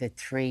taking on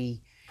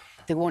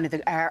one of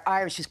our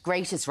Irish's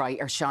greatest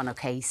writers, Sean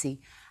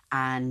O'Casey,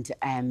 and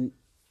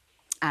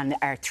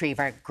are three of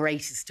our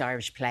greatest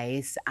Irish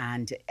plays,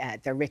 and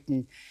they're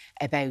written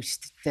about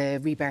the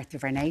rebirth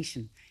of our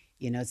nation.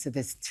 You know, so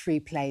there's three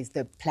plays: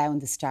 The Plough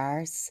and the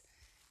Stars,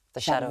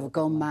 The Shadow of a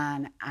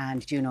Gunman,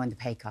 and Juno and the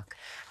Paycock.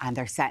 And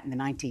they're set in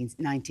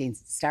the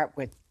start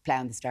with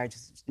Plough and the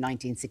Stars,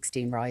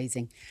 1916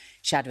 Rising,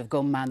 Shadow of a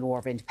Gunman, the War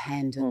of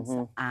Independence,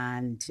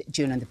 and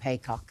Juno and the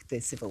Paycock,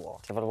 the Civil War.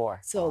 Civil War.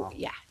 So,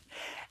 yeah.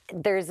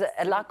 There's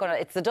a lot going on.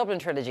 It's the Dublin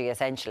trilogy,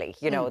 essentially,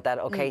 you know, that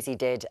O'Casey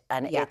did,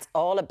 and it's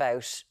all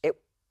about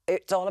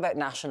It's all about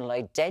national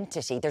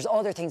identity. There's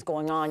other things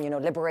going on, you know,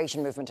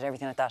 liberation movement and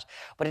everything like that.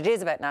 But it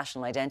is about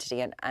national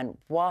identity, and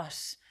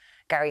what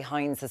Gary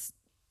Hines has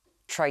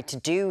tried to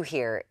do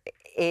here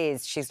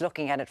is she's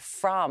looking at it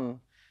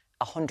from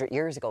 100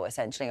 years ago,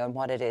 essentially, on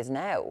what it is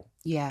now.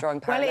 Yeah. Drawing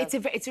parallels.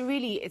 Well, it's a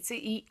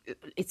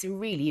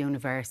really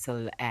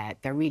universal.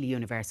 They're really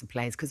universal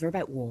plays because they're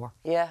about war.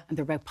 Yeah. And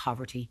they're about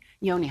poverty.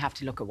 You only have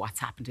to look at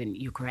what's happened in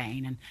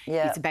Ukraine, and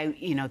Yeah. it's about,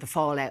 you know, the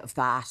fallout of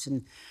that,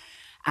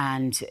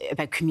 and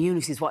about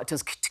communities, what it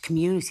does to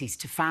communities,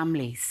 to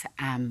families.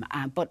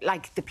 But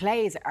like the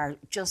plays are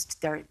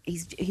just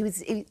he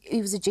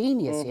was a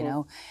genius, you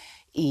know.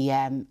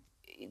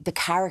 The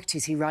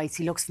characters he writes,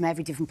 he looks from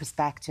every different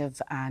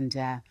perspective, and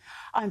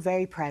I'm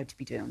very proud to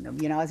be doing them,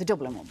 you know, as a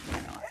Dublin woman,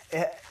 you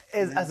know.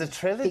 As a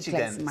trilogy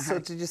then, so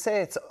did you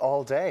say it's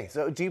all day?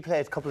 So do you play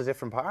a couple of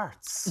different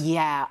parts?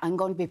 Yeah, I'm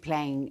going to be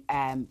playing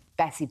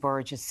Bessie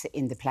Burgess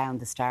in The Plough and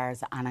the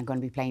Stars, and I'm going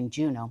to be playing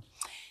Juno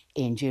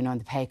in Juno and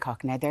the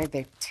Paycock. Now, they're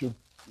the two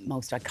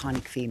most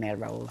iconic female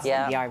roles in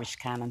the Irish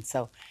canon,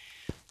 so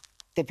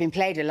they've been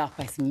played a lot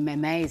by some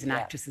amazing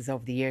actresses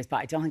over the years, but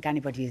I don't think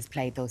anybody has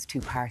played those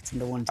two parts in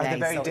the one day. Are they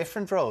very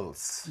different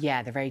roles?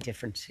 Yeah, they're very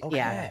different. Okay.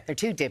 Yeah, they're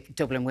two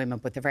Dublin women,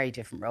 but they're very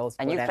different roles.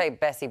 And you played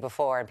Bessie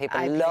before, and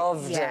people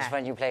loved it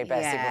when you played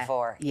Bessie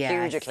before.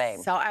 Yeah. Huge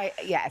acclaim. So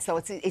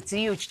it's a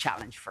huge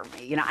challenge for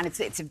me, you know, and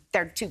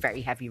they're two very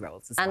heavy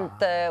roles as well. And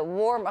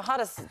the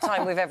hottest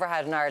time we've ever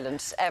had in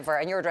Ireland, ever,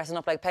 and you're dressing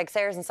up like Peig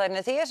Sayers inside in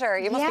a theatre.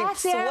 You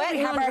must be sweating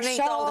we have our underneath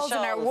all the shawls and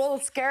our wool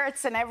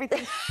skirts and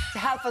everything to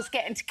help us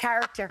get into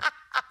character.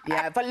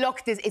 Yeah, but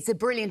look, it's a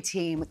brilliant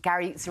team.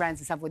 Gary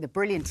surrounds himself with a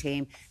brilliant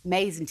team,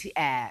 amazing,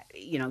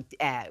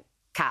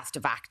 cast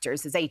of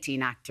actors. There's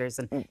 18 actors,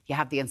 and you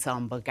have the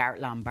ensemble: Garrett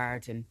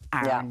Lombard and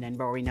Aaron and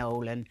Rory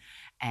Nolan,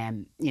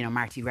 you know,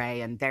 Marty Ray,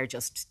 and they're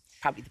just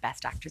probably the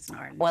best actors in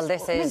Ireland. Well,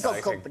 this is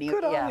good company.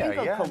 Good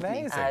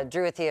company.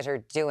 Druid Theatre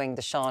doing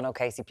the Sean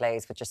O'Casey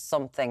plays, which is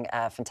something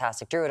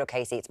fantastic. Druid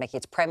O'Casey, it's making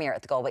its premiere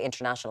at the Galway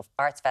International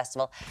Arts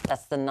Festival.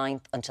 That's the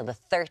 9th until the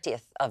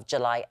 30th of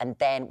July, and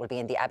then we'll be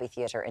in the Abbey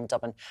Theatre in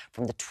Dublin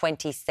from the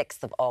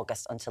 26th of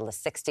August until the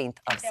 16th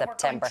of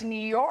September. We're going to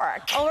New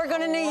York. Oh, we're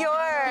going to New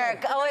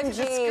York.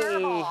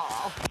 OMG.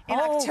 In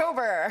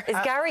October. Is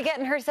Gary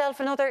getting herself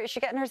another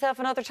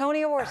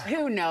Tony Award?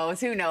 Who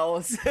knows? Who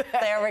knows?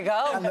 There we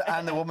go.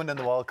 And the Woman in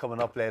the Wall coming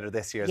up later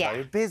this year. Yeah.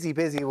 You're a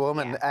busy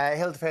woman.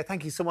 Hilda Fay,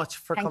 thank you so much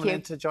for coming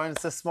in to join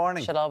us this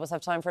morning. Should always have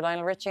time for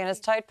Lionel Richie and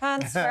his tight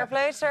pants. Fair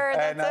play, sir.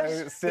 That's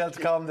it. Still to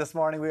come this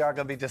morning, we are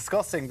going to be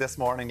discussing this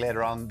morning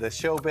later on the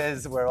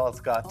showbiz. We're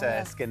also got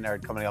Skin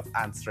Nerd coming up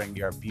answering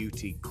your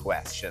beauty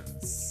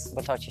questions.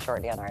 We'll talk to you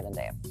shortly on Ireland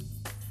Day.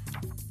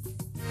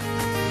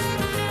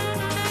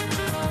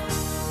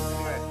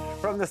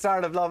 From the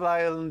start of Love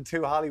Island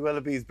to Holly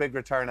Willoughby's big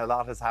return, a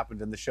lot has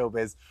happened in the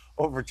showbiz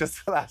over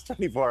just the last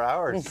 24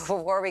 hours.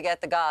 Before we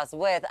get the goss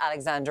with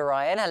Alexander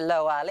Ryan,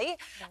 hello Ali.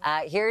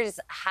 Here's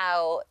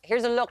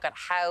a look at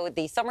how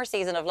the summer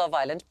season of Love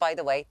Island, by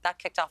the way, that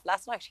kicked off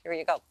last night. Here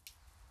you go.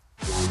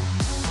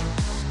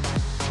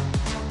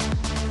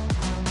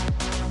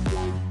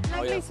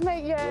 Lovely to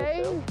meet you.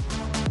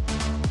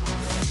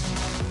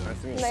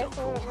 Nice to meet you.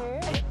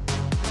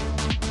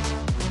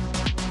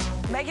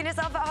 Making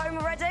yourself at home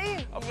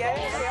already?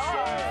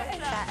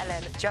 Yes.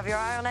 Settling. Do you have your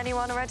eye on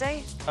anyone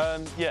already?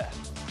 Yeah.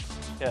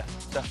 Yeah,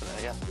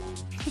 definitely, yeah.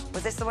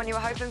 Was this the one you were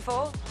hoping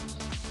for?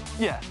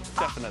 Yeah,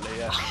 definitely,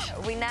 yeah.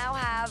 We now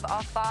have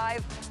our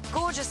 5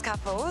 gorgeous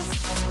couples.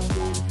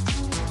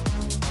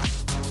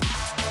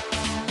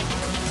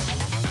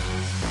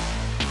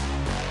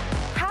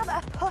 Have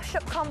a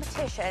push-up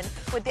competition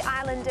with the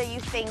islander you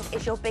think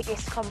is your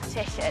biggest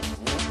competition.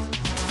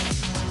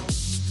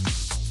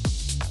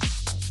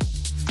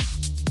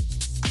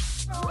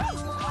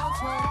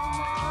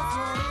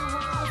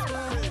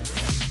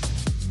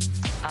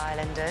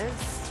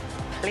 Islanders,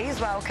 please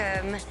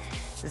welcome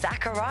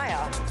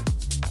Zachariah.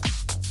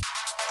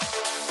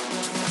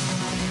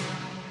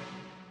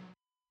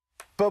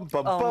 Boom,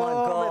 boom, Oh boom. my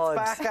God.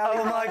 It's back out.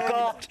 Oh my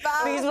God.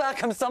 Please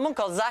welcome someone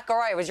called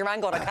Zachariah. Was your man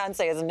going, I can't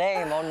say his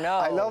name. Oh no.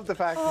 I love the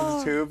fact that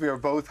the two of you are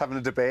both having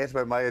a debate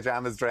about Maya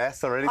Jama's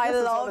dress already. I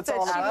This is what loved it's it.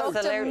 all She about.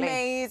 looked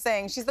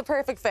amazing. She's the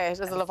perfect fit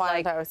as a Love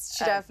Island host.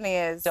 She definitely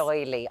is.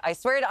 Doily. I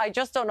swear, I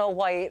just don't know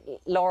why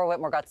Laura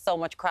Whitmore got so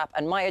much crap.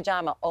 And Maya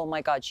Jama, oh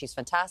my God, she's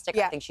fantastic.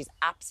 I think she's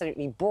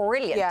absolutely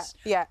brilliant. Yeah,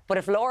 yeah. But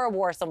if Laura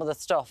wore some of the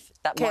stuff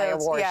that Maya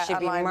wore, she'd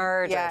be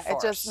murdered Yeah, for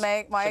it just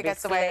make Maya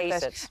gets away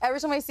with it. Every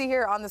time I see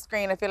her on the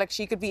screen, I feel like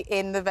she could be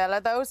in the villa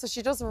though, so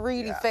she does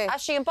really fit.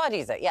 As she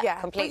embodies it,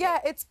 completely. But yeah,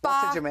 it's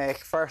back. What did you make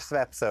first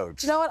episode?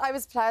 Do you know what? I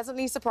was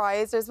pleasantly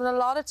surprised. There's been a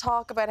lot of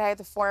talk about how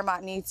the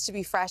format needs to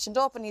be freshened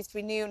up, it needs to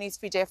be new, it needs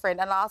to be different.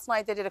 And last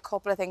night they did a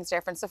couple of things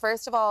different. So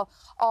first of all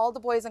the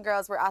boys and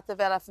girls were at the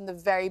villa from the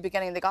very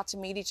beginning. They got to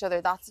meet each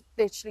other. That's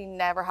literally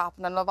never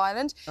happened on Love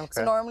Island.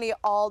 So normally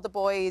all the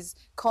boys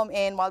come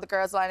in while the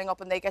girls are lining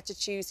up and they get to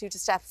choose who to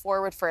step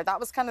forward for.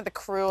 That was kind of the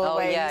cruel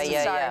way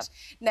to start.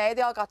 Now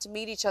they all got to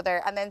meet each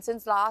other. And then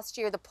since last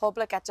year, the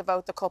public get to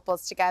vote the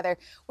couples together,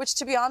 which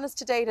to be honest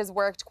to date has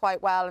worked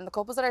quite well. And the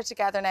couples that are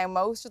together now,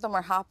 most of them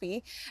are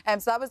happy.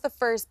 So that was the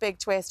first big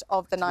twist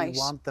of the night. We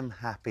want them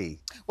happy.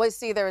 Well,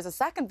 see, there was a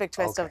second big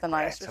twist of the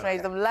night, which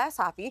made them less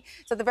happy.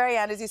 So at the very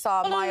end, as you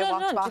saw, Maya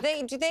walked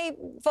back. Do they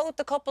vote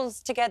the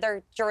couples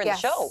together during the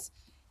show?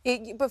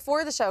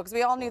 Before the show, because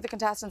we all knew the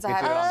contestants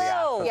ahead of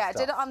us. Yeah,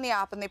 did it on the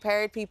app and they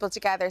paired people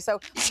together. So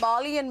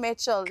Molly and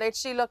Mitchell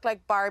literally look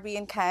like Barbie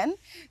and Ken.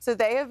 So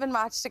they have been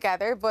matched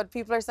together, but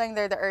people are saying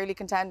they're the early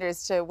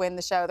contenders to win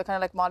the show. They're kind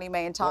of like Molly,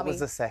 May and Tommy. What was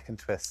the second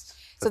twist?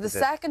 So the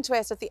second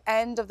twist at the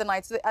end of the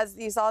night, so as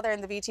you saw there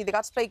in the VT, they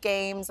got to play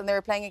games and they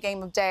were playing a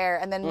game of Dare,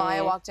 and then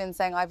Maya walked in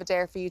saying, I have a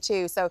dare for you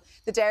too. So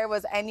the dare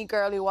was any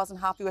girl who wasn't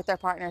happy with their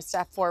partner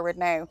step forward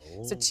now.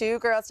 So 2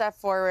 girls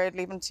stepped forward,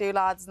 leaving 2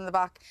 lads in the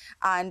back,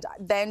 and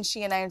then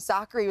she announced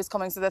Zachary was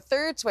coming, so the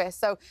third twist.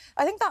 So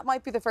I think that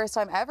might be the first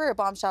time ever a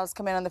bombshell has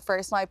come in on the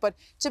first night, but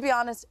to be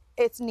honest,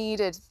 it's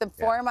needed. The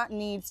format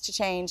needs to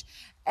change.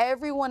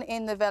 Everyone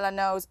in the villa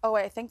knows, oh,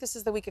 I think this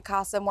is the week of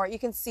Casa Amor. You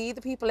can see the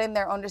people in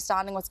there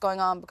understanding what's going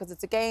on because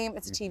it's a game,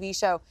 it's a TV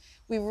show.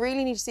 We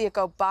really need to see it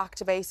go back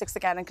to basics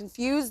again and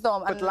confuse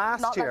them and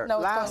not let them know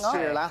what's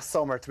going on. Last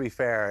summer, to be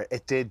fair,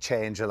 it did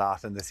change a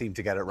lot and they seemed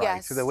to get it right.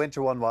 Yes. So the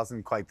winter one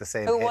wasn't quite the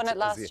same. Who won it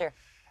last year?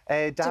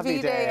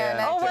 Davide and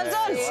oh, well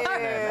done.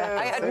 Sorry.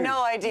 I had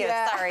no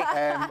idea. Sorry.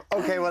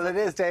 OK, well, it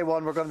is day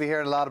one. We're going to be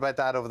hearing a lot about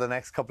that over the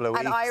next couple of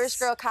weeks. An Irish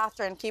girl,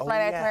 Catherine. Keep an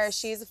eye out on her.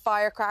 She's a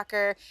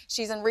firecracker.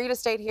 She's in real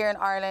estate here in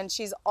Ireland.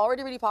 She's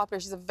already really popular.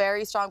 She's a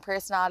very strong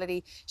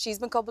personality. She's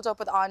been coupled up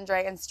with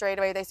Andre, and straight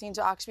away they seem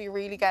to actually be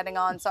really getting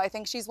on. So I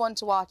think she's one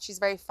to watch. She's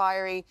very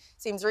fiery,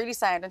 seems really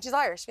sound, and she's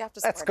Irish. We have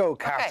to support Let's go, her.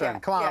 Catherine.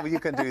 Come on, you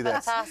can do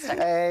this.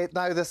 Fantastic.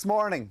 Now, this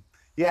morning,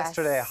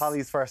 yesterday,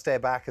 Holly's first day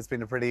back has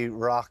been a pretty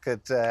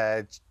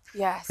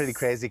pretty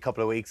crazy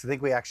couple of weeks. I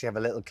think we actually have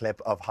a little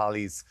clip of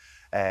Holly's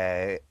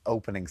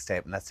opening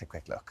statement. Let's take a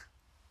quick look.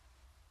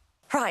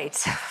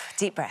 Right,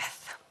 deep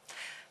breath.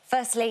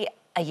 Firstly,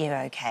 are you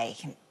okay?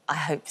 I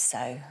hope so.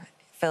 It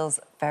feels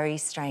very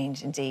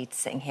strange indeed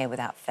sitting here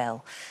without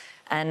Phil.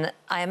 And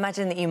I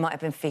imagine that you might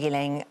have been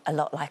feeling a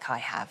lot like I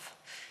have.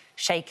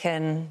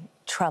 Shaken,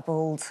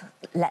 troubled,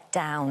 let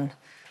down,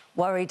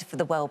 worried for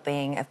the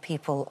well-being of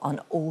people on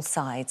all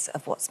sides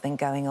of what's been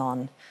going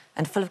on,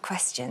 and full of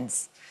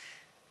questions.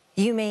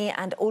 You, me,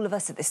 and all of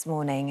us at This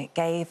Morning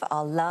gave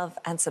our love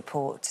and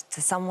support to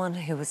someone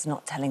who was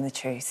not telling the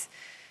truth,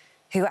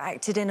 who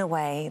acted in a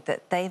way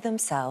that they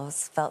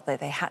themselves felt that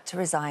they had to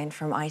resign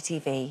from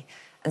ITV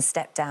and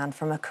step down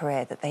from a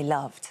career that they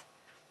loved.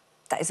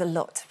 That is a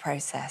lot to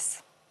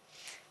process.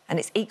 And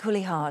it's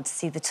equally hard to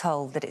see the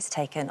toll that it's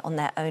taken on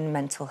their own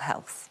mental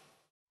health.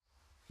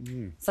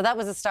 So that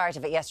was the start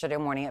of it yesterday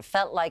morning. It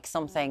felt like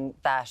something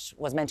that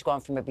was meant to go on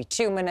for maybe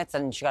 2 minutes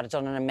and she got it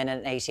done in 1 minute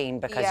and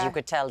 18 because you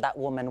could tell that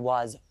woman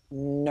was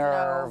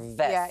nervous.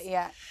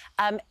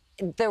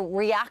 the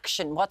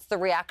reaction, what's the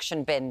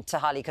reaction been to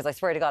Holly? Because I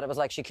swear to God, it was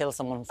like she killed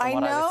someone from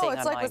what I was seeing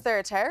it's online. like, was there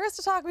a terrorist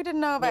attack we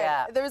didn't know about?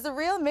 Yeah. There was a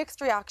real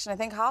mixed reaction. I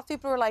think half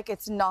people were like,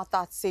 it's not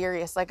that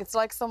serious. Like, it's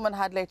like someone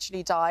had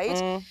literally died.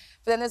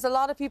 But then there's a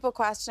lot of people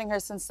questioning her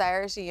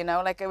sincerity, you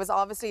know? Like, it was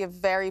obviously a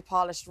very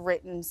polished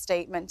written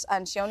statement.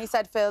 And she only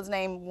said Phil's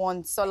name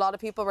once. So a lot of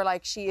people were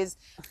like, she is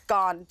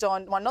gone,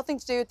 done, want nothing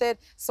to do with it.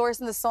 Source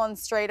in The Sun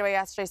straight away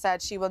yesterday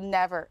said she will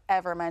never,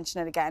 ever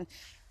mention it again.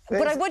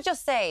 But I would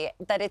just say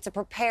that it's a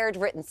prepared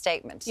written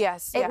statement.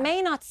 Yes. It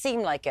may not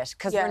seem like it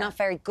because we're not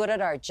very good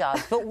at our job,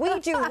 but we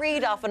do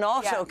read off an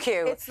auto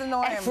cue it's the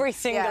norm. every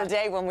single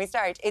day when we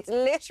start. It's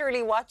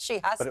literally what she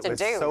has But to it was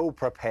do. so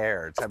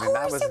prepared. Of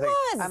course it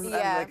was.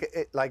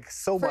 And like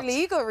so For much.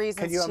 legal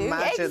reasons Can you too.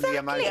 imagine the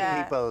amount Exactly.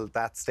 of people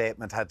that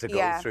statement had to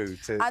go through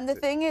to? And the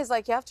thing is,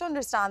 like, you have to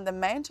understand the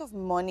amount of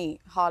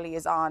money Holly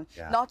is on,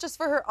 not just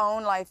for her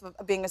own life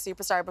of being a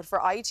superstar, but for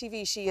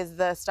ITV, she is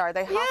the star.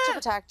 They have to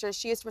protect her.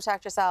 She has to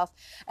protect herself.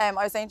 I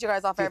was saying to you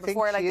guys off air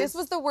before, like, this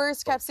was the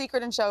worst kept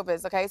secret in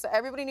showbiz, okay? So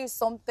everybody knew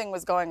something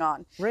was going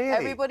on. Really?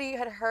 Everybody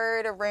had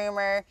heard a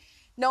rumour.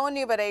 No one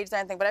knew about age or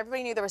anything, but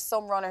everybody knew there was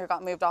some runner who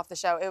got moved off the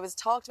show. It was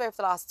talked about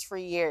for the last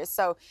 3 years.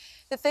 So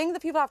the thing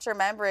that people have to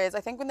remember is, I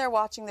think when they're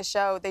watching the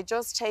show, they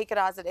just take it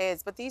as it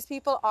is. But these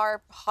people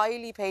are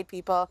highly paid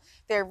people.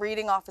 They're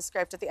reading off a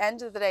script. At the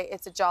end of the day,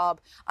 it's a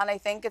job. And I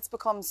think it's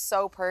become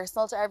so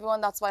personal to everyone.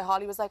 That's why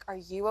Holly was like, are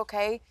you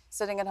okay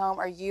sitting at home?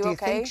 Are you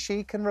okay? Do you think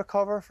she can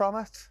recover from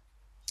it?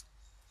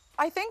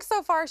 I think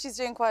so far she's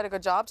doing quite a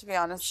good job, to be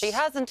honest. She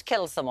hasn't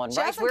killed someone, She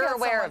right? hasn't We're killed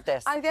aware someone. of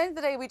this. And at the end of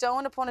the day, we don't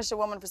want to punish a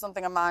woman for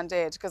something a man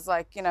did, because,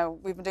 like, you know,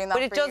 we've been doing that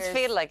But it for does years.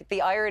 feel like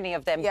the irony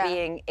of them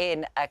being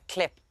in a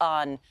clip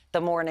on the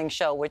morning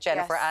show with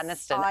Jennifer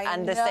Aniston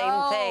and the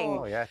same thing.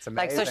 Oh, yeah, it's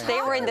Like, so amazing.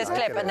 they were in this I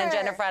like clip it. and then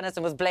Jennifer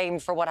Aniston was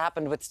blamed for what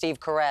happened with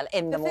Steve Carell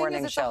in the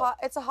morning show.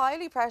 It's a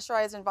highly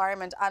pressurised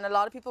environment, and a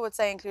lot of people would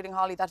say, including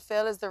Holly, that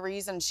Phil is the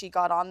reason she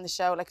got on the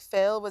show. Like,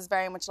 Phil was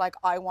very much like,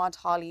 I want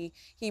Holly.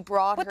 He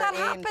brought her in. But that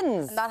happens.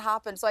 And that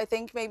happened. So I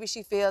think maybe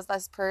she feels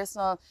this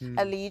personal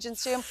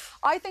allegiance to him.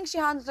 I think she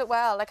handled it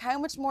well. Like, how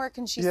much more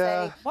can she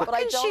say? What but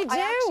can she do? I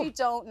actually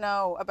don't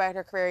know about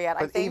her career yet. I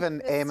But think even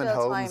there's Eamon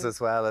still Holmes time.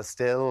 as well is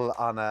still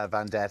on a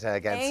vendetta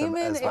against him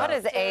as well. What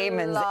is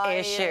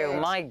Eamon's issue?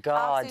 My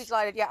God. Absolutely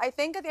delighted. Yeah, I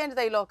think at the end of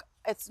the day, look,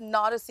 it's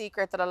not a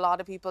secret that a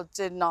lot of people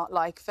did not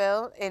like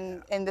Phil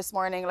in This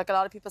Morning. Like, a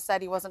lot of people said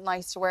he wasn't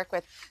nice to work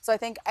with. So I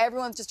think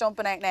everyone's just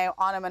jumping out now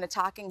on him and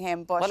attacking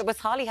him. But Well, it was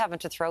Holly having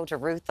to throw to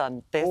Ruth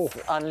on this,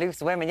 on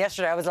Loose Women.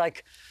 Yesterday, I was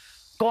like,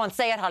 go on,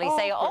 say it, Holly.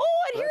 Say it. Oh,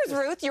 and here's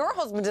Ruth. Your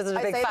husband isn't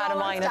a big fan of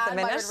mine at the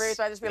minute. Ruth,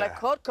 I'd just be like,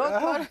 cut. Just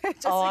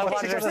I in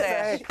wanted case. to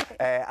say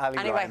it. Ali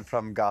Anyway. Ryan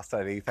from Goss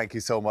ID, thank you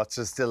so much.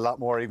 There's still a lot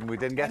more even we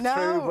didn't get No.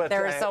 through. But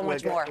There is so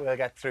much more. We'll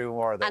get through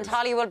more of those. And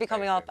Holly will be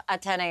coming up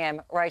at 10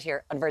 a.m. right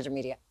here on Virgin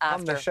Media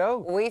On the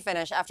show. we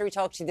finish, after we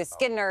talk to the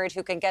skin nerd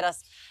who can get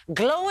us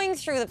glowing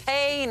through the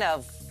pain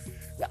of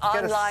Get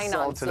online us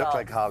all on to look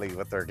like Holly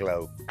with their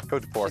glow. Go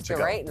to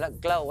Portugal. Great, look,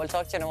 glow. We'll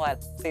talk to you in a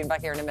while. See you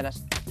back here in a minute.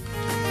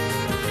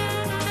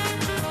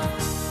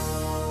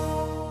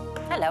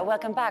 Hello,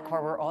 welcome back,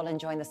 where we're all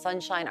enjoying the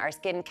sunshine. Our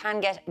skin can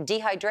get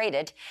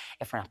dehydrated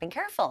if we're not being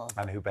careful.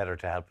 And who better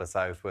to help us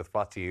out with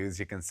what to use?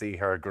 You can see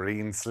her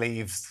green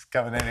sleeves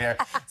coming in here.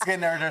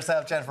 Skin nerd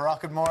herself, Jennifer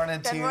Rock. Good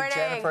morning to you, morning.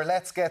 Jennifer.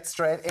 Let's get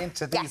straight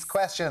into these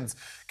questions.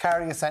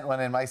 Carrie, you sent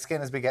one in. My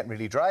skin has been getting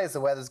really dry as the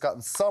weather's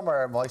gotten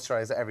summer.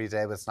 Moisturise it every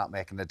day, but it's not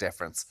making a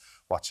difference.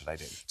 What should I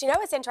do? Do you know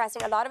what's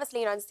interesting? A lot of us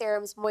lean on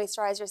serums,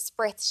 moisturisers,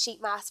 spritz,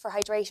 sheet masks for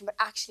hydration, but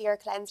actually our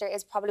cleanser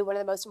is probably one of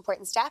the most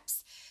important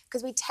steps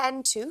because we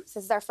tend to,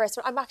 this is our first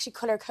one, I'm actually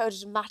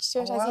colour-coded and matched to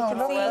it, as you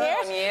can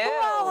see here.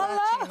 Wow,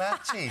 hello.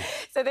 Matchy.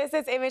 So this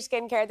is Image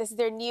Skincare. This is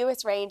their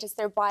newest range. It's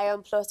their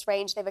Biome Plus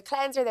range. They have a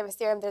cleanser, they have a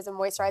serum, there's a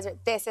moisturiser.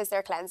 This is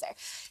their cleanser.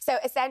 So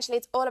essentially,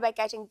 it's all about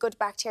getting good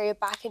bacteria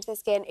back into the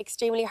skin,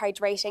 extremely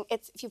hydrating.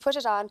 It's, if you put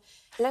it on,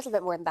 a little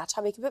bit more than that,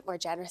 Tommy, a bit more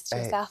generous to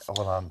yourself.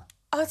 Hold on.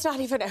 Oh, it's not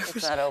even open.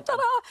 It's not open.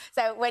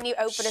 So when you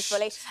open it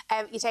fully,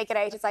 you take it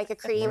out, it's like a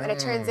cream and it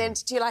turns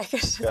into, do you like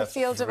it? It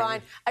feels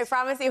divine. I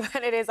promise you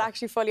when it is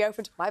actually fully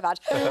opened, my bad.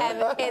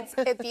 It's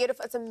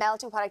beautiful, it's a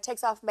melting product,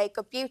 takes off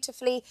makeup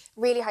beautifully,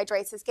 really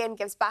hydrates the skin,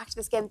 gives back to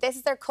the skin. This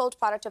is their cult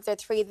product of their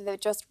 3 that they've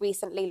just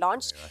recently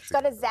launched. It's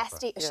got a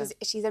zesty,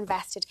 she's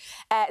invested,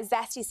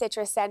 zesty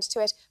citrus scent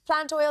to it,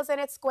 plant oils in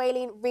it,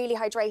 squalene, really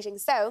hydrating.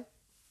 So,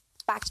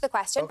 back to the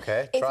question.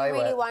 Okay, if you try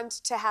really wet. want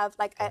to have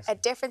like a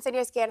difference in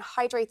your skin,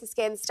 hydrate the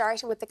skin,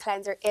 starting with the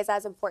cleanser is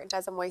as important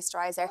as a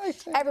moisturiser.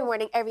 Every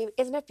morning,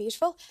 isn't it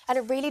beautiful? And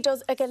it really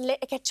does, like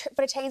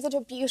but it turns into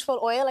a beautiful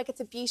oil, like it's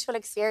a beautiful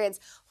experience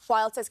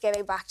whilst it's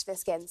giving back to the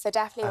skin. So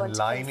definitely And one to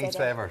limey consider.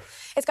 flavour.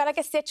 It's got like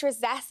a citrus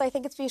zest. I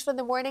think it's beautiful in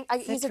the morning. I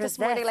use it this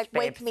morning, like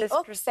wake me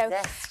up. So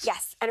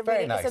yes, and it Very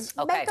really nice. it's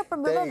a makeup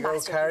removal There you go,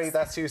 masterpiece. Carrie.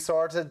 That's you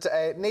sorted.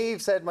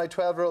 Neve said my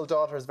 12-year-old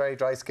daughter has very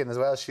dry skin as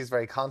well. She's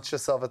very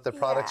conscious of it. The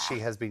products she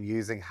has been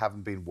using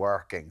haven't been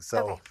working.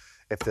 So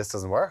if this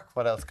doesn't work,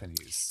 what else can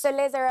you use? So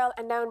Liz Earle,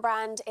 a known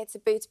brand, it's a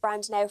Boots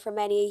brand now for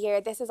many a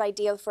year. This is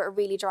ideal for a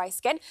really dry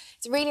skin.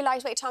 It's really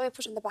lightweight. Tommy,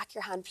 put it on the back of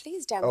your hand,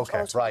 please. Down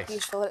okay, right.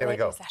 Beautiful Here we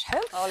go. at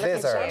home. Oh,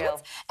 Liz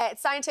Earle.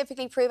 It's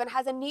scientifically proven.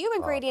 Has a new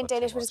ingredient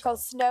in it, which is called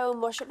snow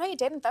mushroom. No, you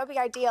didn't. That would be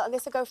ideal. And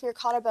this will go from your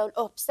collarbone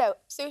up. So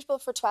suitable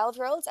for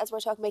 12-year-olds, as we're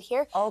talking about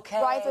here.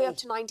 Okay. Right the way up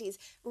to 90s.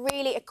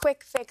 Really a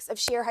quick fix of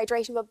sheer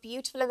hydration, but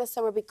beautiful in the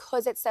summer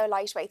because it's so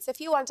lightweight. So if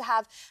you want to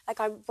have, like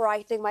I'm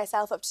brightening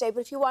myself up today,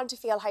 but if you want to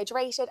feel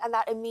hydrated and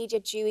that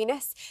immediate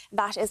dewiness,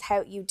 that is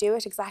how you do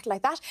it, exactly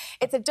like that.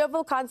 It's a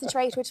double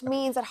concentrate, which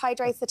means it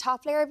hydrates the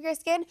top layer of your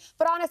skin.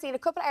 But honestly, in a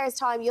couple of hours'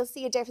 time, you'll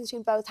see a difference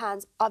between both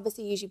hands.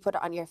 Obviously, you usually put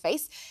it on your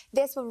face.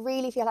 This will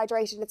really feel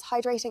hydrated. It's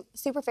hydrating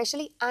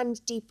superficially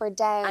and deeper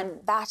down. And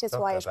that is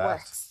why it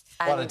works.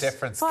 What a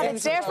difference. What a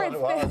difference.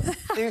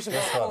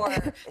 Suitable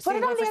Put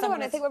it on the other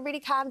one. I think we're really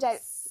calmed down.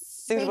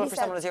 Suitable for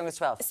someone as young as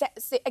 12.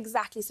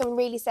 Exactly. Someone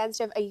really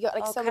sensitive,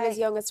 someone as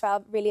young as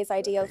 12 really is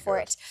ideal for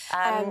it.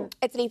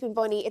 It's Leaping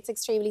Bunny. It's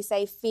extremely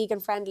safe, vegan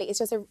friendly. It's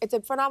just it's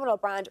a phenomenal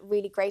brand,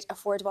 really great,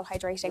 affordable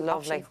hydrating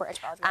option for a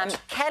 12-year-old.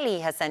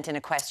 Kelly has sent in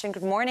a question.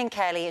 Good morning,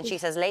 Kelly. And she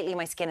says, lately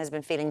my skin has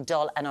been feeling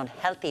dull and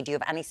unhealthy. Do you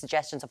have any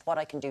suggestions of what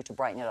I can do to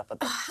brighten it up a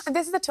bit? And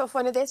this is a tough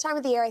one. At this time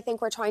of the year, I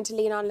think we're trying to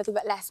lean on a little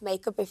bit less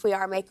makeup if we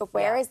are makeup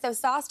wearers. So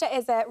Sosta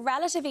is a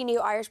relatively new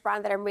Irish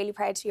brand that I'm really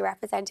proud to be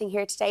representing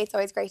here today. It's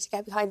always great to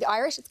get behind the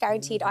Irish. It's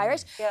guaranteed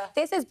Irish.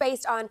 This is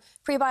based on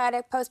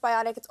prebiotic,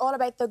 postbiotic. It's all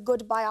about the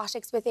good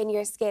biotics within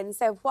your skin.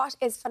 So what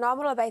is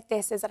phenomenal about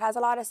this is it has a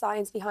lot of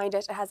science behind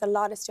it. It has a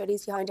lot of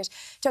studies behind it.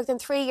 It took them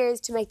 3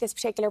 years to make this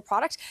particular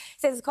product.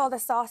 So this is called the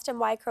Sosta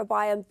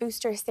Microbiome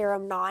Booster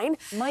Serum 9.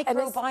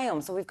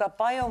 Microbiome. So we've got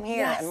biome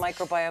here and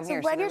microbiome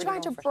here. So when you're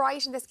trying to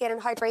brighten the skin and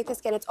hydrate the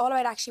skin, it's all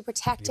about actually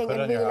protecting and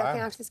really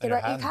looking after the skin.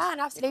 You can,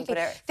 absolutely.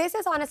 This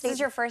is honestly... This is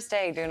your first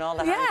day doing all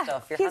the hand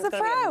stuff. Your he's a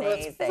pro.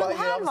 It's a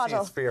hand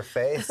model. It's for your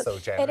face, so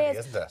generally,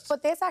 isn't it?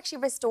 But this actually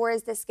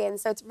restores the skin.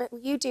 So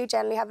you do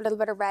generally have a little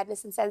bit of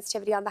redness and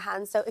sensitivity on the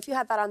hands. So if you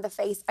had that on the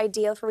face,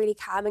 ideal for really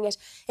calming it.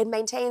 It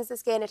maintains the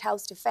skin. It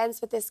helps defense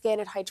with the skin.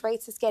 It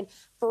hydrates the skin.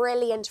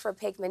 Brilliant for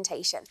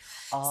pigmentation.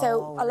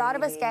 So a lot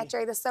of us get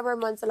during the summer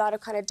months a lot of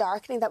kind of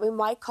darkening that we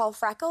might call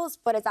freckles,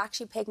 but it's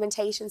actually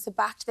pigmentation. So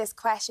back to this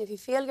question, if you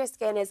feel your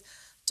skin is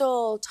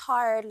dull,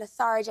 tired,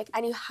 lethargic,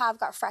 and you have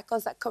got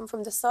freckles that come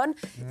from the sun,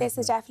 this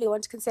is definitely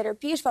one to consider.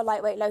 Beautiful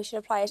lightweight lotion.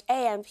 Apply it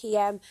AM,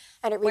 PM,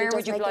 and it really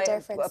does make a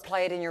difference. Where would you apply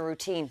it in your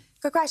routine?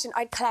 Good question.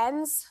 I'd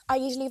cleanse. I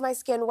usually leave my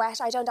skin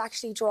wet. I don't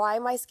actually dry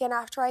my skin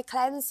after I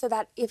cleanse, so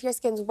that if your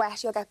skin's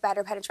wet, you'll get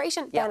better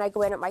penetration. Then I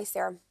go in with my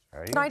serum.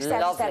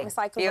 97%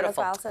 recyclable as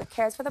well, so it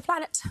cares for the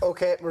planet.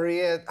 OK,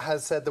 Maria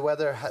has said the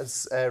weather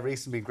has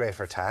recently been great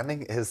for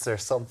tanning. Is there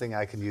something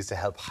I can use to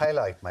help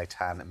highlight my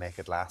tan and make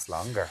it last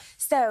longer?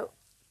 So,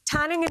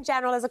 tanning in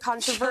general is a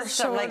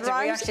controversial one, did we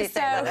actually say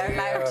that out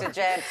loud to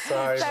Jen?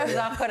 Sorry, she's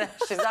not gonna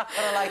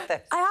like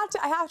this. I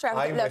have to.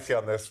 I'm with you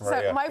on this,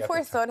 Maria. So my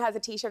poor son has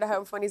a T-shirt at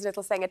home from when he's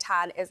little saying a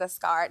tan is a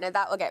scar. Now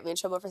that will get me in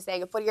trouble for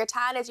saying it, but your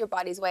tan is your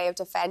body's way of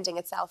defending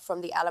itself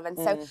from the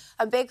elements. So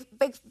I'm big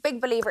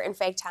believer in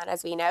fake tan,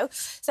 as we know.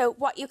 So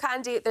what you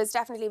can do, there's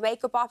definitely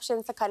makeup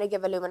options that kind of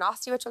give a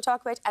luminosity, which we'll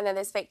talk about, and then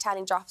there's fake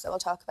tanning drops that we'll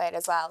talk about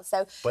as well.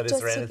 So, but is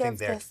there anything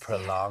there to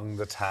prolong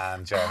the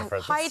tan, Jennifer?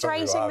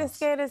 Hydrating the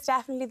skin is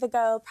definitely the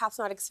goal. Perhaps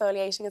not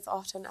exfoliating as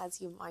often as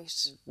you might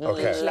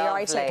usually.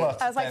 I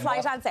was like,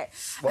 flight answer.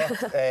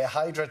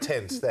 Hydra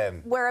tint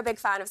then? We're a big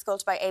fan of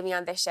Sculpt by Amy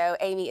on this show.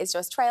 Amy is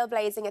just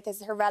trailblazing it.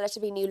 This is her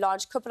relatively new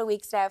launch. Couple of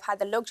weeks now. I've had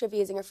the luxury of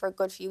using it for a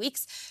good few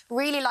weeks.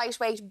 Really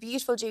lightweight,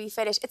 beautiful dewy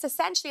finish. It's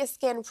essentially a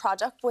skin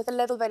product with a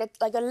little bit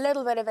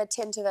of a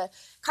tint of a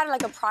kind of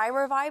like a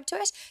primer vibe to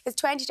it. There's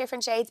 20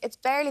 different shades. It's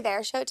barely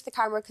there. Show it to the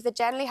camera because it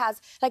generally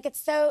has it's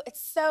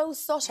so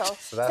subtle.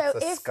 So that's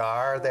a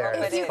scar there.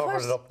 It's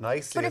covered it up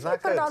nicely. But if you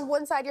put it on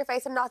one side of your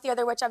face and not the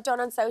other, which I've done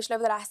on social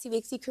over the last few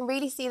weeks, you can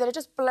really see that it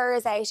just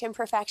blurs out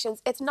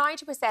imperfections. It's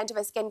 90% of a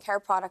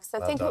skincare product,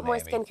 so think of more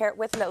skincare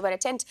with a little bit of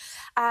tint,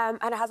 and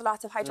it has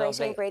lots of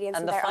hydrating ingredients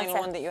in there. And the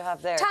final one that you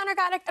have there? Tan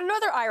Organic,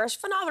 another Irish,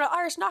 phenomenal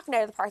Irish, knocking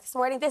out of the park this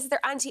morning. This is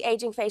their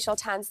anti-aging facial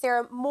tan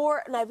serum.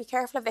 Now be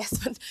careful of this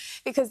one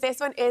because this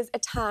one is a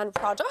tan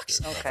product.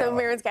 So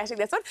Miriam's getting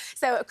this one.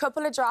 So a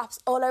couple of drops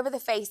all over the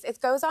face. It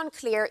goes on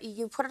clear.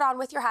 You put it on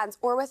with your hands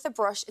or with the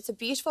brush. It's a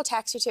beautiful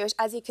texture to it,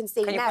 as you can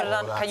see. Can you put it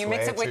on? Can you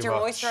mix it with your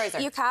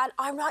moisturiser? You can.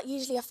 I'm not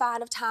usually a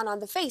fan of tan on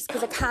the face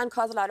because it can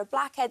cause a lot of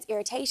blackheads,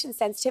 irritation,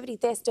 sensitivity.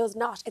 This does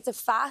not. It's a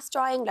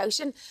fast-drying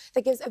lotion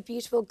that gives a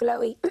beautiful,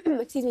 glowy,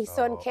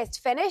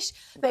 sun-kissed finish.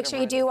 Make sure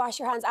you do wash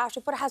your hands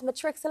after. But it has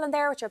matrixyl in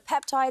there, which are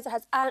peptides. It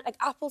has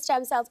apple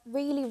stem cells.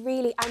 Really,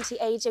 really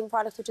anti-aging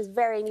products, which is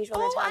very unusual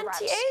in a tan brand.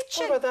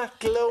 What about that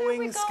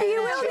glowing skin?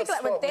 You will be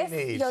glowing. With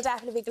this, you'll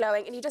definitely be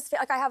glowing. And you just feel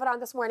like I have it on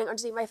this morning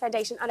underneath my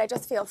foundation and I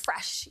just feel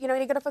fresh. You know,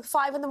 when you get up at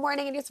 5 in the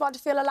morning and you just want to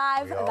feel alive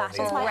alive. We all That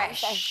need is my it.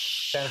 answer.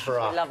 Jennifer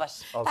Rock. We love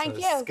it. Also Thank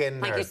you.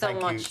 Skin Thank you nerd. so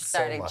much,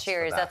 darling.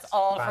 Cheers. That's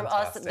all from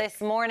us this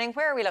morning.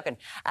 Where are we looking?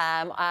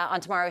 On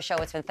tomorrow's show,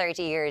 it's been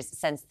 30 years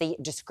since the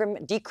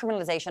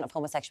decriminalisation of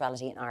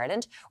homosexuality in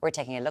Ireland. We're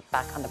taking a look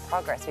back on the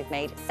progress we've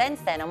made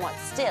since then and what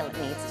still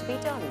needs to be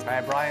done.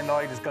 Brian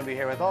Lloyd is going to be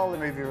here with all the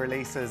movie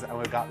releases, and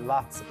we've got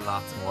lots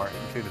more,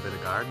 including a bit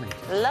of gardening.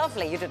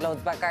 Lovely. You did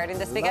loads about gardening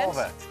this weekend.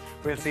 Love it.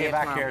 We'll see you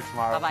back here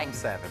tomorrow Bye-bye. from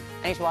 7.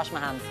 I need to wash my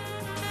hands.